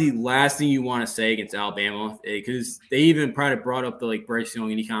that's probably the last thing you want to say against Alabama, because they even probably brought up the Bryce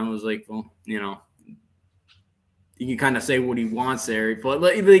Young, and he kind of was like, well, he can kind of say what he wants there, but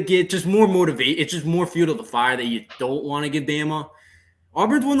it's just more motivate. It's just more fuel to the fire that you don't want to give Bama.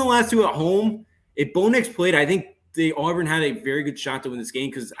 Auburn's won the last 2 at home. If Bo Nix played, I think Auburn had a very good shot to win this game,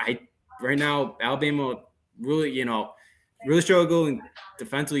 because right now Alabama really struggling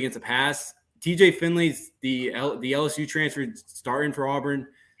defensively against the pass. TJ Finley's the LSU transfer starting for Auburn.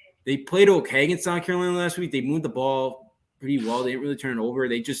 They played okay against South Carolina last week. They moved the ball pretty well. They didn't really turn it over.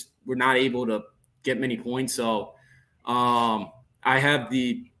 They just were not able to get many points. So I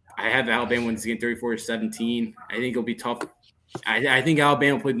I have Alabama wins the game 34-17. I think it'll be tough. I think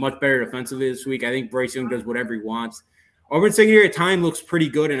Alabama played much better defensively this week. I think Bryce Young does whatever he wants. Auburn secondary at times looks pretty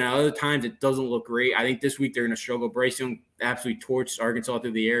good, and at other times it doesn't look great. I think this week they're going to struggle. Bryce Young absolutely torched Arkansas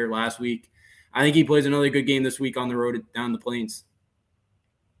through the air last week. I think he plays another good game this week on the road down the Plains.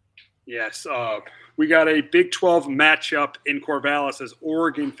 Yes, we got a Big 12 matchup in Corvallis as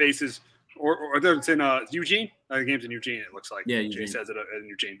Oregon faces or it's in Eugene. The game's in Eugene, it looks like. Yeah, Jay says it in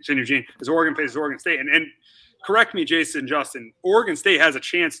Eugene. It's in Eugene. As Oregon faces Oregon State. And correct me, Jason, Justin, Oregon State has a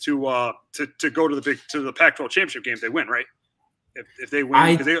chance to go to the Pac-12 championship game if they win, right? If they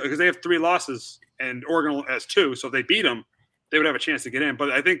win, because they have 3 losses and Oregon has 2. So if they beat them, they would have a chance to get in.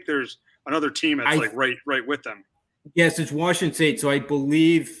 But I think there's another team that's right with them. Yes, it's Washington State. So I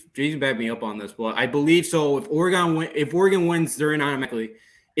believe Jason backed me up on this, but I believe so. If Oregon wins, they're in automatically.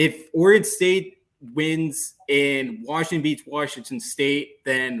 If Oregon State wins and Washington beats Washington State,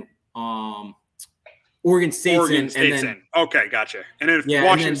 then Oregon State's in. Okay, gotcha. And then if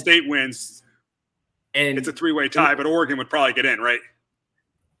Washington State wins, and it's a 3-way tie, but Oregon would probably get in, right?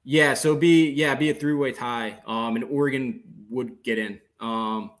 Yeah, so be a 3-way tie. And Oregon would get in.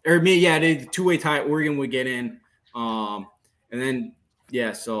 The 2-way tie, Oregon would get in. And then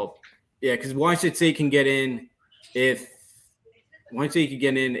because Washington State can get in if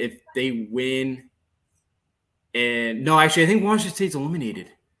they win. And no, actually, I think Washington State's eliminated.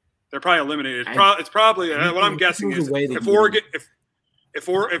 They're probably eliminated. It's probably what I'm guessing is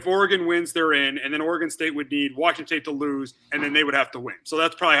if Oregon wins, they're in, and then Oregon State would need Washington State to lose, and then they would have to win. So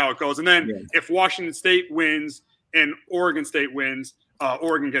that's probably how it goes. And then if Washington State wins and Oregon State wins,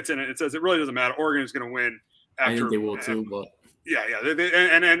 Oregon gets in it. It says it really doesn't matter. Oregon is going to win. After, I think they will too, but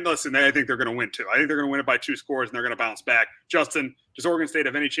and listen, I think they're going to win too. I think they're going to win it by 2 scores, and they're going to bounce back. Justin, does Oregon State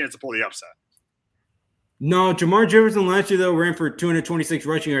have any chance to pull the upset? No, Jamar Jefferson last year, though, ran for 226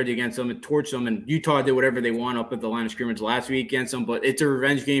 rushing yards against them and torched them. And Utah did whatever they want up at the line of scrimmage last week against them. But it's a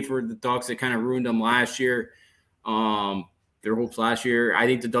revenge game for the Ducks that kind of ruined them last year. Their hopes last year. I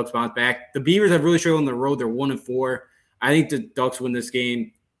think the Ducks bounce back. The Beavers have really struggled on the road. They're 1-4. I think the Ducks win this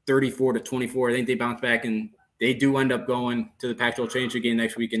game 34-24. I think they bounce back, and they do end up going to the Pac-12 championship game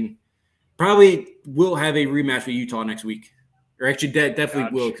next week, and probably will have a rematch with Utah next week. Or actually, definitely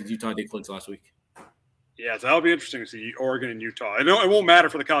will, because Utah did clinch last week. Yeah, so that'll be interesting to see Oregon and Utah. I know it won't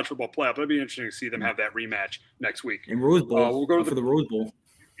matter for the college football playoff, but it'll be interesting to see them have that rematch next week. And Rose Bowl. We'll go for the Rose Bowl.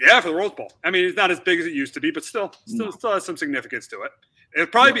 Yeah, for the Rose Bowl. I mean, it's not as big as it used to be, but still has some significance to it. It'll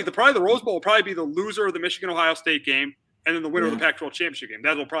probably be the Rose Bowl will probably be the loser of the Michigan-Ohio State game, and then the winner of the Pac-12 championship game.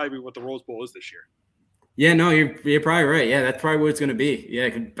 That'll probably be what the Rose Bowl is this year. Yeah, no, you're probably right. Yeah, that's probably what it's going to be. Yeah,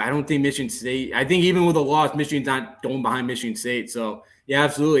 I don't think Michigan State – I think even with a loss, Michigan's not going behind Michigan State. So, yeah,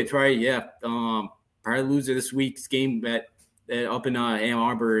 absolutely. It's probably, probably loser this week's game up in Ann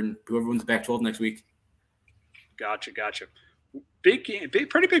Arbor, and whoever wins the Pac-12 next week. Gotcha. Big game,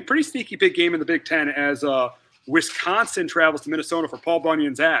 pretty sneaky big game in the Big Ten as Wisconsin travels to Minnesota for Paul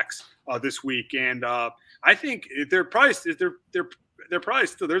Bunyan's Axe this week. And I think they're probably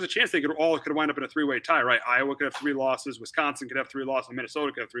still, there's a chance they could wind up in a 3-way tie, right? Iowa could have 3 losses, Wisconsin could have 3 losses,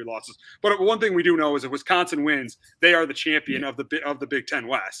 Minnesota could have 3 losses. But one thing we do know is if Wisconsin wins, they are the champion of the Big Ten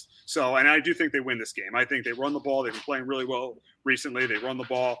West. So, and I do think they win this game. I think they run the ball. They've been playing really well recently. They run the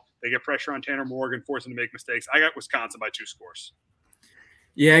ball. They get pressure on Tanner Morgan, force him to make mistakes. I got Wisconsin by 2 scores.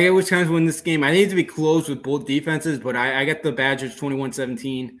 Yeah, I got Wisconsin win this game. I need to be close with both defenses, but I got the Badgers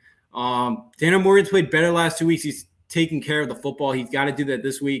 21-17. Tanner Morgan's played better last 2 weeks. He's taking care of the football. He's got to do that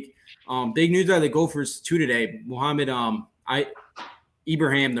this week. Big news out of the Gophers too today. Mohammed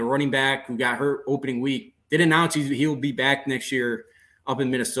Ibrahim, the running back who got hurt opening week, did announce he'll be back next year up in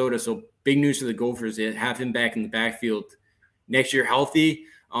Minnesota. So big news for the Gophers. They have him back in the backfield next year healthy.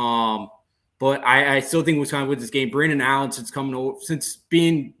 But I still think Wisconsin wins this game. Brandon Allen, since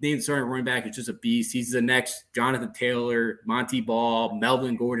being named starting running back, is just a beast. He's the next Jonathan Taylor, Monty Ball,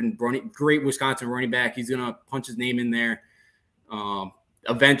 Melvin Gordon, great Wisconsin running back. He's going to punch his name in there.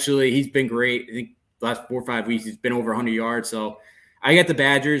 Eventually, he's been great. I think the last 4 or 5 weeks, he's been over 100 yards. So I got the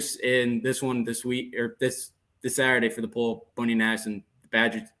Badgers in this one this week, or this Saturday for the Paul Bunyan Axe, and the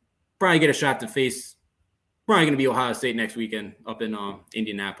Badgers probably get a shot to face. Probably going to be Ohio State next weekend up in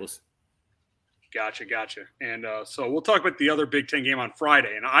Indianapolis. Gotcha. And so we'll talk about the other Big Ten game on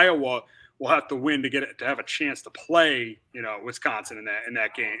Friday. And Iowa will have to win to have a chance to play, Wisconsin in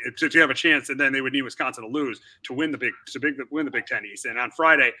that game. To have a chance, and then they would need Wisconsin to lose to win the Big Ten East. And on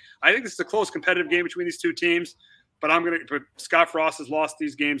Friday, I think this is a close competitive game between these two teams. But Scott Frost has lost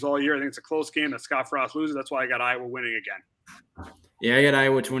these games all year. I think it's a close game that Scott Frost loses. That's why I got Iowa winning again. Yeah, I got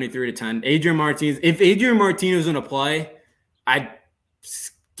Iowa 23-10. If Adrian Martinez was going to play, I'd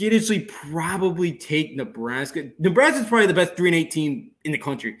skitishly probably take Nebraska. Nebraska's probably the best 3-8 team in the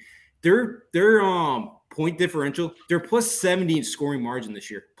country. Their point differential, they're plus 70 in scoring margin this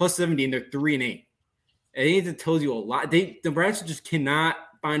year. Plus 70, and they're 3-8. I think it tells you a lot. Nebraska just cannot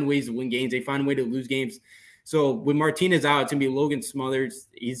find ways to win games. They find a way to lose games. So when Martinez out, it's going to be Logan Smothers.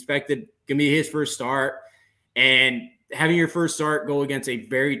 He's expected going to be his first start. And having your first start go against a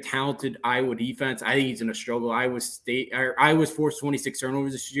very talented Iowa defense, I think he's going to struggle. Iowa's forced 26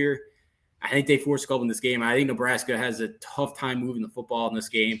 turnovers this year. I think they forced a couple in this game. I think Nebraska has a tough time moving the football in this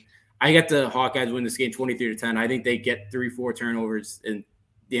game. I got the Hawkeyes win this game 23-10. I think they get 3-4 turnovers, and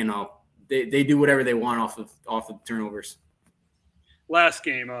they do whatever they want off of turnovers. Last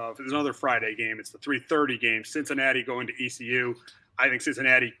game there's another Friday game. It's the 3:30 game. Cincinnati going to ECU. I think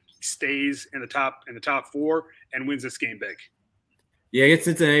Cincinnati stays in the top four and wins this game big. Yeah, I get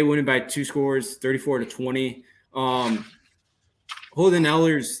Cincinnati winning by 2 scores, 34-20. Holden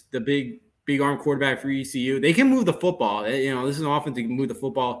Eller's the big arm quarterback for ECU. They can move the football. This is an offense that can move the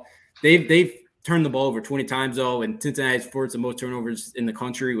football. They've turned the ball over 20 times though, and Cincinnati's forced the most turnovers in the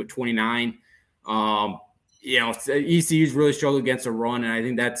country with 29. ECU's really struggled against the run, and I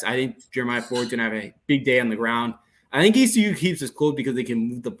think Jeremiah Ford's gonna have a big day on the ground. I think ECU keeps us close because they can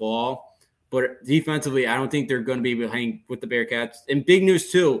move the ball, but defensively, I don't think they're going to be able to hang with the Bearcats. And big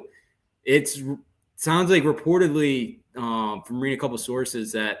news too, it sounds like reportedly from reading a couple of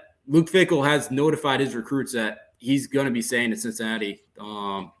sources that Luke Fickell has notified his recruits that he's going to be staying in Cincinnati,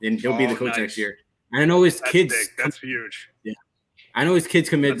 and he'll be the coach next year. I know his kids. Big. That's huge. Yeah, I know his kids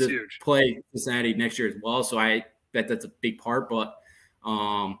committed to play Cincinnati next year as well, so I bet that's a big part. But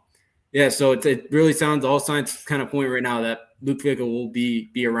yeah, so it really sounds all signs kind of point right now that Luke Fickell will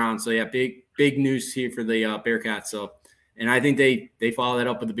be around. So yeah, big news here for the Bearcats. So, and I think they follow that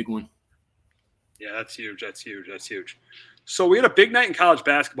up with a big one. Yeah, that's huge. That's huge. So we had a big night in college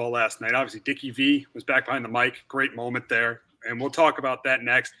basketball last night. Obviously, Dickie V was back behind the mic. Great moment there. And we'll talk about that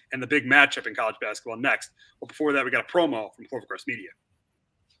next and the big matchup in college basketball next. But before that, we got a promo from Clovercrest Media.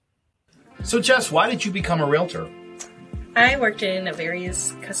 So, Jess, why did you become a realtor? I worked in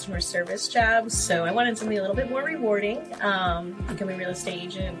various customer service jobs, so I wanted something a little bit more rewarding. Becoming a real estate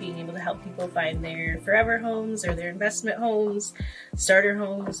agent, being able to help people find their forever homes or their investment homes, starter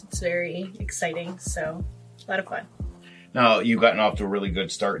homes. It's very exciting, so a lot of fun. Now, you've gotten off to a really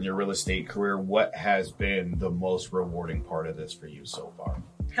good start in your real estate career. What has been the most rewarding part of this for you so far?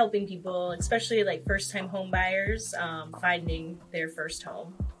 Helping people, especially like first-time home buyers, finding their first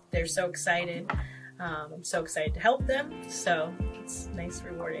home. They're so excited. I'm so excited to help them. So it's a nice,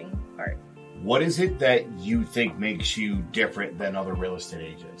 rewarding part. What is it that you think makes you different than other real estate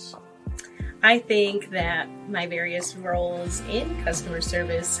agents? I think that my various roles in customer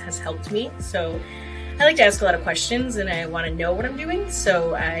service has helped me. So I like to ask a lot of questions and I want to know what I'm doing.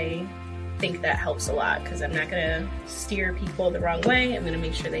 So I think that helps a lot because I'm not going to steer people the wrong way. I'm going to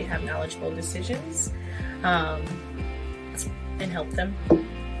make sure they have knowledgeable decisions and help them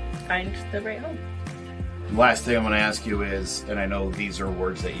find the right home. Last thing I'm going to ask you is, and I know these are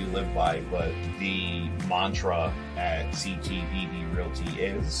words that you live by, but the mantra at CTBD Realty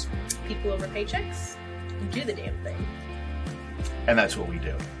is? People over paychecks, do the damn thing. And that's what we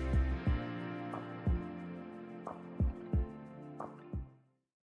do.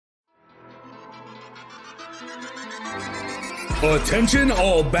 Attention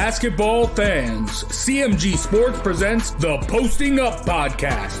all basketball fans. CMG Sports presents the Posting Up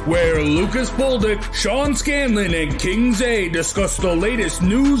Podcast, where Lucas Boldick, Sean Scanlon, and King Zay discuss the latest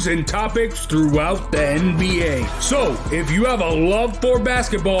news and topics throughout the NBA. So, if you have a love for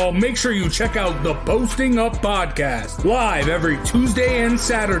basketball, make sure you check out the Posting Up Podcast, live every Tuesday and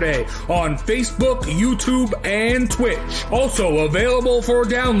Saturday on Facebook, YouTube, and Twitch. Also available for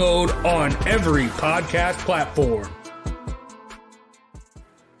download on every podcast platform.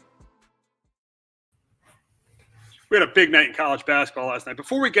 We had a big night in college basketball last night.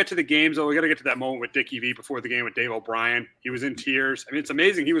 Before we get to the games, though, we got to get to that moment with Dickie V before the game with Dave O'Brien. He was in tears. I mean, it's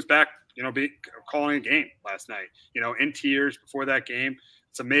amazing. He was back, calling a game last night, in tears before that game.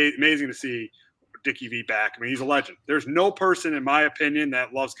 It's amazing to see Dickie V back. I mean, he's a legend. There's no person, in my opinion, that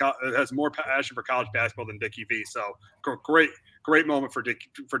has more passion for college basketball than Dickie V. So great moment for Dickie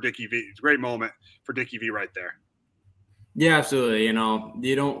V. It's a great moment for Dickie V right there. Yeah, absolutely. You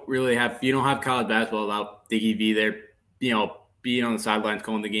don't have college basketball without Dickie V there, being on the sidelines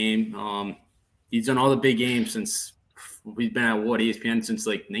calling the game. He's done all the big games since we've been at ESPN since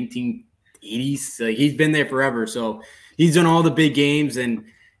like 1980s. Like, he's been there forever. So he's done all the big games, and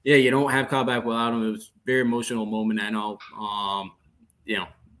yeah, you don't have college basketball without him. It was a very emotional moment. I know.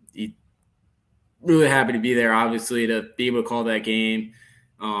 He really happy to be there, obviously, to be able to call that game.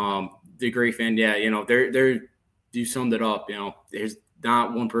 The great fan, yeah, you summed it up. There's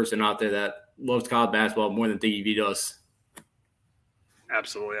not one person out there that loves college basketball more than DEV does.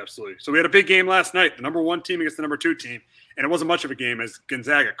 Absolutely. So we had a big game last night, the number 1 team against the number 2 team, and it wasn't much of a game as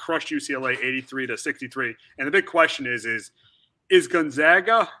Gonzaga crushed UCLA 83-63. And the big question is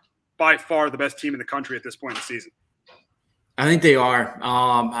Gonzaga by far the best team in the country at this point in the season? I think they are.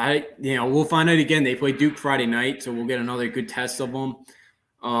 We'll find out again. They play Duke Friday night, so we'll get another good test of them.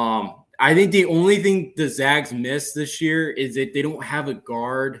 I think the only thing the Zags miss this year is that they don't have a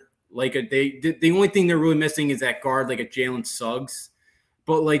guard. The only thing they're really missing is that guard, like a Jalen Suggs.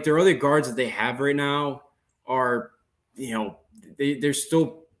 But like their other guards that they have right now are, they're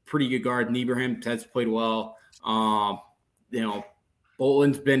still pretty good guard. Ibrahim has played well.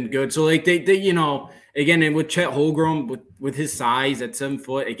 Bolton's been good. So like they again, and with Chet Holmgren with his size at 7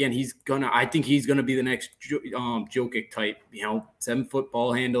 foot, again, I think he's gonna be the next Jokic type, 7 foot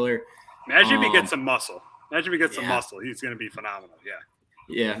ball handler. Imagine if he gets some muscle. He's gonna be phenomenal. Yeah.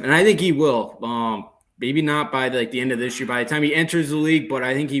 Yeah, and I think he will. Maybe not by the end of this year, by the time he enters the league, but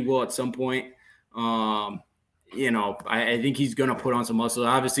I think he will at some point. I think he's going to put on some muscle.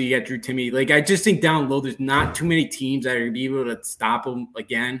 Obviously, you got Drew Timme. I just think down low, there's not too many teams that are going to be able to stop him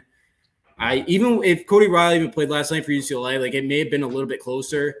again. Even if Cody Riley even played last night for UCLA, it may have been a little bit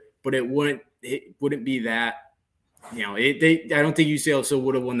closer, but it wouldn't be that. I don't think UCLA still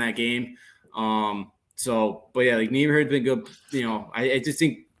would have won that game. Niebuhr's been good. I just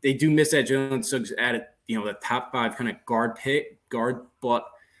think they do miss that Jalen Suggs at the top 5 kind of guard, but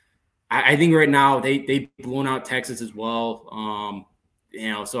I think right now they've blown out Texas as well.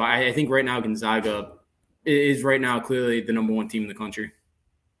 So I think right now Gonzaga is right now clearly the number 1 team in the country.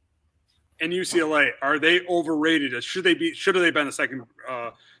 And UCLA, are they overrated? Should they have been the second,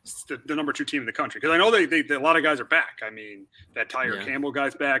 the number 2 team in the country? Because I know they a lot of guys are back. I mean, that Tyler Campbell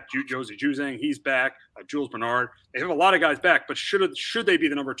guy's back. Josie Juzang, he's back. Jules Bernard. They have a lot of guys back, but should they be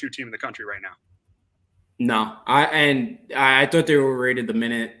the number 2 team in the country right now? No, I thought they were overrated the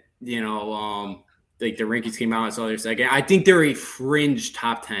minute the rankings came out. I saw their second. I think they're a fringe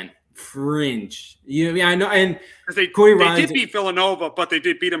top 10. Fringe. I know. And they did beat Villanova, but they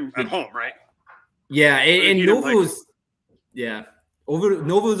did beat them at home, right? Yeah, and Nova was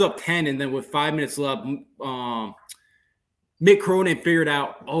Nova was up 10, and then with 5 minutes left, Mick Cronin figured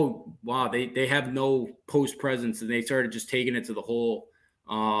out, oh wow, they have no post presence, and they started just taking it to the hole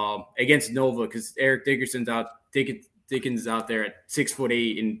against Nova because Eric Dickinson's out there at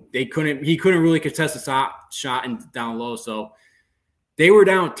 6'8", and he couldn't really contest a shot and down low, so they were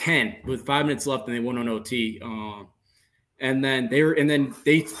down 10 with 5 minutes left, and they won on OT. And then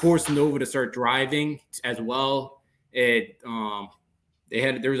they forced Nova to start driving as well. There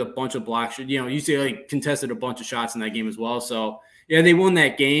was a bunch of blocks. UCLA contested a bunch of shots in that game as well. So yeah, they won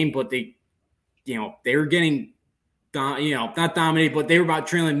that game, but they were getting not dominated, but they were about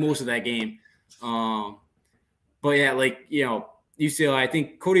trailing most of that game. But yeah, UCLA, I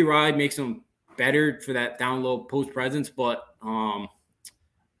think Cody Riley makes them better for that down low post presence, but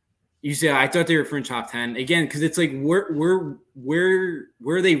UCLA, I thought they were fringe top 10 again, because it's where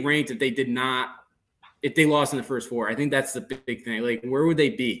they ranked if they lost in the first 4. I think that's the big thing. Where would they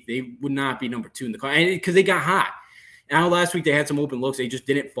be? They would not be number 2 in the country because they got hot. Now last week they had some open looks, they just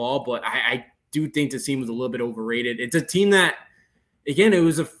didn't fall, but I do think the team was a little bit overrated. It's a team that, again, it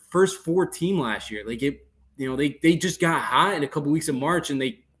was a first 4 team last year. They just got hot in a couple weeks of March and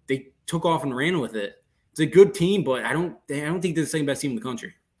they took off and ran with it. It's a good team, but I don't think they're the second best team in the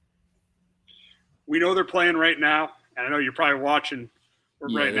country. We know they're playing right now, and I know you're probably watching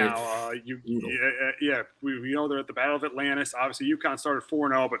right now. We know they're at the Battle of Atlantis. Obviously, UConn started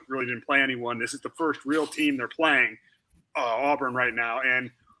 4-0, but really didn't play anyone. This is the first real team they're playing, Auburn, right now.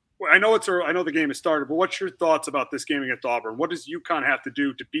 And I know the game has started, but what's your thoughts about this game against Auburn? What does UConn have to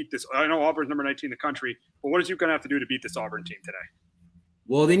do to beat this? I know Auburn's number 19 in the country, but what does UConn have to do to beat this Auburn team today?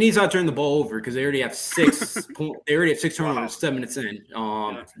 Well, they need to start turning the ball over because they already have 6 turnovers 7 minutes in.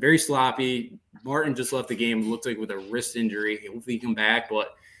 Very sloppy. Martin just left the game. It looks like with a wrist injury. Hopefully he can come back. But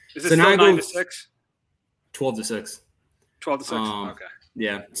is it still 9-6? 12-6. 12-6. Okay.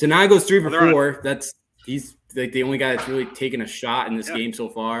 Yeah. Sinai goes 3 for 4. He's the only guy that's really taken a shot in this game so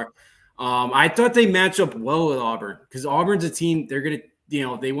far. I thought they match up well with Auburn because Auburn's a team. They're gonna,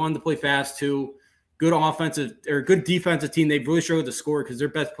 they wanted to play fast too. Good offensive or good defensive team. They've really struggled to score because their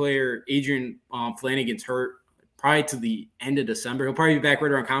best player, Adrian Flanagan's hurt probably to the end of December. He'll probably be back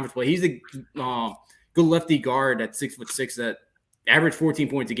right around conference play. He's a good lefty guard at 6'6" that averaged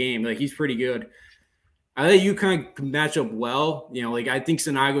 14 points a game. He's pretty good. I think UConn can match up well. I think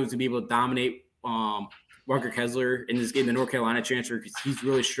Sinai is to be able to dominate Walker Kessler in this game, the North Carolina transfer, because he's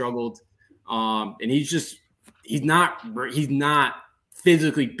really struggled. And he's not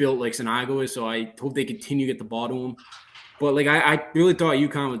physically built like Sanago is, so I hope they continue to get the ball to him. But like I really thought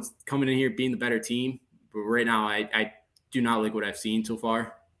UConn was coming in here being the better team, but right now I do not like what I've seen so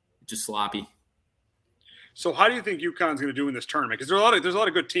far. Just sloppy. So how do you think UConn's going to do in this tournament? Because there's a lot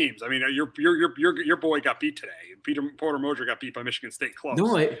of good teams. I mean, your boy got beat today. Porter Moser got beat by Michigan State close.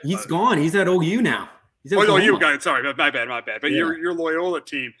 No, he's gone. He's at OU now. OU got sorry, my bad. But your Loyola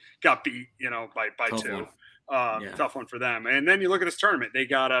team got beat, by Tough 2. one. Tough one for them. And then you look at this tournament. They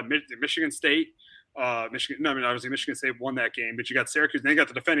got Michigan State. Obviously Michigan State won that game, but you got Syracuse, and they got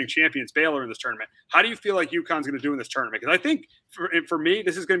the defending champions Baylor in this tournament. How do you feel like UConn's going to do in this tournament? Because I think for me,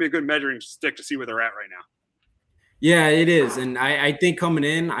 this is going to be a good measuring stick to see where they're at right now. Yeah, it is. And I think coming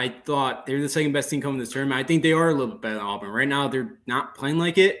in, I thought they're the second best team coming to this tournament. I think they are a little bit better than Auburn. Right now, they're not playing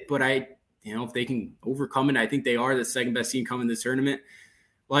like it, but if they can overcome it, I think they are the second best team coming to this tournament.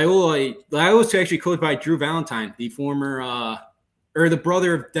 Loyola was actually coached by Drew Valentine, the former or the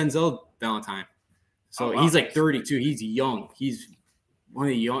brother of Denzel Valentine. So he's like 32. He's young. He's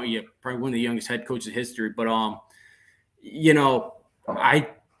probably one of the youngest head coaches in history. But in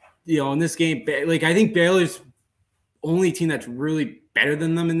this game, like I think Baylor's only team that's really better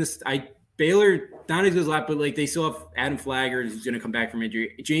than them in this. Baylor not as good as last, but like they still have Adam Flagger who's going to come back from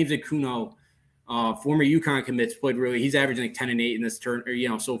injury. James Akuno, former UConn commits, played really. He's averaging like 10-8 in this turn,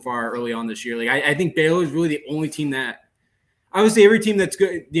 so far early on this year. Like I think Baylor is really the only team that. Obviously, every team that's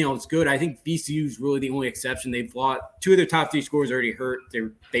good, it's good. I think VCU is really the only exception. They've lost 2 of their top 3 scorers already hurt.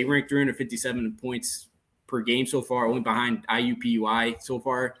 They ranked 357 points per game so far, only behind IUPUI so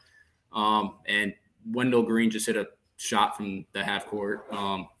far. And Wendell Green just hit a shot from the half court.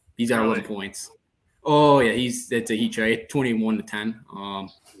 He's got 11 points. Oh yeah, it's a heat check, 21-10. Wow,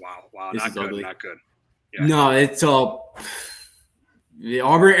 this is ugly. Not good. Yeah. No, it's all.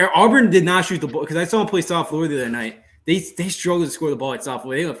 Auburn did not shoot the ball because I saw them play South Florida the other night. They struggled to score the ball at South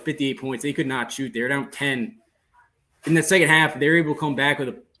Florida. They got 58 points. They could not shoot. They were down 10. In the second half, they were able to come back with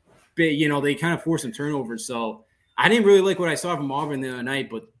a bit, they kind of forced some turnovers. So I didn't really like what I saw from Auburn the other night,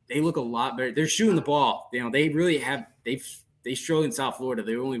 but they look a lot better. They're shooting the ball. They really have – they struggled in South Florida.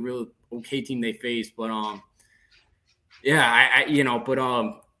 They're the only real okay team they faced. But, I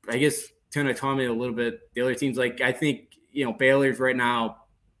guess kind of taught me a little bit. The other teams, like I think, Baylor's right now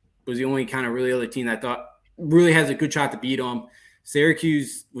was the only kind of really other team that I thought really has a good shot to beat them.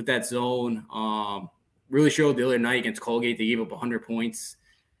 Syracuse with that zone really showed the other night against Colgate. They gave up 100 points.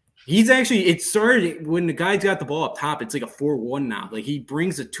 It started when the guys got the ball up top. It's like a 4-1 now. Like he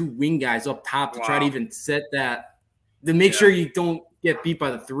brings the 2 wing guys up top to try to even set that to make sure you don't get beat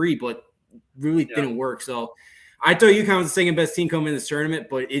by the 3, but really didn't work. So I thought UConn was the second best team coming in this tournament,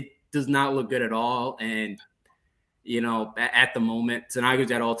 but it does not look good at all. And, at the moment,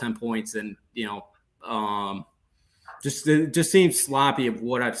 Sanago's at all 10 points and, it just seems sloppy of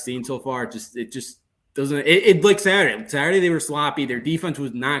what I've seen so far. It just doesn't. It like Saturday. Saturday they were sloppy. Their defense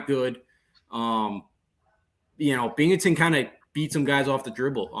was not good. Binghamton kind of beat some guys off the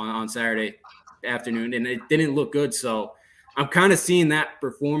dribble on Saturday afternoon, and it didn't look good. So I'm kind of seeing that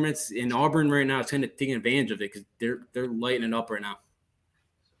performance in Auburn right now, kind of taking advantage of it because they're lighting it up right now.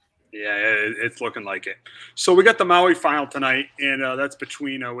 Yeah, it's looking like it. So we got the Maui final tonight, and that's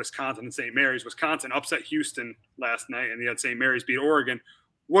between Wisconsin and St. Mary's. Wisconsin upset Houston last night, and you had St. Mary's beat Oregon.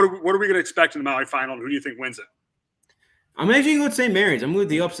 What are we going to expect in the Maui final, and who do you think wins it? I'm actually going with St. Mary's. I'm with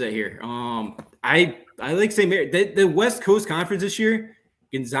the upset here. I like St. Mary's. The West Coast Conference this year,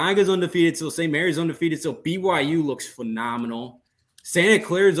 Gonzaga's undefeated, so St. Mary's undefeated, so BYU looks phenomenal. Santa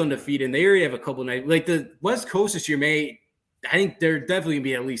Clara's undefeated, and they already have a couple nights. Like the West Coast this year I think they're definitely going to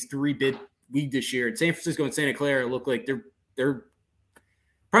be at least 3 bid league this year. San Francisco and Santa Clara look like they're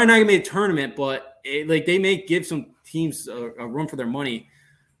probably not going to make a tournament, but they may give some teams a run for their money.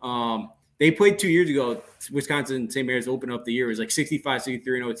 They played 2 years ago. Wisconsin and St. Mary's opened up the year. It was like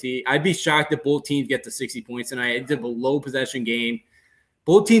 65-63 in OT. I'd be shocked if both teams get to 60 points tonight. It's a low possession game.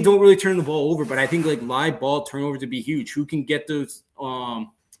 Both teams don't really turn the ball over, but I think like live ball turnovers would be huge. Who can get those,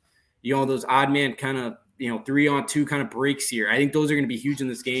 those odd man kind of, 3-on-2 kind of breaks here. I think those are going to be huge in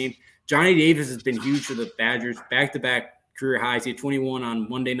this game. Johnny Davis has been huge for the Badgers, back-to-back career highs. He had 21 on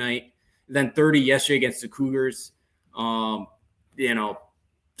Monday night, then 30 yesterday against the Cougars. So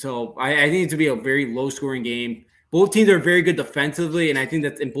I think it's going to be a very low-scoring game. Both teams are very good defensively, and I think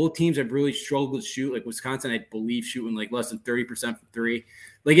that both teams have really struggled to shoot. Like Wisconsin, I believe, shooting like less than 30% from 3.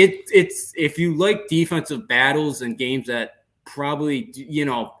 Like it's if you like defensive battles and games that probably you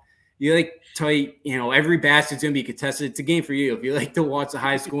like tight, every basket's going to be contested. It's a game for you. If you like to watch the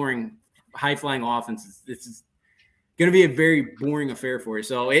high-scoring high-flying offense, this is going to be a very boring affair for you.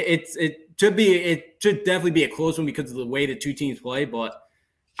 So it should definitely be a close one because of the way the two teams play. But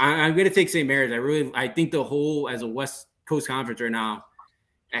I'm going to take St. Mary's. I think the whole, as a West Coast conference right now,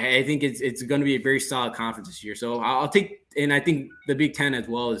 I think it's going to be a very solid conference this year. So I'll take, and I think the Big Ten as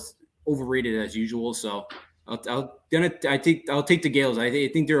well is overrated as usual. So I'll take the Gales. I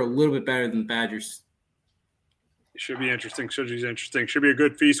think they're a little bit better than the Badgers. It should be interesting. Should be a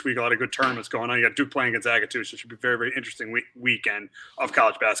good feast week. A lot of good tournaments going on. You got Duke playing Gonzaga too, so it should be a very, very interesting weekend of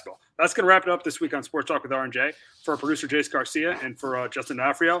college basketball. That's going to wrap it up this week on Sports Talk with R&J. For our producer Jace Garcia and for Justin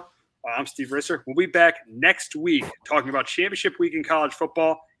D'Onofrio, I'm Steve Risser. We'll be back next week talking about championship week in college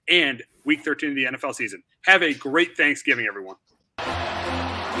football and week 13 of the NFL season. Have a great Thanksgiving, everyone.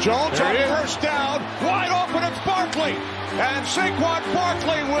 Jones on first down, wide open, it's Barkley. And Saquon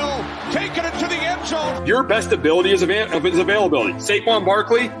Barkley will take it into the end zone. Your best ability is availability. Saquon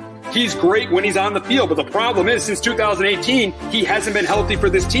Barkley, he's great when he's on the field, but the problem is since 2018, he hasn't been healthy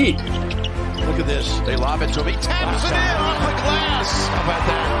for this team. Look at this. They lob it to him. He taps it in off the glass. How about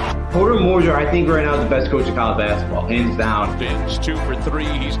that? Porter Moser, I think right now is the best coach in college basketball, hands down. Fins 2 for 3.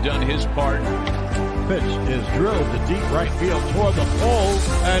 He's done his part. Pitch is drilled to deep right field toward the poles,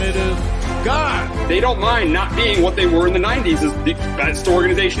 and it is gone. They don't mind not being what they were in the 90s as the best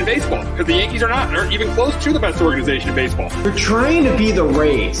organization in baseball, because the Yankees aren't even close to the best organization in baseball. You're trying to be the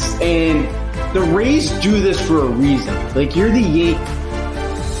Rays, and the Rays do this for a reason. Like, you're the Yankees.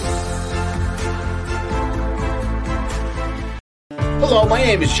 Hello, my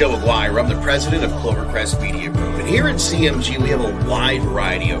name is Joe Aguirre. I'm the president of Clovercrest Media Group. And here at CMG, we have a wide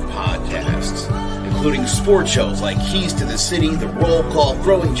variety of podcasts, including sports shows like Keys to the City, The Roll Call,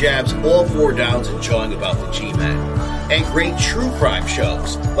 Throwing Jabs, All Four Downs, and Jawing About the G-Men. And great true crime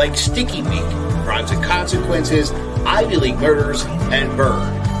shows like Sticky Week, Crimes and Consequences, Ivy League Murders, and Bird,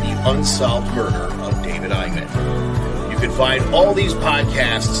 the unsolved murder of David Eichmann. You can find all these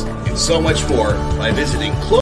podcasts and so much more by visiting